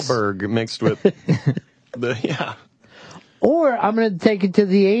Hermits. Wahlberg mixed with the. Or I'm going to take it to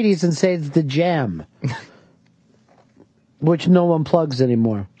the 80s and say it's the Jam, which no one plugs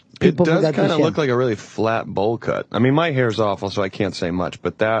anymore. People it does forgot kind the of Jam. look like a really flat bowl cut. I mean, my hair's awful, so I can't say much,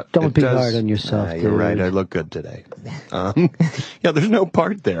 but that... Don't it be does, hard on yourself, You're dude. right, I look good today. Yeah, there's no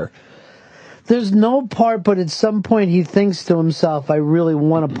part there. There's no part, but at some point he thinks to himself, I really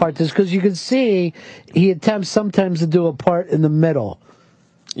want to part this, because you can see he attempts sometimes to do a part in the middle.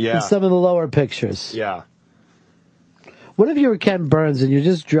 Yeah. In some of the lower pictures. Yeah. What if you were Ken Burns and you're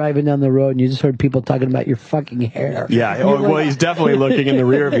just driving down the road and you just heard people talking about your fucking hair? Yeah, well, he's definitely looking in the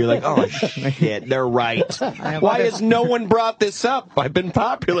rear view like, oh, shit, they're right. Why has no one brought this up? I've been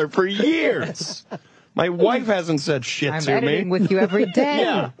popular for years. My wife hasn't said shit I'm to me. I'm editing with you every day.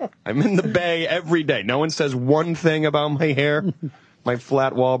 Yeah. I'm in the Bay every day. No one says one thing about my hair, my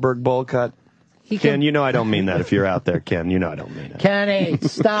flat Wahlberg bowl cut. Ken, you know I don't mean that. If you're out there, Ken, you know I don't mean it. Kenny,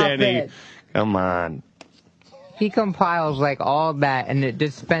 stop it. Come on. He compiles like all that, and it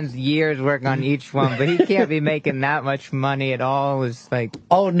just spends years working on each one, but he can't be making that much money at all. It's like,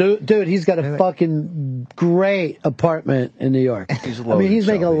 oh no, dude, he's got a fucking great apartment in New York. He's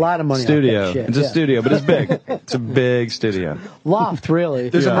making a lot of money. Studio. Off that shit. It's a studio, but it's big. It's a big studio. Loft, really.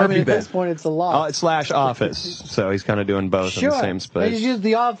 There's a Murphy at this point, it's a loft. / office. So he's kind of doing both in the same space. He's used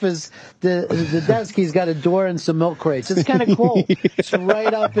the office. The desk. He's got a door and some milk crates. It's kind of cool. It's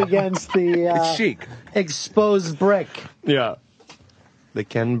right up against the. It's chic. Exposed brick. Yeah. The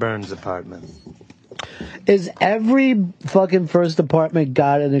Ken Burns apartment. Is every fucking first apartment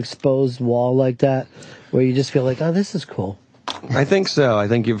got an exposed wall like that, where you just feel like, oh, this is cool? I think so. I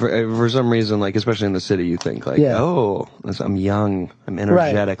think for some reason, like especially in the city, you think like, oh, I'm young, I'm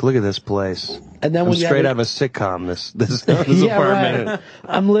energetic. Right. Look at this place. And then I'm straight out of a sitcom. This apartment. Right.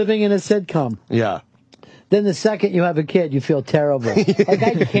 I'm living in a sitcom. Yeah. Then the second you have a kid, you feel terrible. Like,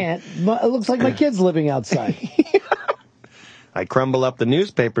 I can't. It looks like my kid's living outside. I crumble up the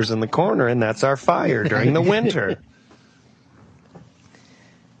newspapers in the corner, and that's our fire during the winter.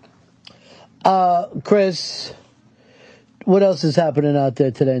 Chris, what else is happening out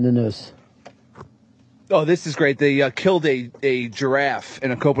there today in the news? Oh, this is great. They killed a giraffe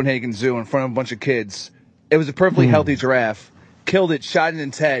in a Copenhagen zoo in front of a bunch of kids. It was a perfectly healthy giraffe. Killed it, shot it in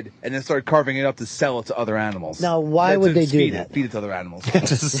its head, and then started carving it up to sell it to other animals. Now, why would they do that? Feed it to other animals.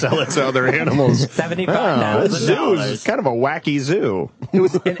 To sell it to other animals. $75. This zoo is kind of a wacky zoo. It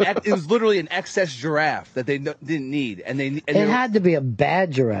was literally an excess giraffe that they didn't need, and it had to be a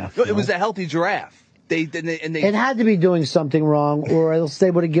bad giraffe. No, it was a healthy giraffe. It had to be doing something wrong, or else they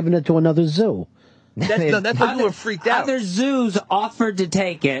would have given it to another zoo. That's why people were freaked out. Other zoos offered to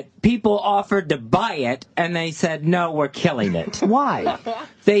take it. People offered to buy it, and they said, no, we're killing it. Why?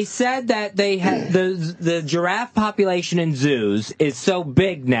 They said that they had the giraffe population in zoos is so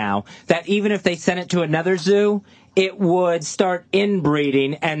big now that even if they sent it to another zoo, it would start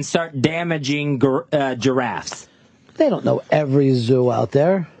inbreeding and start damaging giraffes. They don't know every zoo out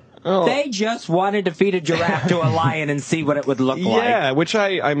there. Oh. They just wanted to feed a giraffe to a lion and see what it would look like. Yeah, which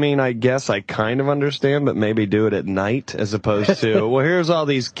I mean, I guess I kind of understand, but maybe do it at night as opposed to, well, here's all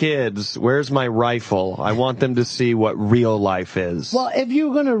these kids. Where's my rifle? I want them to see what real life is. Well, if you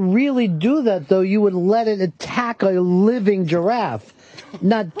were going to really do that, though, you would let it attack a living giraffe.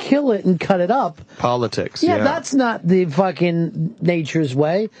 not kill it and cut it up. Politics, Yeah, that's not the fucking nature's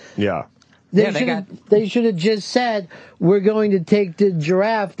way. Yeah. They should have just said, we're going to take the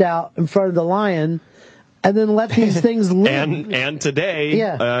giraffe out in front of the lion and then let these things live. And today,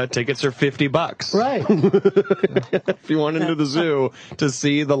 tickets are $50. Right. If you went into the zoo to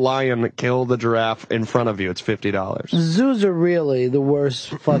see the lion kill the giraffe in front of you, it's $50. Zoos are really the worst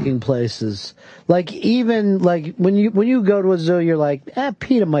fucking places. Like, even, like, when you go to a zoo, you're like,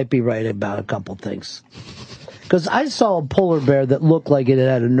 PETA might be right about a couple things. Because I saw a polar bear that looked like it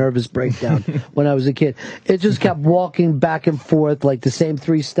had a nervous breakdown when I was a kid. It just kept walking back and forth like the same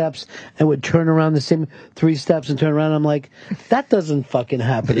 3 steps and would turn around the same 3 steps and turn around. I'm like, that doesn't fucking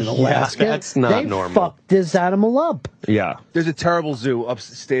happen in Alaska. Yeah, that's not normal. They fucked this animal up. Yeah. There's a terrible zoo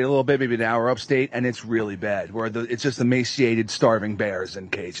upstate a little bit, maybe an hour upstate, and it's really bad, where it's just emaciated, starving bears in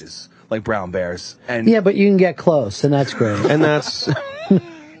cages, like brown bears. And yeah, but you can get close, and that's great. And that's...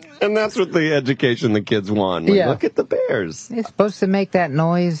 And that's what the education the kids want. Like, look at the bears. They're supposed to make that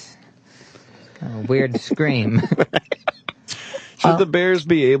noise. A weird scream. Should the bears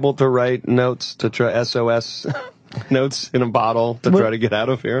be able to write notes to try SOS notes in a bottle to try to get out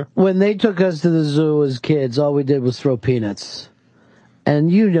of here? When they took us to the zoo as kids, all we did was throw peanuts.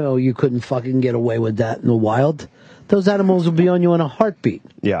 And you couldn't fucking get away with that in the wild. Those animals will be on you in a heartbeat.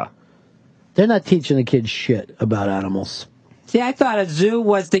 Yeah. They're not teaching the kids shit about animals. See, I thought a zoo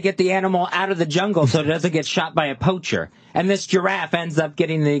was to get the animal out of the jungle so it doesn't get shot by a poacher. And this giraffe ends up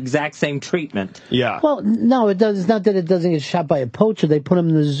getting the exact same treatment. Yeah. Well, no, it does. It's not that it doesn't get shot by a poacher. They put them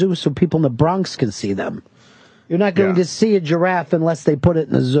in the zoo so people in the Bronx can see them. You're not going to see a giraffe unless they put it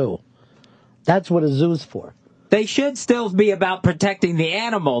in the zoo. That's what a zoo's for. They should still be about protecting the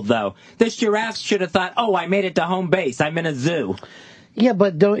animal, though. This giraffe should have thought, I made it to home base. I'm in a zoo. Yeah,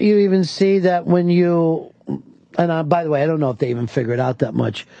 but don't you even see that when you... And by the way, I don't know if they even figure it out that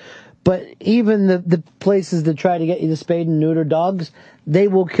much. But even the places that try to get you to spay and neuter dogs, they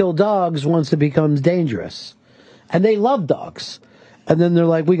will kill dogs once it becomes dangerous. And they love dogs. And then they're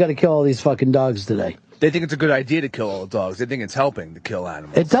like, we got to kill all these fucking dogs today. They think it's a good idea to kill all the dogs. They think it's helping to kill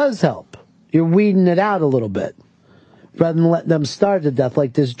animals. It does help. You're weeding it out a little bit. Rather than letting them starve to death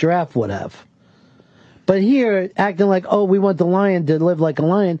like this giraffe would have. But here, acting like, we want the lion to live like a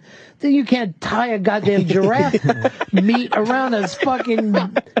lion, then you can't tie a goddamn giraffe meat around a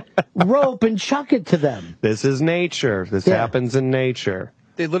fucking rope and chuck it to them. This is nature. This happens in nature.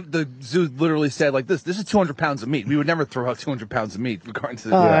 The zoo literally said, like, this is 200 pounds of meat. We would never throw out 200 pounds of meat, according to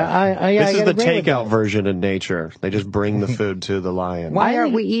the... This is the takeout version of nature. They just bring the food to the lion. Why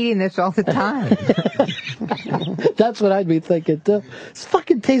aren't we eating this all the time? That's what I'd be thinking, too. This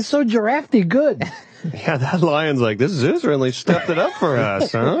fucking tastes so giraffe-y good. Yeah, that lion's like, this zoo's really stepped it up for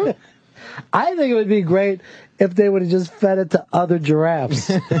us, huh? I think it would be great if they would have just fed it to other giraffes.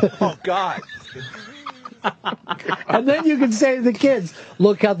 Oh, God. And then you can say to the kids,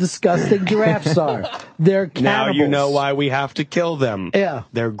 look how disgusting giraffes are. They're cannibals. Now you know why we have to kill them. Yeah.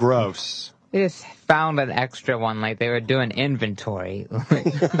 They're gross. They just found an extra one, like they were doing inventory.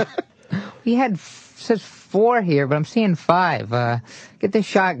 We had says 4 here, but I'm seeing 5. Get the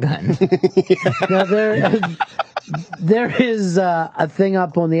shotgun. Now there is a thing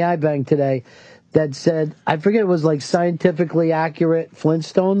up on the iBank today that said, I forget, it was like scientifically accurate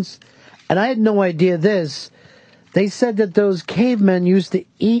Flintstones. And I had no idea this. They said that those cavemen used to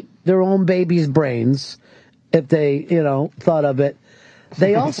eat their own babies' brains, if they, thought of it.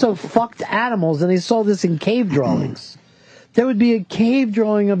 They also fucked animals, and they saw this in cave drawings. There would be a cave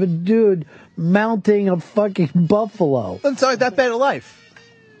drawing of a dude mounting a fucking buffalo. It's not that bad a life.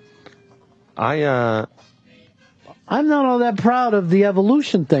 I'm not all that proud of the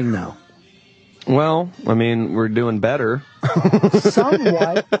evolution thing now. Well, I mean, we're doing better.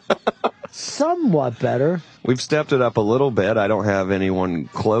 Somewhat better. We've stepped it up a little bit. I don't have anyone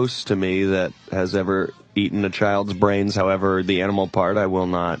close to me that has ever eaten a child's brains. However, the animal part, I will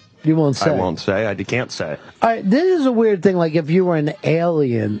not. You won't say. I won't say. I can't say. All right, this is a weird thing. Like, if you were an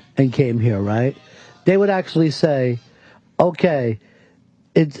alien and came here, right? They would actually say, okay,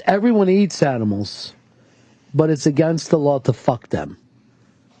 everyone eats animals, but it's against the law to fuck them.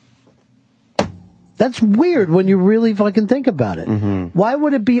 That's weird when you really fucking think about it. Mm-hmm. Why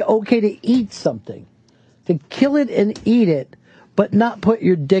would it be okay to eat something? To kill it and eat it, but not put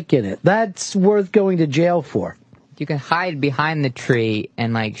your dick in it? That's worth going to jail for. You can hide behind the tree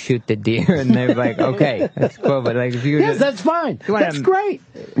and, like, shoot the deer, and they're like, okay, that's cool, but, like, if you yes, that's fine. That's great.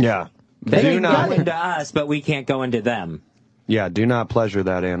 Yeah. They can go into us, but we can't go into them. Yeah, do not pleasure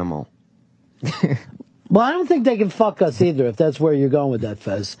that animal. Well, I don't think they can fuck us either, if that's where you're going with that,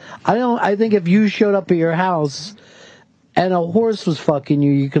 Fez. I think if you showed up at your house and a horse was fucking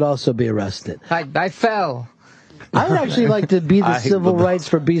you, you could also be arrested. I fell. I would actually like to be the civil rights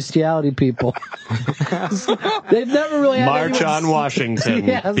for bestiality people. They've never really had March anyone... on Washington,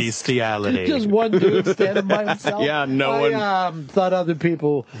 Yes. bestiality. Just one dude standing by himself. Yeah, no one thought other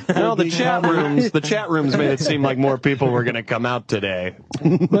people. No, the chat rooms made it seem like more people were going to come out today.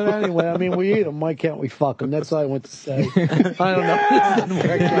 But anyway, I mean, we eat them. Why can't we fuck them? That's all I want to say. I don't know. This didn't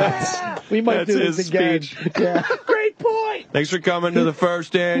work out. We might do this again. Yeah. Great point. Thanks for coming to the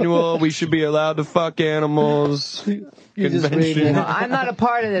first annual. We should be allowed to fuck animals. Convention. No, I'm not a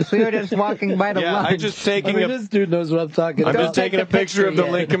part of this. We were just walking by the lunch. I'm just taking this dude knows what I'm talking about. I'm just taking a picture of the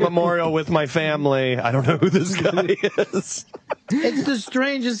Lincoln Memorial with my family. I don't know who this guy is. It's the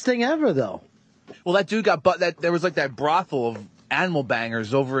strangest thing ever, though. Well, that dude got there was like that brothel of animal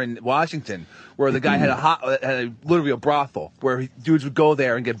bangers over in Washington, where the guy had literally a brothel where dudes would go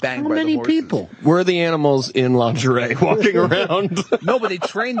there and get banged by the horses. People? Were the animals in lingerie walking around? No, but they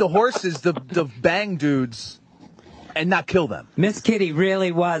trained the horses to bang dudes and not kill them. Miss Kitty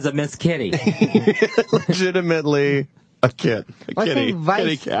really was a Miss Kitty. Legitimately a kid.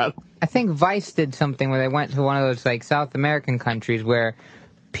 Kitty cat. I think Vice did something where they went to one of those like South American countries where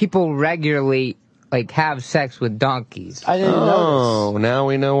people regularly like have sex with donkeys. I didn't notice. Now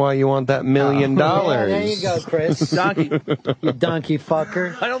we know why you want that $1 million. Yeah, there you go, Chris. Donkey. You donkey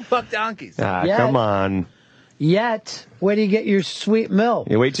fucker. I don't fuck donkeys. Come on. Yet, where do you get your sweet milk?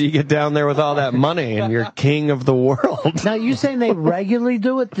 You wait till you get down there with all that money and you're king of the world. Now, you saying they regularly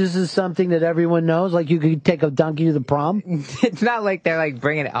do it? This is something that everyone knows? Like you could take a donkey to the prom? It's not like they're like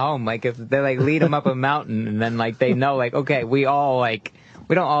bringing it home. Like if they like lead them up a mountain and then like they know like, okay, we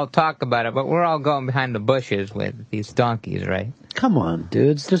don't all talk about it, but we're all going behind the bushes with these donkeys, right? Come on,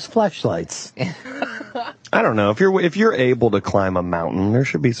 dudes. There's flashlights. I don't know. If you're able to climb a mountain, there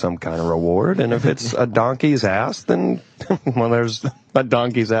should be some kind of reward. And if it's a donkey's ass, then there's a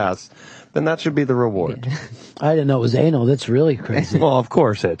donkey's ass. Then that should be the reward. I didn't know it was anal. That's really crazy. Well, of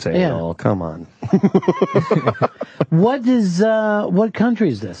course it's anal. Yeah. Come on. What country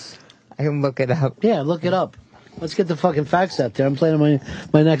is this? I can look it up. Yeah, look it up. Let's get the fucking facts out there. I'm planning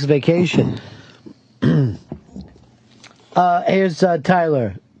my next vacation. Here's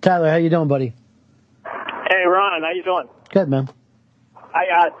Tyler. Tyler, how you doing, buddy? Hey, Ron, how you doing? Good, man.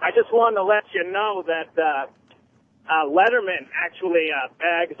 I just wanted to let you know that Letterman actually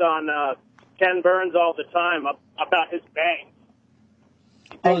bags on Ken Burns all the time about his bangs.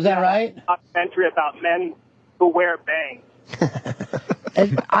 Oh, is that right? A documentary about men who wear bangs. But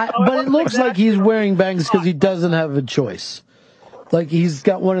it looks like he's wearing bangs because he doesn't have a choice. Like he's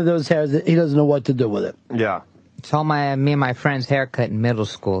got one of those hairs that he doesn't know what to do with it. Yeah. It's all me and my friend's haircut in middle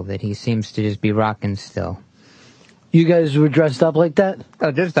school that he seems to just be rocking still. You guys were dressed up like that?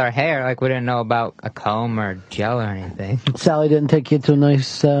 Oh, just our hair. Like we didn't know about a comb or gel or anything. Sally didn't take you to a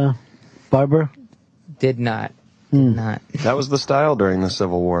nice barber? Did not. Did not. That was the style during the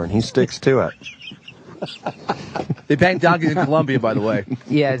Civil War, and he sticks to it. They banged donkeys in Colombia, by the way.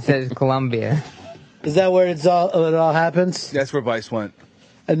 Yeah, it says Colombia. Is that where it all happens? That's where Vice went.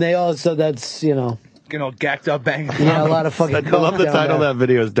 And they also, that's, gacked up banging. Yeah, a lot of fucking I love the title of that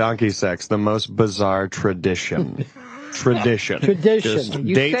video is Donkey Sex, the most bizarre tradition. Tradition. Just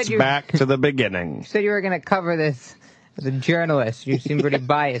dates back to the beginning. You said you were going to cover this as a journalist. You seem pretty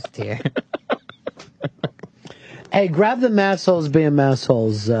biased here. Hey, grab the Massholes Being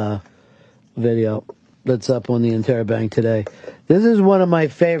Massholes video that's up on the Interbank today. This is one of my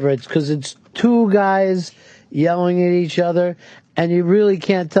favorites because it's two guys yelling at each other, and you really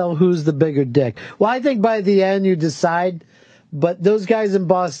can't tell who's the bigger dick. Well, I think by the end you decide, but those guys in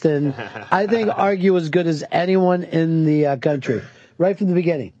Boston, I think, argue as good as anyone in the country, right from the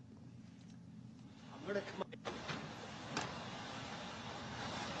beginning.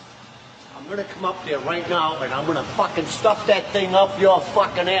 I'm gonna come up there right now, and I'm gonna fucking stuff that thing up your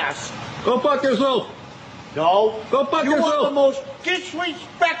fucking ass. Go fuck yourself. No. Go fuck you yourself. You are the most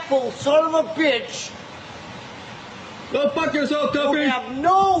disrespectful son of a bitch. Go fuck yourself, Guppy. You have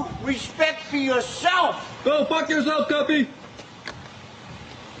no respect for yourself. Go fuck yourself, Guppy.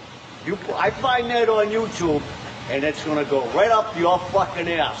 I find that on YouTube, and it's gonna go right up your fucking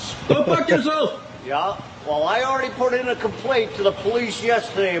ass. Go fuck yourself. Yeah? Well, I already put in a complaint to the police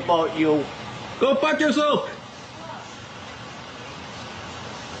yesterday about you. Go fuck yourself.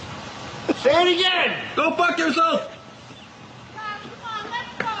 Say it again. Go fuck yourself.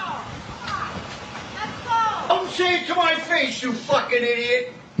 Don't say it to my face, you fucking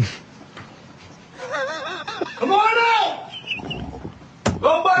idiot. Come on out.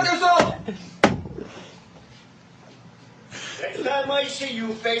 Go fuck yourself. Next time I see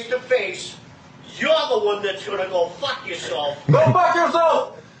you face to face, You're the one that's gonna go fuck yourself. Go fuck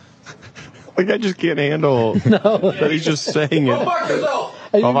yourself! Like, I just can't handle that he's just saying it. Go fuck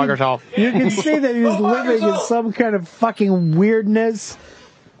yourself! Go fuck yourself. You can see that he's living in some kind of fucking weirdness,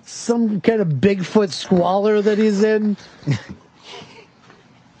 some kind of Bigfoot squalor that he's in.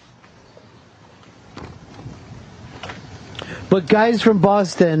 But guys from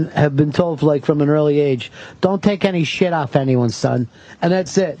Boston have been told, like, from an early age, don't take any shit off anyone, son. And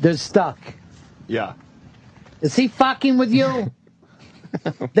that's it. They're stuck. Yeah. Is he fucking with you?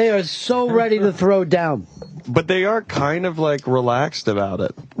 They are so ready to throw down. But they are kind of, like, relaxed about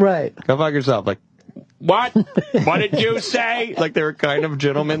it. Right. Go fuck yourself. Like, what? What did you say? Like, they were kind of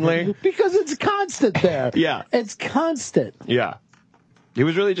gentlemanly. Because it's constant there. Yeah. It's constant. Yeah. He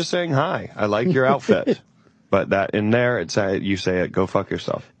was really just saying, hi, I like your outfit. But that in there, it's you say it, go fuck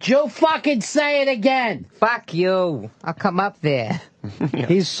yourself. Joe, fucking say it again. Fuck you. I'll come up there. Yeah.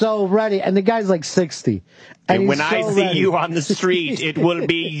 He's so ready. And the guy's like 60. And when he's I so see ready. you on the street, it will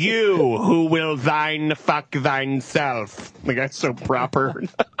be you who will thine fuck thyself. The guy's so proper.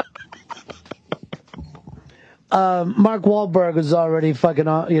 Mark Wahlberg has already fucking,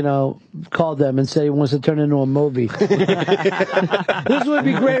 called them and said he wants to turn into a movie. This would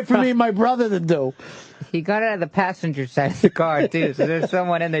be great for me and my brother to do. He got out of the passenger side of the car, too, so there's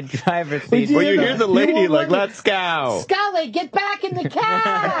someone in the driver's seat. Well, you hear the lady like, let's go. Scully, get back in the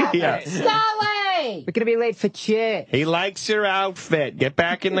car! Yeah. Scully! We're going to be late for chit. He likes your outfit. Get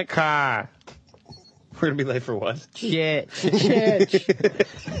back in the car. We're going to be late for what? Chit.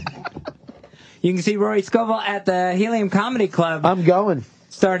 You can see Rory Scovel at the Helium Comedy Club. I'm going.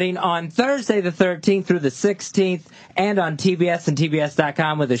 Starting on Thursday the 13th through the 16th, and on TBS and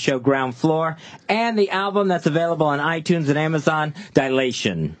TBS.com with the show Ground Floor, and the album that's available on iTunes and Amazon,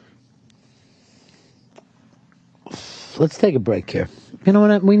 Dilation. Let's take a break here. You know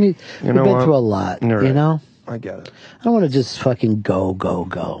what? We've been through a lot, Right. you know? I get it. I don't want to just fucking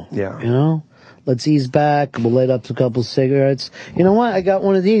go. Yeah. You know? Let's ease back. We'll light up a couple cigarettes. You know what? I got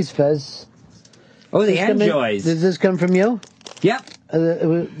one of these, Fez. Oh, the Enjoys. Does this come from you? Yep.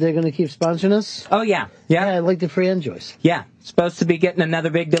 They're going to keep sponsoring us? Oh, yeah. Yeah, I like the free Enjoys. Yeah. Supposed to be getting another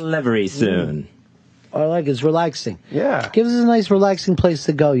big delivery soon. I like it. It's relaxing. Yeah. Gives us a nice, relaxing place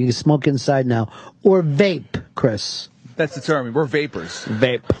to go. You can smoke inside now. Or vape, Chris. That's the term. We're vapors.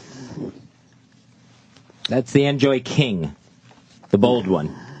 Vape. That's the Enjoy King. The bold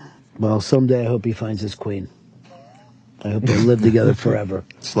one. Well, someday I hope he finds his queen. I hope they live together forever.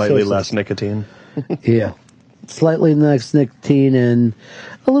 Slightly less nicotine. Yeah. Slightly less nicotine and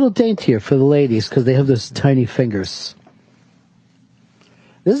a little daintier for the ladies because they have those tiny fingers.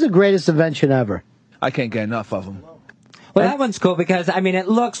 This is the greatest invention ever. I can't get enough of them. Well, that one's cool because, I mean, it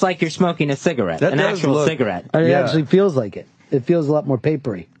looks like you're smoking a cigarette. An actual cigarette. And it actually feels like it. It feels a lot more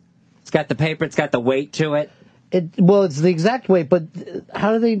papery. It's got the paper. It's got the weight to it. Well, it's the exact weight, but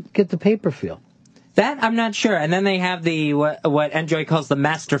how do they get the paper feel? That I'm not sure. And then they have the what Enjoy calls the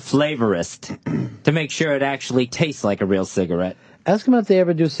master flavorist to make sure it actually tastes like a real cigarette. Ask them if they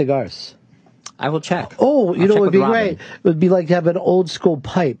ever do cigars. I will check. Oh, you know what would be Robin. great? It would be like to have an old school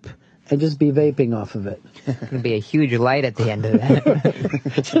pipe and just be vaping off of it. There's going to be a huge light at the end of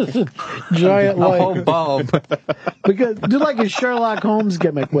that. Just a giant A light. whole bulb. Because do like a Sherlock Holmes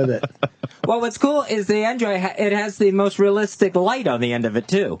gimmick with it. Well, what's cool is the Enjoy, it has the most realistic light on the end of it,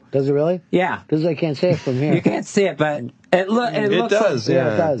 too. Does it really? Yeah. Because I can't see it from here. You can't see it, but it looks does, like,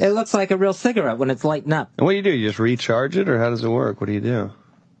 yeah. It does. It looks like a real cigarette when it's lighting up. And what do? You just recharge it, or how does it work? What do you do?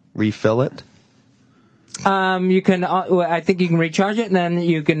 Refill it? You can, I think you can recharge it, and then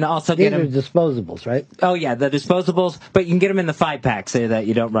you can also get These them. are disposables, right? Oh, yeah, the disposables, but you can get them in the 5-pack so that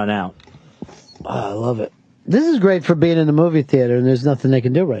you don't run out. Oh, I love it. This is great for being in the movie theater, and there's nothing they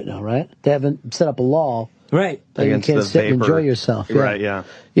can do right now, right? They haven't set up a law. Right. That you Against can't the sit and vapor. enjoy yourself. Yeah. Right, yeah.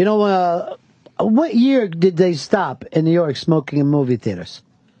 You know, what year did they stop in New York smoking in movie theaters?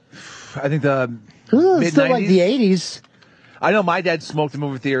 I think the It's still like the 80s. 80s. I know my dad smoked in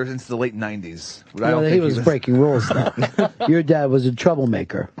movie theaters since the late 90s. But I Well, don't he think was breaking rules, though. Your dad was a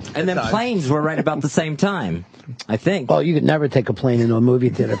troublemaker. And then planes were right about the same time, I think. Oh, you could never take a plane into a movie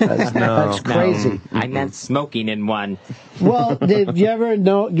theater. That's crazy. I meant smoking in one. Well, did you ever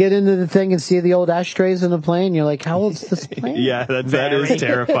get into the thing and see the old ashtrays in the plane? You're like, how old's this plane? Yeah, that is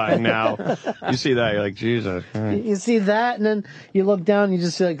terrifying now. You see that, you're like, Jesus. You see that, and then you look down, and you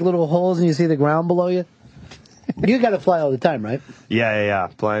just see like little holes, and you see the ground below you. You got to fly all the time, right? Yeah.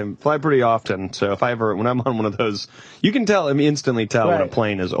 Fly pretty often. So if when I'm on one of those, you can instantly tell when a Right.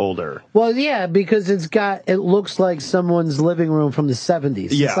 plane is older. Well, yeah, because it looks like someone's living room from the 70s.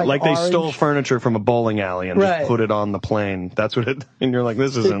 Yeah, It's like they orange. stole furniture from a bowling alley and Right. just put it on the plane. That's what and you're like,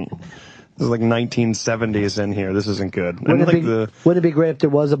 this isn't This is like 1970s in here. This isn't good. Wouldn't it be great if there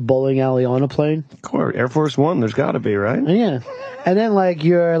was a bowling alley on a plane? Air Force One, there's got to be, right? Yeah. And then,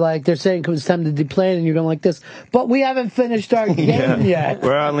 they're saying it's time to deplane, and you're going like this, but we haven't finished our game yet.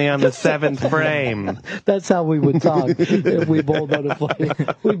 We're only on the 7th frame. That's how we would talk if we bowled on a plane.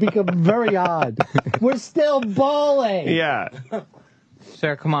 We'd become very odd. We're still bowling. Yeah.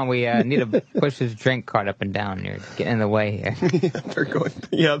 Sir, come on, we need to push this drink cart up and down. You're getting in the way here.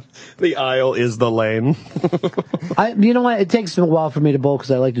 The aisle is the lane. You know what? It takes a while for me to bowl because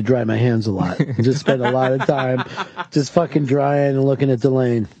I like to dry my hands a lot. I just spend a lot of time just fucking drying and looking at the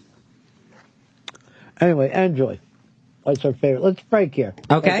lane. Anyway, enjoy. What's our favorite? Let's break here.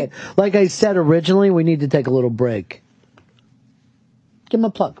 Okay. Like I said originally, we need to take a little break. Give him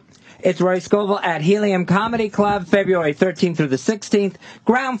a plug. It's Roy Scovel at Helium Comedy Club, February 13th through the 16th.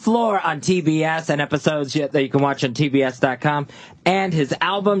 Ground Floor on TBS, and episodes that you can watch on TBS.com. And his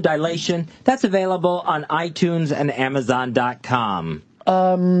album, Dilation, that's available on iTunes and Amazon.com.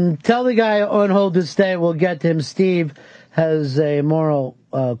 Tell the guy on hold to stay. We'll get to him. Steve has a moral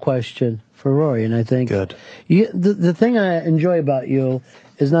question for Roy, and I think good. The thing I enjoy about you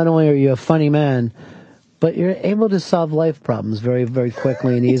is not only are you a funny man, but you're able to solve life problems very, very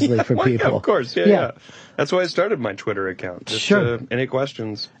quickly and easily for people. Yeah, of course, yeah. That's why I started my Twitter account. Sure. Any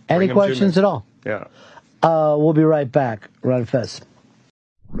questions? Any questions at all? Yeah. We'll be right back. Ron and Fez.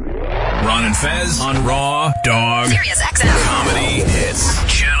 Ron and Fez on Raw Dog. Sirius XM. Comedy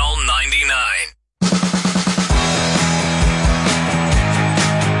Hits. Channel 99.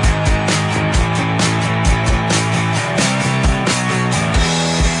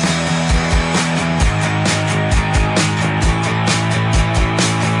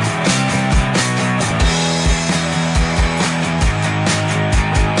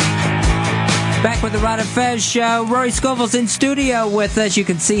 Back with the Ron and Fez show. Rory Scovel's in studio with us. You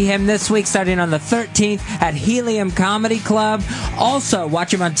can see him this week starting on the 13th at Helium Comedy Club. Also,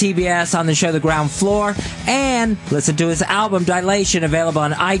 watch him on TBS on the show The Ground Floor. And listen to his album, Dilation, available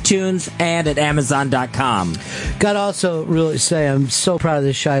on iTunes and at Amazon.com. Gotta also really say, I'm so proud of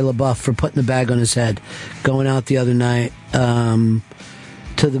this Shia LaBeouf for putting the bag on his head, going out the other night to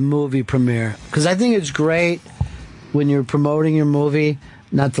the movie premiere. Because I think it's great when you're promoting your movie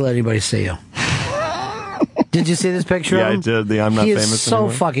not to let anybody see you. Did you see this picture of him? Yeah, I did. The I'm Not He Famous is so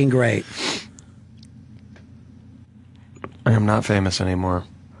Anymore. fucking great. I am not famous anymore.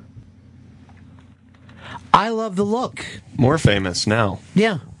 I love the look. More famous now.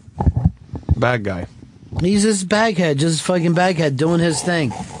 Yeah. Bad guy. He's this baghead, just fucking baghead, doing his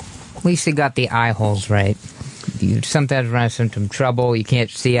thing. At least he got the eye holes right. You sometimes run into some trouble. You can't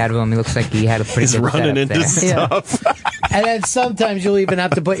see out of him. He looks like he had a pretty He's good running setup into there. stuff. And then sometimes you'll even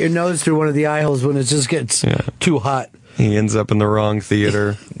have to put your nose through one of the eye holes when it just gets too hot. He ends up in the wrong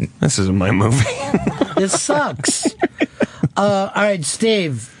theater. This isn't my movie. This sucks. All right,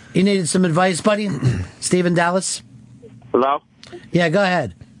 Steve, you needed some advice, buddy? Steve in Dallas? Hello? Yeah, go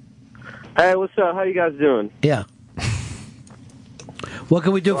ahead. Hey, what's up? How you guys doing? Yeah. What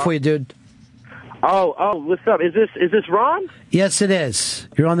can we do for you, dude? Oh, what's up? Is this Ron? Yes, it is.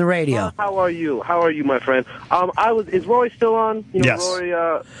 You're on the radio. How are you? How are you, my friend? Is Roy still on? Yes.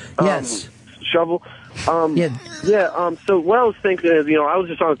 Roy, yes. Shovel. Yeah. So what I was thinking is, I was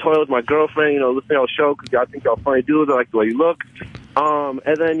just on the toilet with my girlfriend, listening to our show because I think y'all funny dudes. I like the way you look. And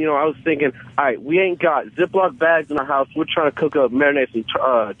then, I was thinking, all right, we ain't got Ziploc bags in our house. We're trying to cook up, marinate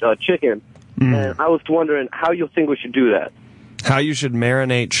some chicken. And I was wondering how you think we should do that. How you should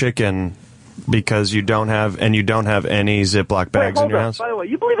marinate chicken because you don't have any Ziploc bags in your house? By the way,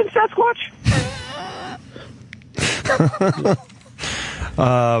 you believe in Sasquatch?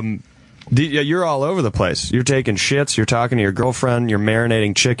 You're all over the place. You're taking shits, you're talking to your girlfriend, you're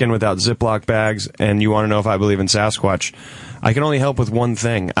marinating chicken without Ziploc bags, and you want to know if I believe in Sasquatch. I can only help with one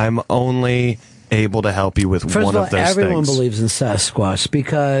thing. I'm only able to help you with one of those things. Everyone believes in Sasquatch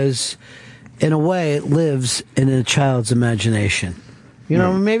because, in a way, it lives in a child's imagination.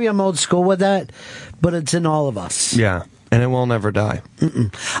 Maybe I'm old school with that, but it's in all of us. Yeah, and it will never die.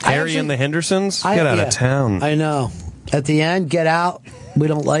 Harry and the Hendersons? Get out of town. I know. At the end, get out. We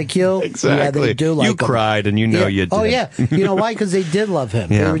don't like you. Exactly. Yeah, they do like you him. cried, and you know you did. Oh, yeah. You know why? Because they did love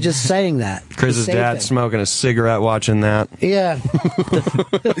him. Yeah. They were just saying that. Chris's dad smoking a cigarette watching that. Yeah.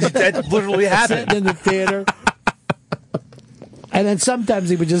 That literally happened. Sitting in the theater. And then sometimes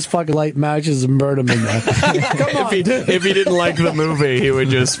he would just fucking light matches and burn them in there. Come on, dude. If he didn't like the movie, he would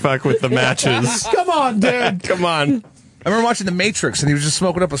just fuck with the matches. Come on, dude. Come on. I remember watching The Matrix, and he was just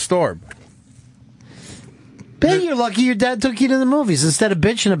smoking up a storm. Ben, you're lucky your dad took you to the movies instead of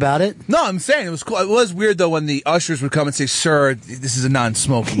bitching about it. No, I'm saying it was cool. It was weird though when the ushers would come and say, "Sir, this is a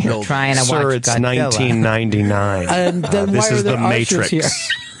non-smoking building." Trying to Sir, watch it's Godzilla. 1999. And then This why is are there the ushers Matrix. here?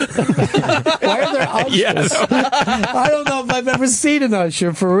 Why are there ushers? Yes. I don't know if I've ever seen an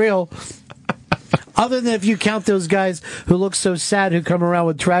usher for real. Other than if you count those guys who look so sad who come around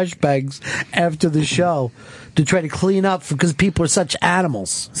with trash bags after the show to try to clean up because people are such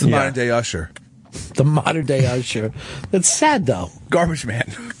animals. It's the modern day usher. The modern day usher. That's sad though. Garbage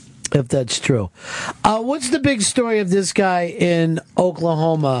man. If that's true. What's the big story of this guy in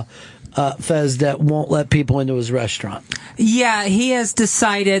Oklahoma, Fez, that won't let people into his restaurant? Yeah, he has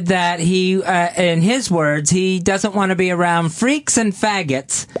decided that he, in his words, he doesn't want to be around freaks and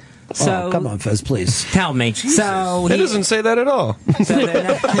faggots. So, come on, Fez, please. Tell me. So He doesn't say that at all. That's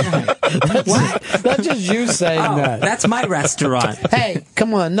just you saying that. That's my restaurant. Hey,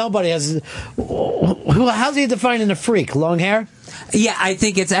 come on. Nobody has... How's he defining a freak? Long hair? Yeah, I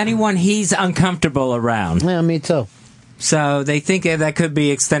think it's anyone he's uncomfortable around. Yeah, me too. So they think that could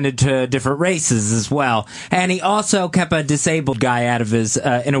be extended to different races as well. And he also kept a disabled guy out of his,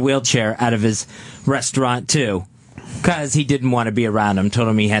 in a wheelchair out of his restaurant too. Because he didn't want to be around him, told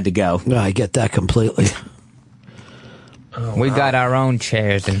him he had to go. No, I get that completely. We got our own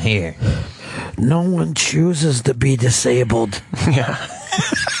chairs in here. No one chooses to be disabled. Yeah.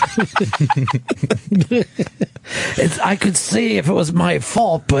 I could see if it was my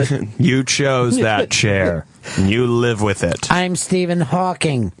fault, but... You chose that chair. And you live with it. I'm Stephen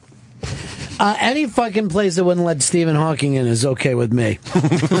Hawking. Any fucking place that wouldn't let Stephen Hawking in is okay with me.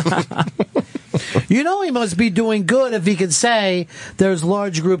 You know he must be doing good if he can say there's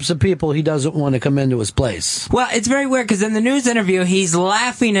large groups of people he doesn't want to come into his place. Well, it's very weird because in the news interview, he's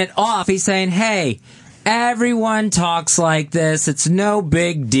laughing it off. He's saying, hey, everyone talks like this. It's no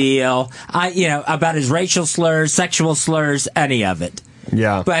big deal. About his racial slurs, sexual slurs, any of it.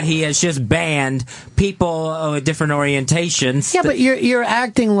 Yeah. But he has just banned people with different orientations. Yeah, but you're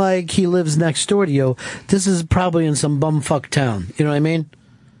acting like he lives next door to you. This is probably in some bumfuck town. You know what I mean?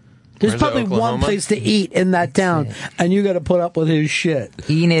 There's probably one place to eat in that town, and you got to put up with his shit.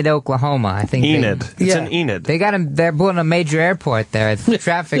 Enid, Oklahoma. I think. Enid. It's an Enid. They got him. They're building a major airport there. The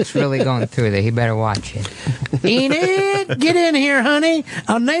traffic's really going through there. He better watch it. Enid, get in here, honey.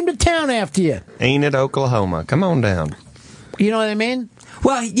 I'll name the town after you. Enid, Oklahoma. Come on down. You know what I mean?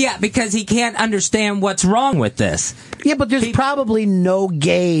 Well, yeah, because he can't understand what's wrong with this. Yeah, but there's probably no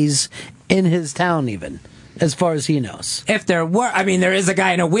gays in his town even. As far as he knows. If there were, there is a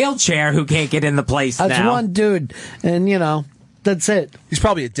guy in a wheelchair who can't get in the place now. That's one dude, and that's it. He's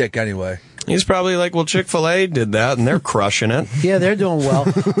probably a dick anyway. He's probably like, well, Chick-fil-A did that, and they're crushing it. Yeah, they're doing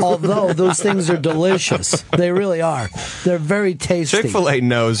well. Although those things are delicious. They really are. They're very tasty. Chick-fil-A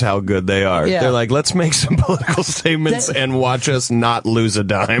knows how good they are. Yeah. They're like, let's make some political statements and watch us not lose a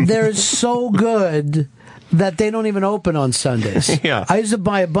dime. They're so good that they don't even open on Sundays. Yeah. I used to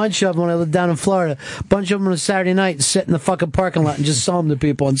buy a bunch of them when I lived down in Florida. A bunch of them on a Saturday night and sit in the fucking parking lot and just sell them to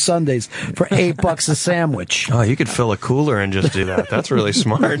people on Sundays for $8 a sandwich. Oh, you could fill a cooler and just do that. That's really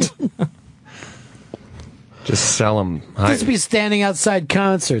smart. Just sell them. Just be standing outside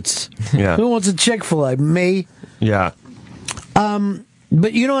concerts. Yeah. Who wants a Chick-fil-A? Me? Yeah.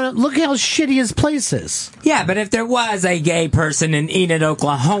 But you know what? Look how shitty his place is. Yeah, but if there was a gay person in Enid,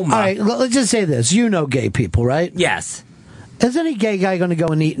 Oklahoma... All right, let's just say this. You know gay people, right? Yes. Is any gay guy going to go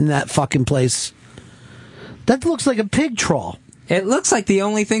and eat in that fucking place? That looks like a pig trough. It looks like the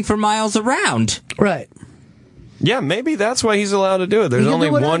only thing for miles around. Right. Yeah, maybe that's why he's allowed to do it. There's only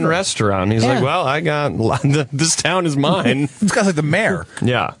one restaurant. He's like, well, this town is mine. This guy's like the mayor.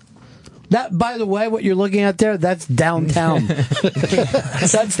 Yeah. That, by the way, what you're looking at there, that's downtown.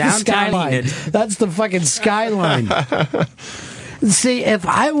 That's downtown the skyline. Enid. That's the fucking skyline. See, if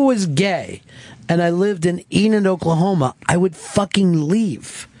I was gay and I lived in Enid, Oklahoma, I would fucking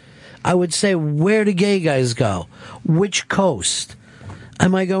leave. I would say, where do gay guys go? Which coast?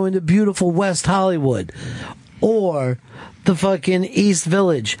 Am I going to beautiful West Hollywood? Or the fucking East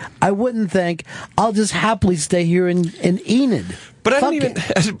Village? I wouldn't think, I'll just happily stay here in Enid. But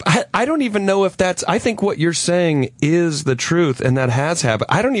I don't even know if that's, I think what you're saying is the truth, and that has happened.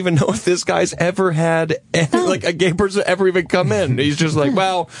 I don't even know if this guy's ever had, like, a gay person ever even come in. He's just like,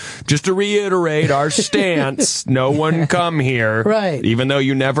 well, just to reiterate our stance, no one come here. Right. Even though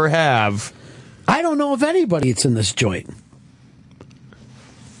you never have. I don't know if anybody eats in this joint.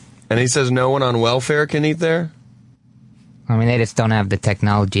 And he says no one on welfare can eat there? I mean, they just don't have the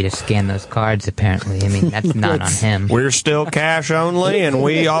technology to scan those cards, apparently. I mean, that's not on him. We're still cash only, and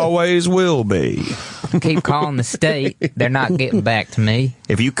we always will be. Keep calling the state. They're not getting back to me.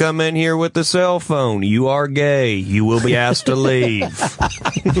 If you come in here with the cell phone, you are gay. You will be asked to leave.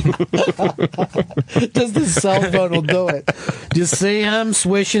 Just the cell phone will do it. Do you see him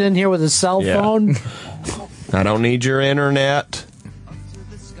swishing in here with a cell phone? I don't need your internet.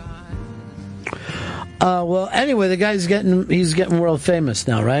 Well, anyway, the guy's getting world famous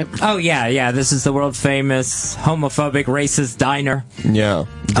now, right? Oh, yeah. This is the world famous homophobic racist diner. Yeah.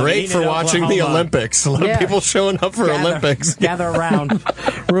 Great for watching the Olympics. A lot of people showing up for Olympics. Gather around.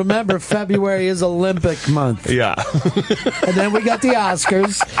 Remember, February is Olympic month. Yeah. And then we got the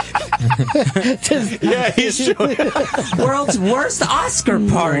Oscars. He's showing world's worst Oscar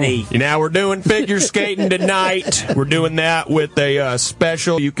party. Now we're doing figure skating tonight. We're doing that with a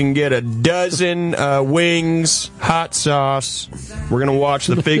special. You can get a dozen wings, hot sauce. We're going to watch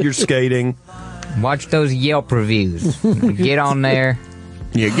the figure skating. Watch those Yelp reviews. Get on there.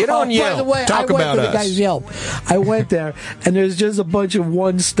 Yeah, get on Yelp. By the way, Talk I went about to us. the guy's Yelp. I went there, and there's just a bunch of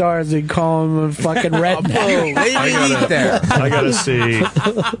 1 stars and calling them fucking redneck. I gotta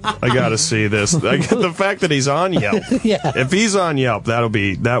see this. The fact that he's on Yelp. Yeah. If he's on Yelp,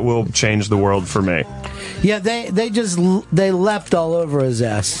 that will change the world for me. Yeah, they left all over his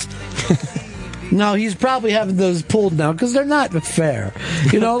ass. No, he's probably having those pulled now because they're not fair.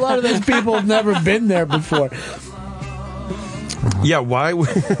 A lot of those people have never been there before. Yeah, why?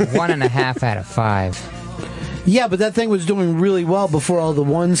 1.5 out of 5. Yeah, but that thing was doing really well before all the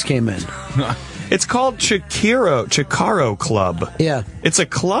ones came in. It's called Chicaro Club. Yeah. It's a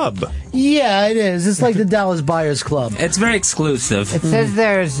club. Yeah, it is. It's like the Dallas Buyers Club. It's very exclusive. It says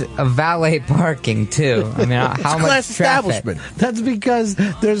there's a valet parking, too. I mean, how much traffic? That's because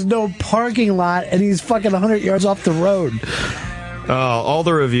there's no parking lot, and he's fucking 100 yards off the road. Oh, all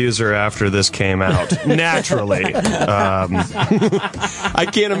the reviews are after this came out. Naturally. I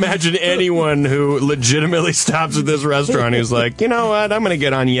can't imagine anyone who legitimately stops at this restaurant who's like, you know what, I'm going to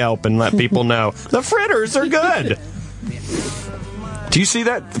get on Yelp and let people know. The fritters are good. Do you see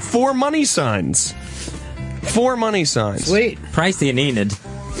that? 4 money signs. 4 money signs. Sweet. Pricey and Enid.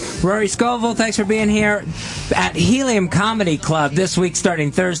 Rory Scovel, thanks for being here at Helium Comedy Club this week,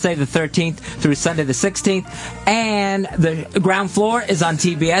 starting Thursday the 13th through Sunday the 16th. And the ground floor is on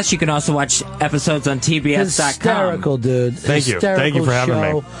TBS. You can also watch episodes on TBS.com. Hysterical, dude. Thank you for having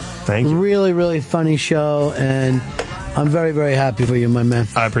me. Thank you. Really, really funny show, and I'm very, very happy for you, my man.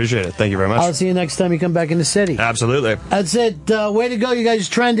 I appreciate it. Thank you very much. I'll see you next time you come back in the city. Absolutely. That's it. Way to go. You guys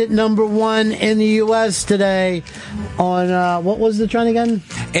trended #1 in the U.S. today on, what was the trend again?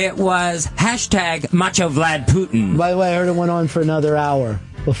 It was hashtag Macho Vlad Putin. By the way, I heard it went on for another hour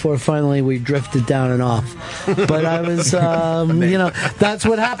before finally we drifted down and off. But I was, that's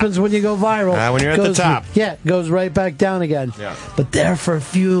what happens when you go viral. When you're at the top. Yeah, it goes right back down again. Yeah. But there for a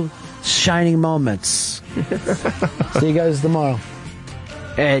few shining moments. See you guys tomorrow.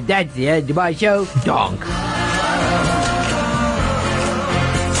 That's the end of my show. Donk.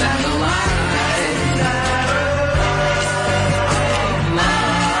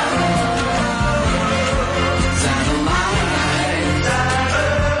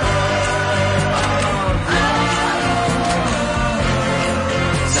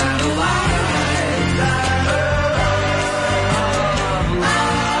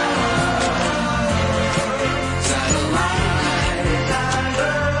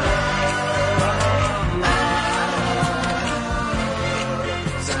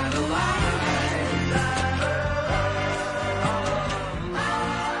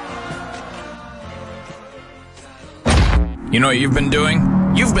 You know what you've been doing?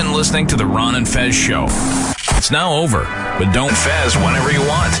 You've been listening to the Ron and Fez Show. It's now over, but don't Fez whenever you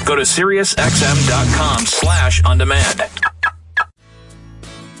want. Go to SiriusXM.com/on-demand.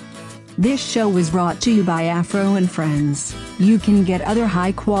 This show was brought to you by Afro and Friends. You can get other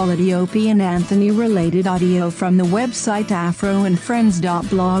high-quality Opie and Anthony-related audio from the website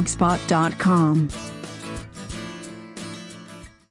afroandfriends.blogspot.com.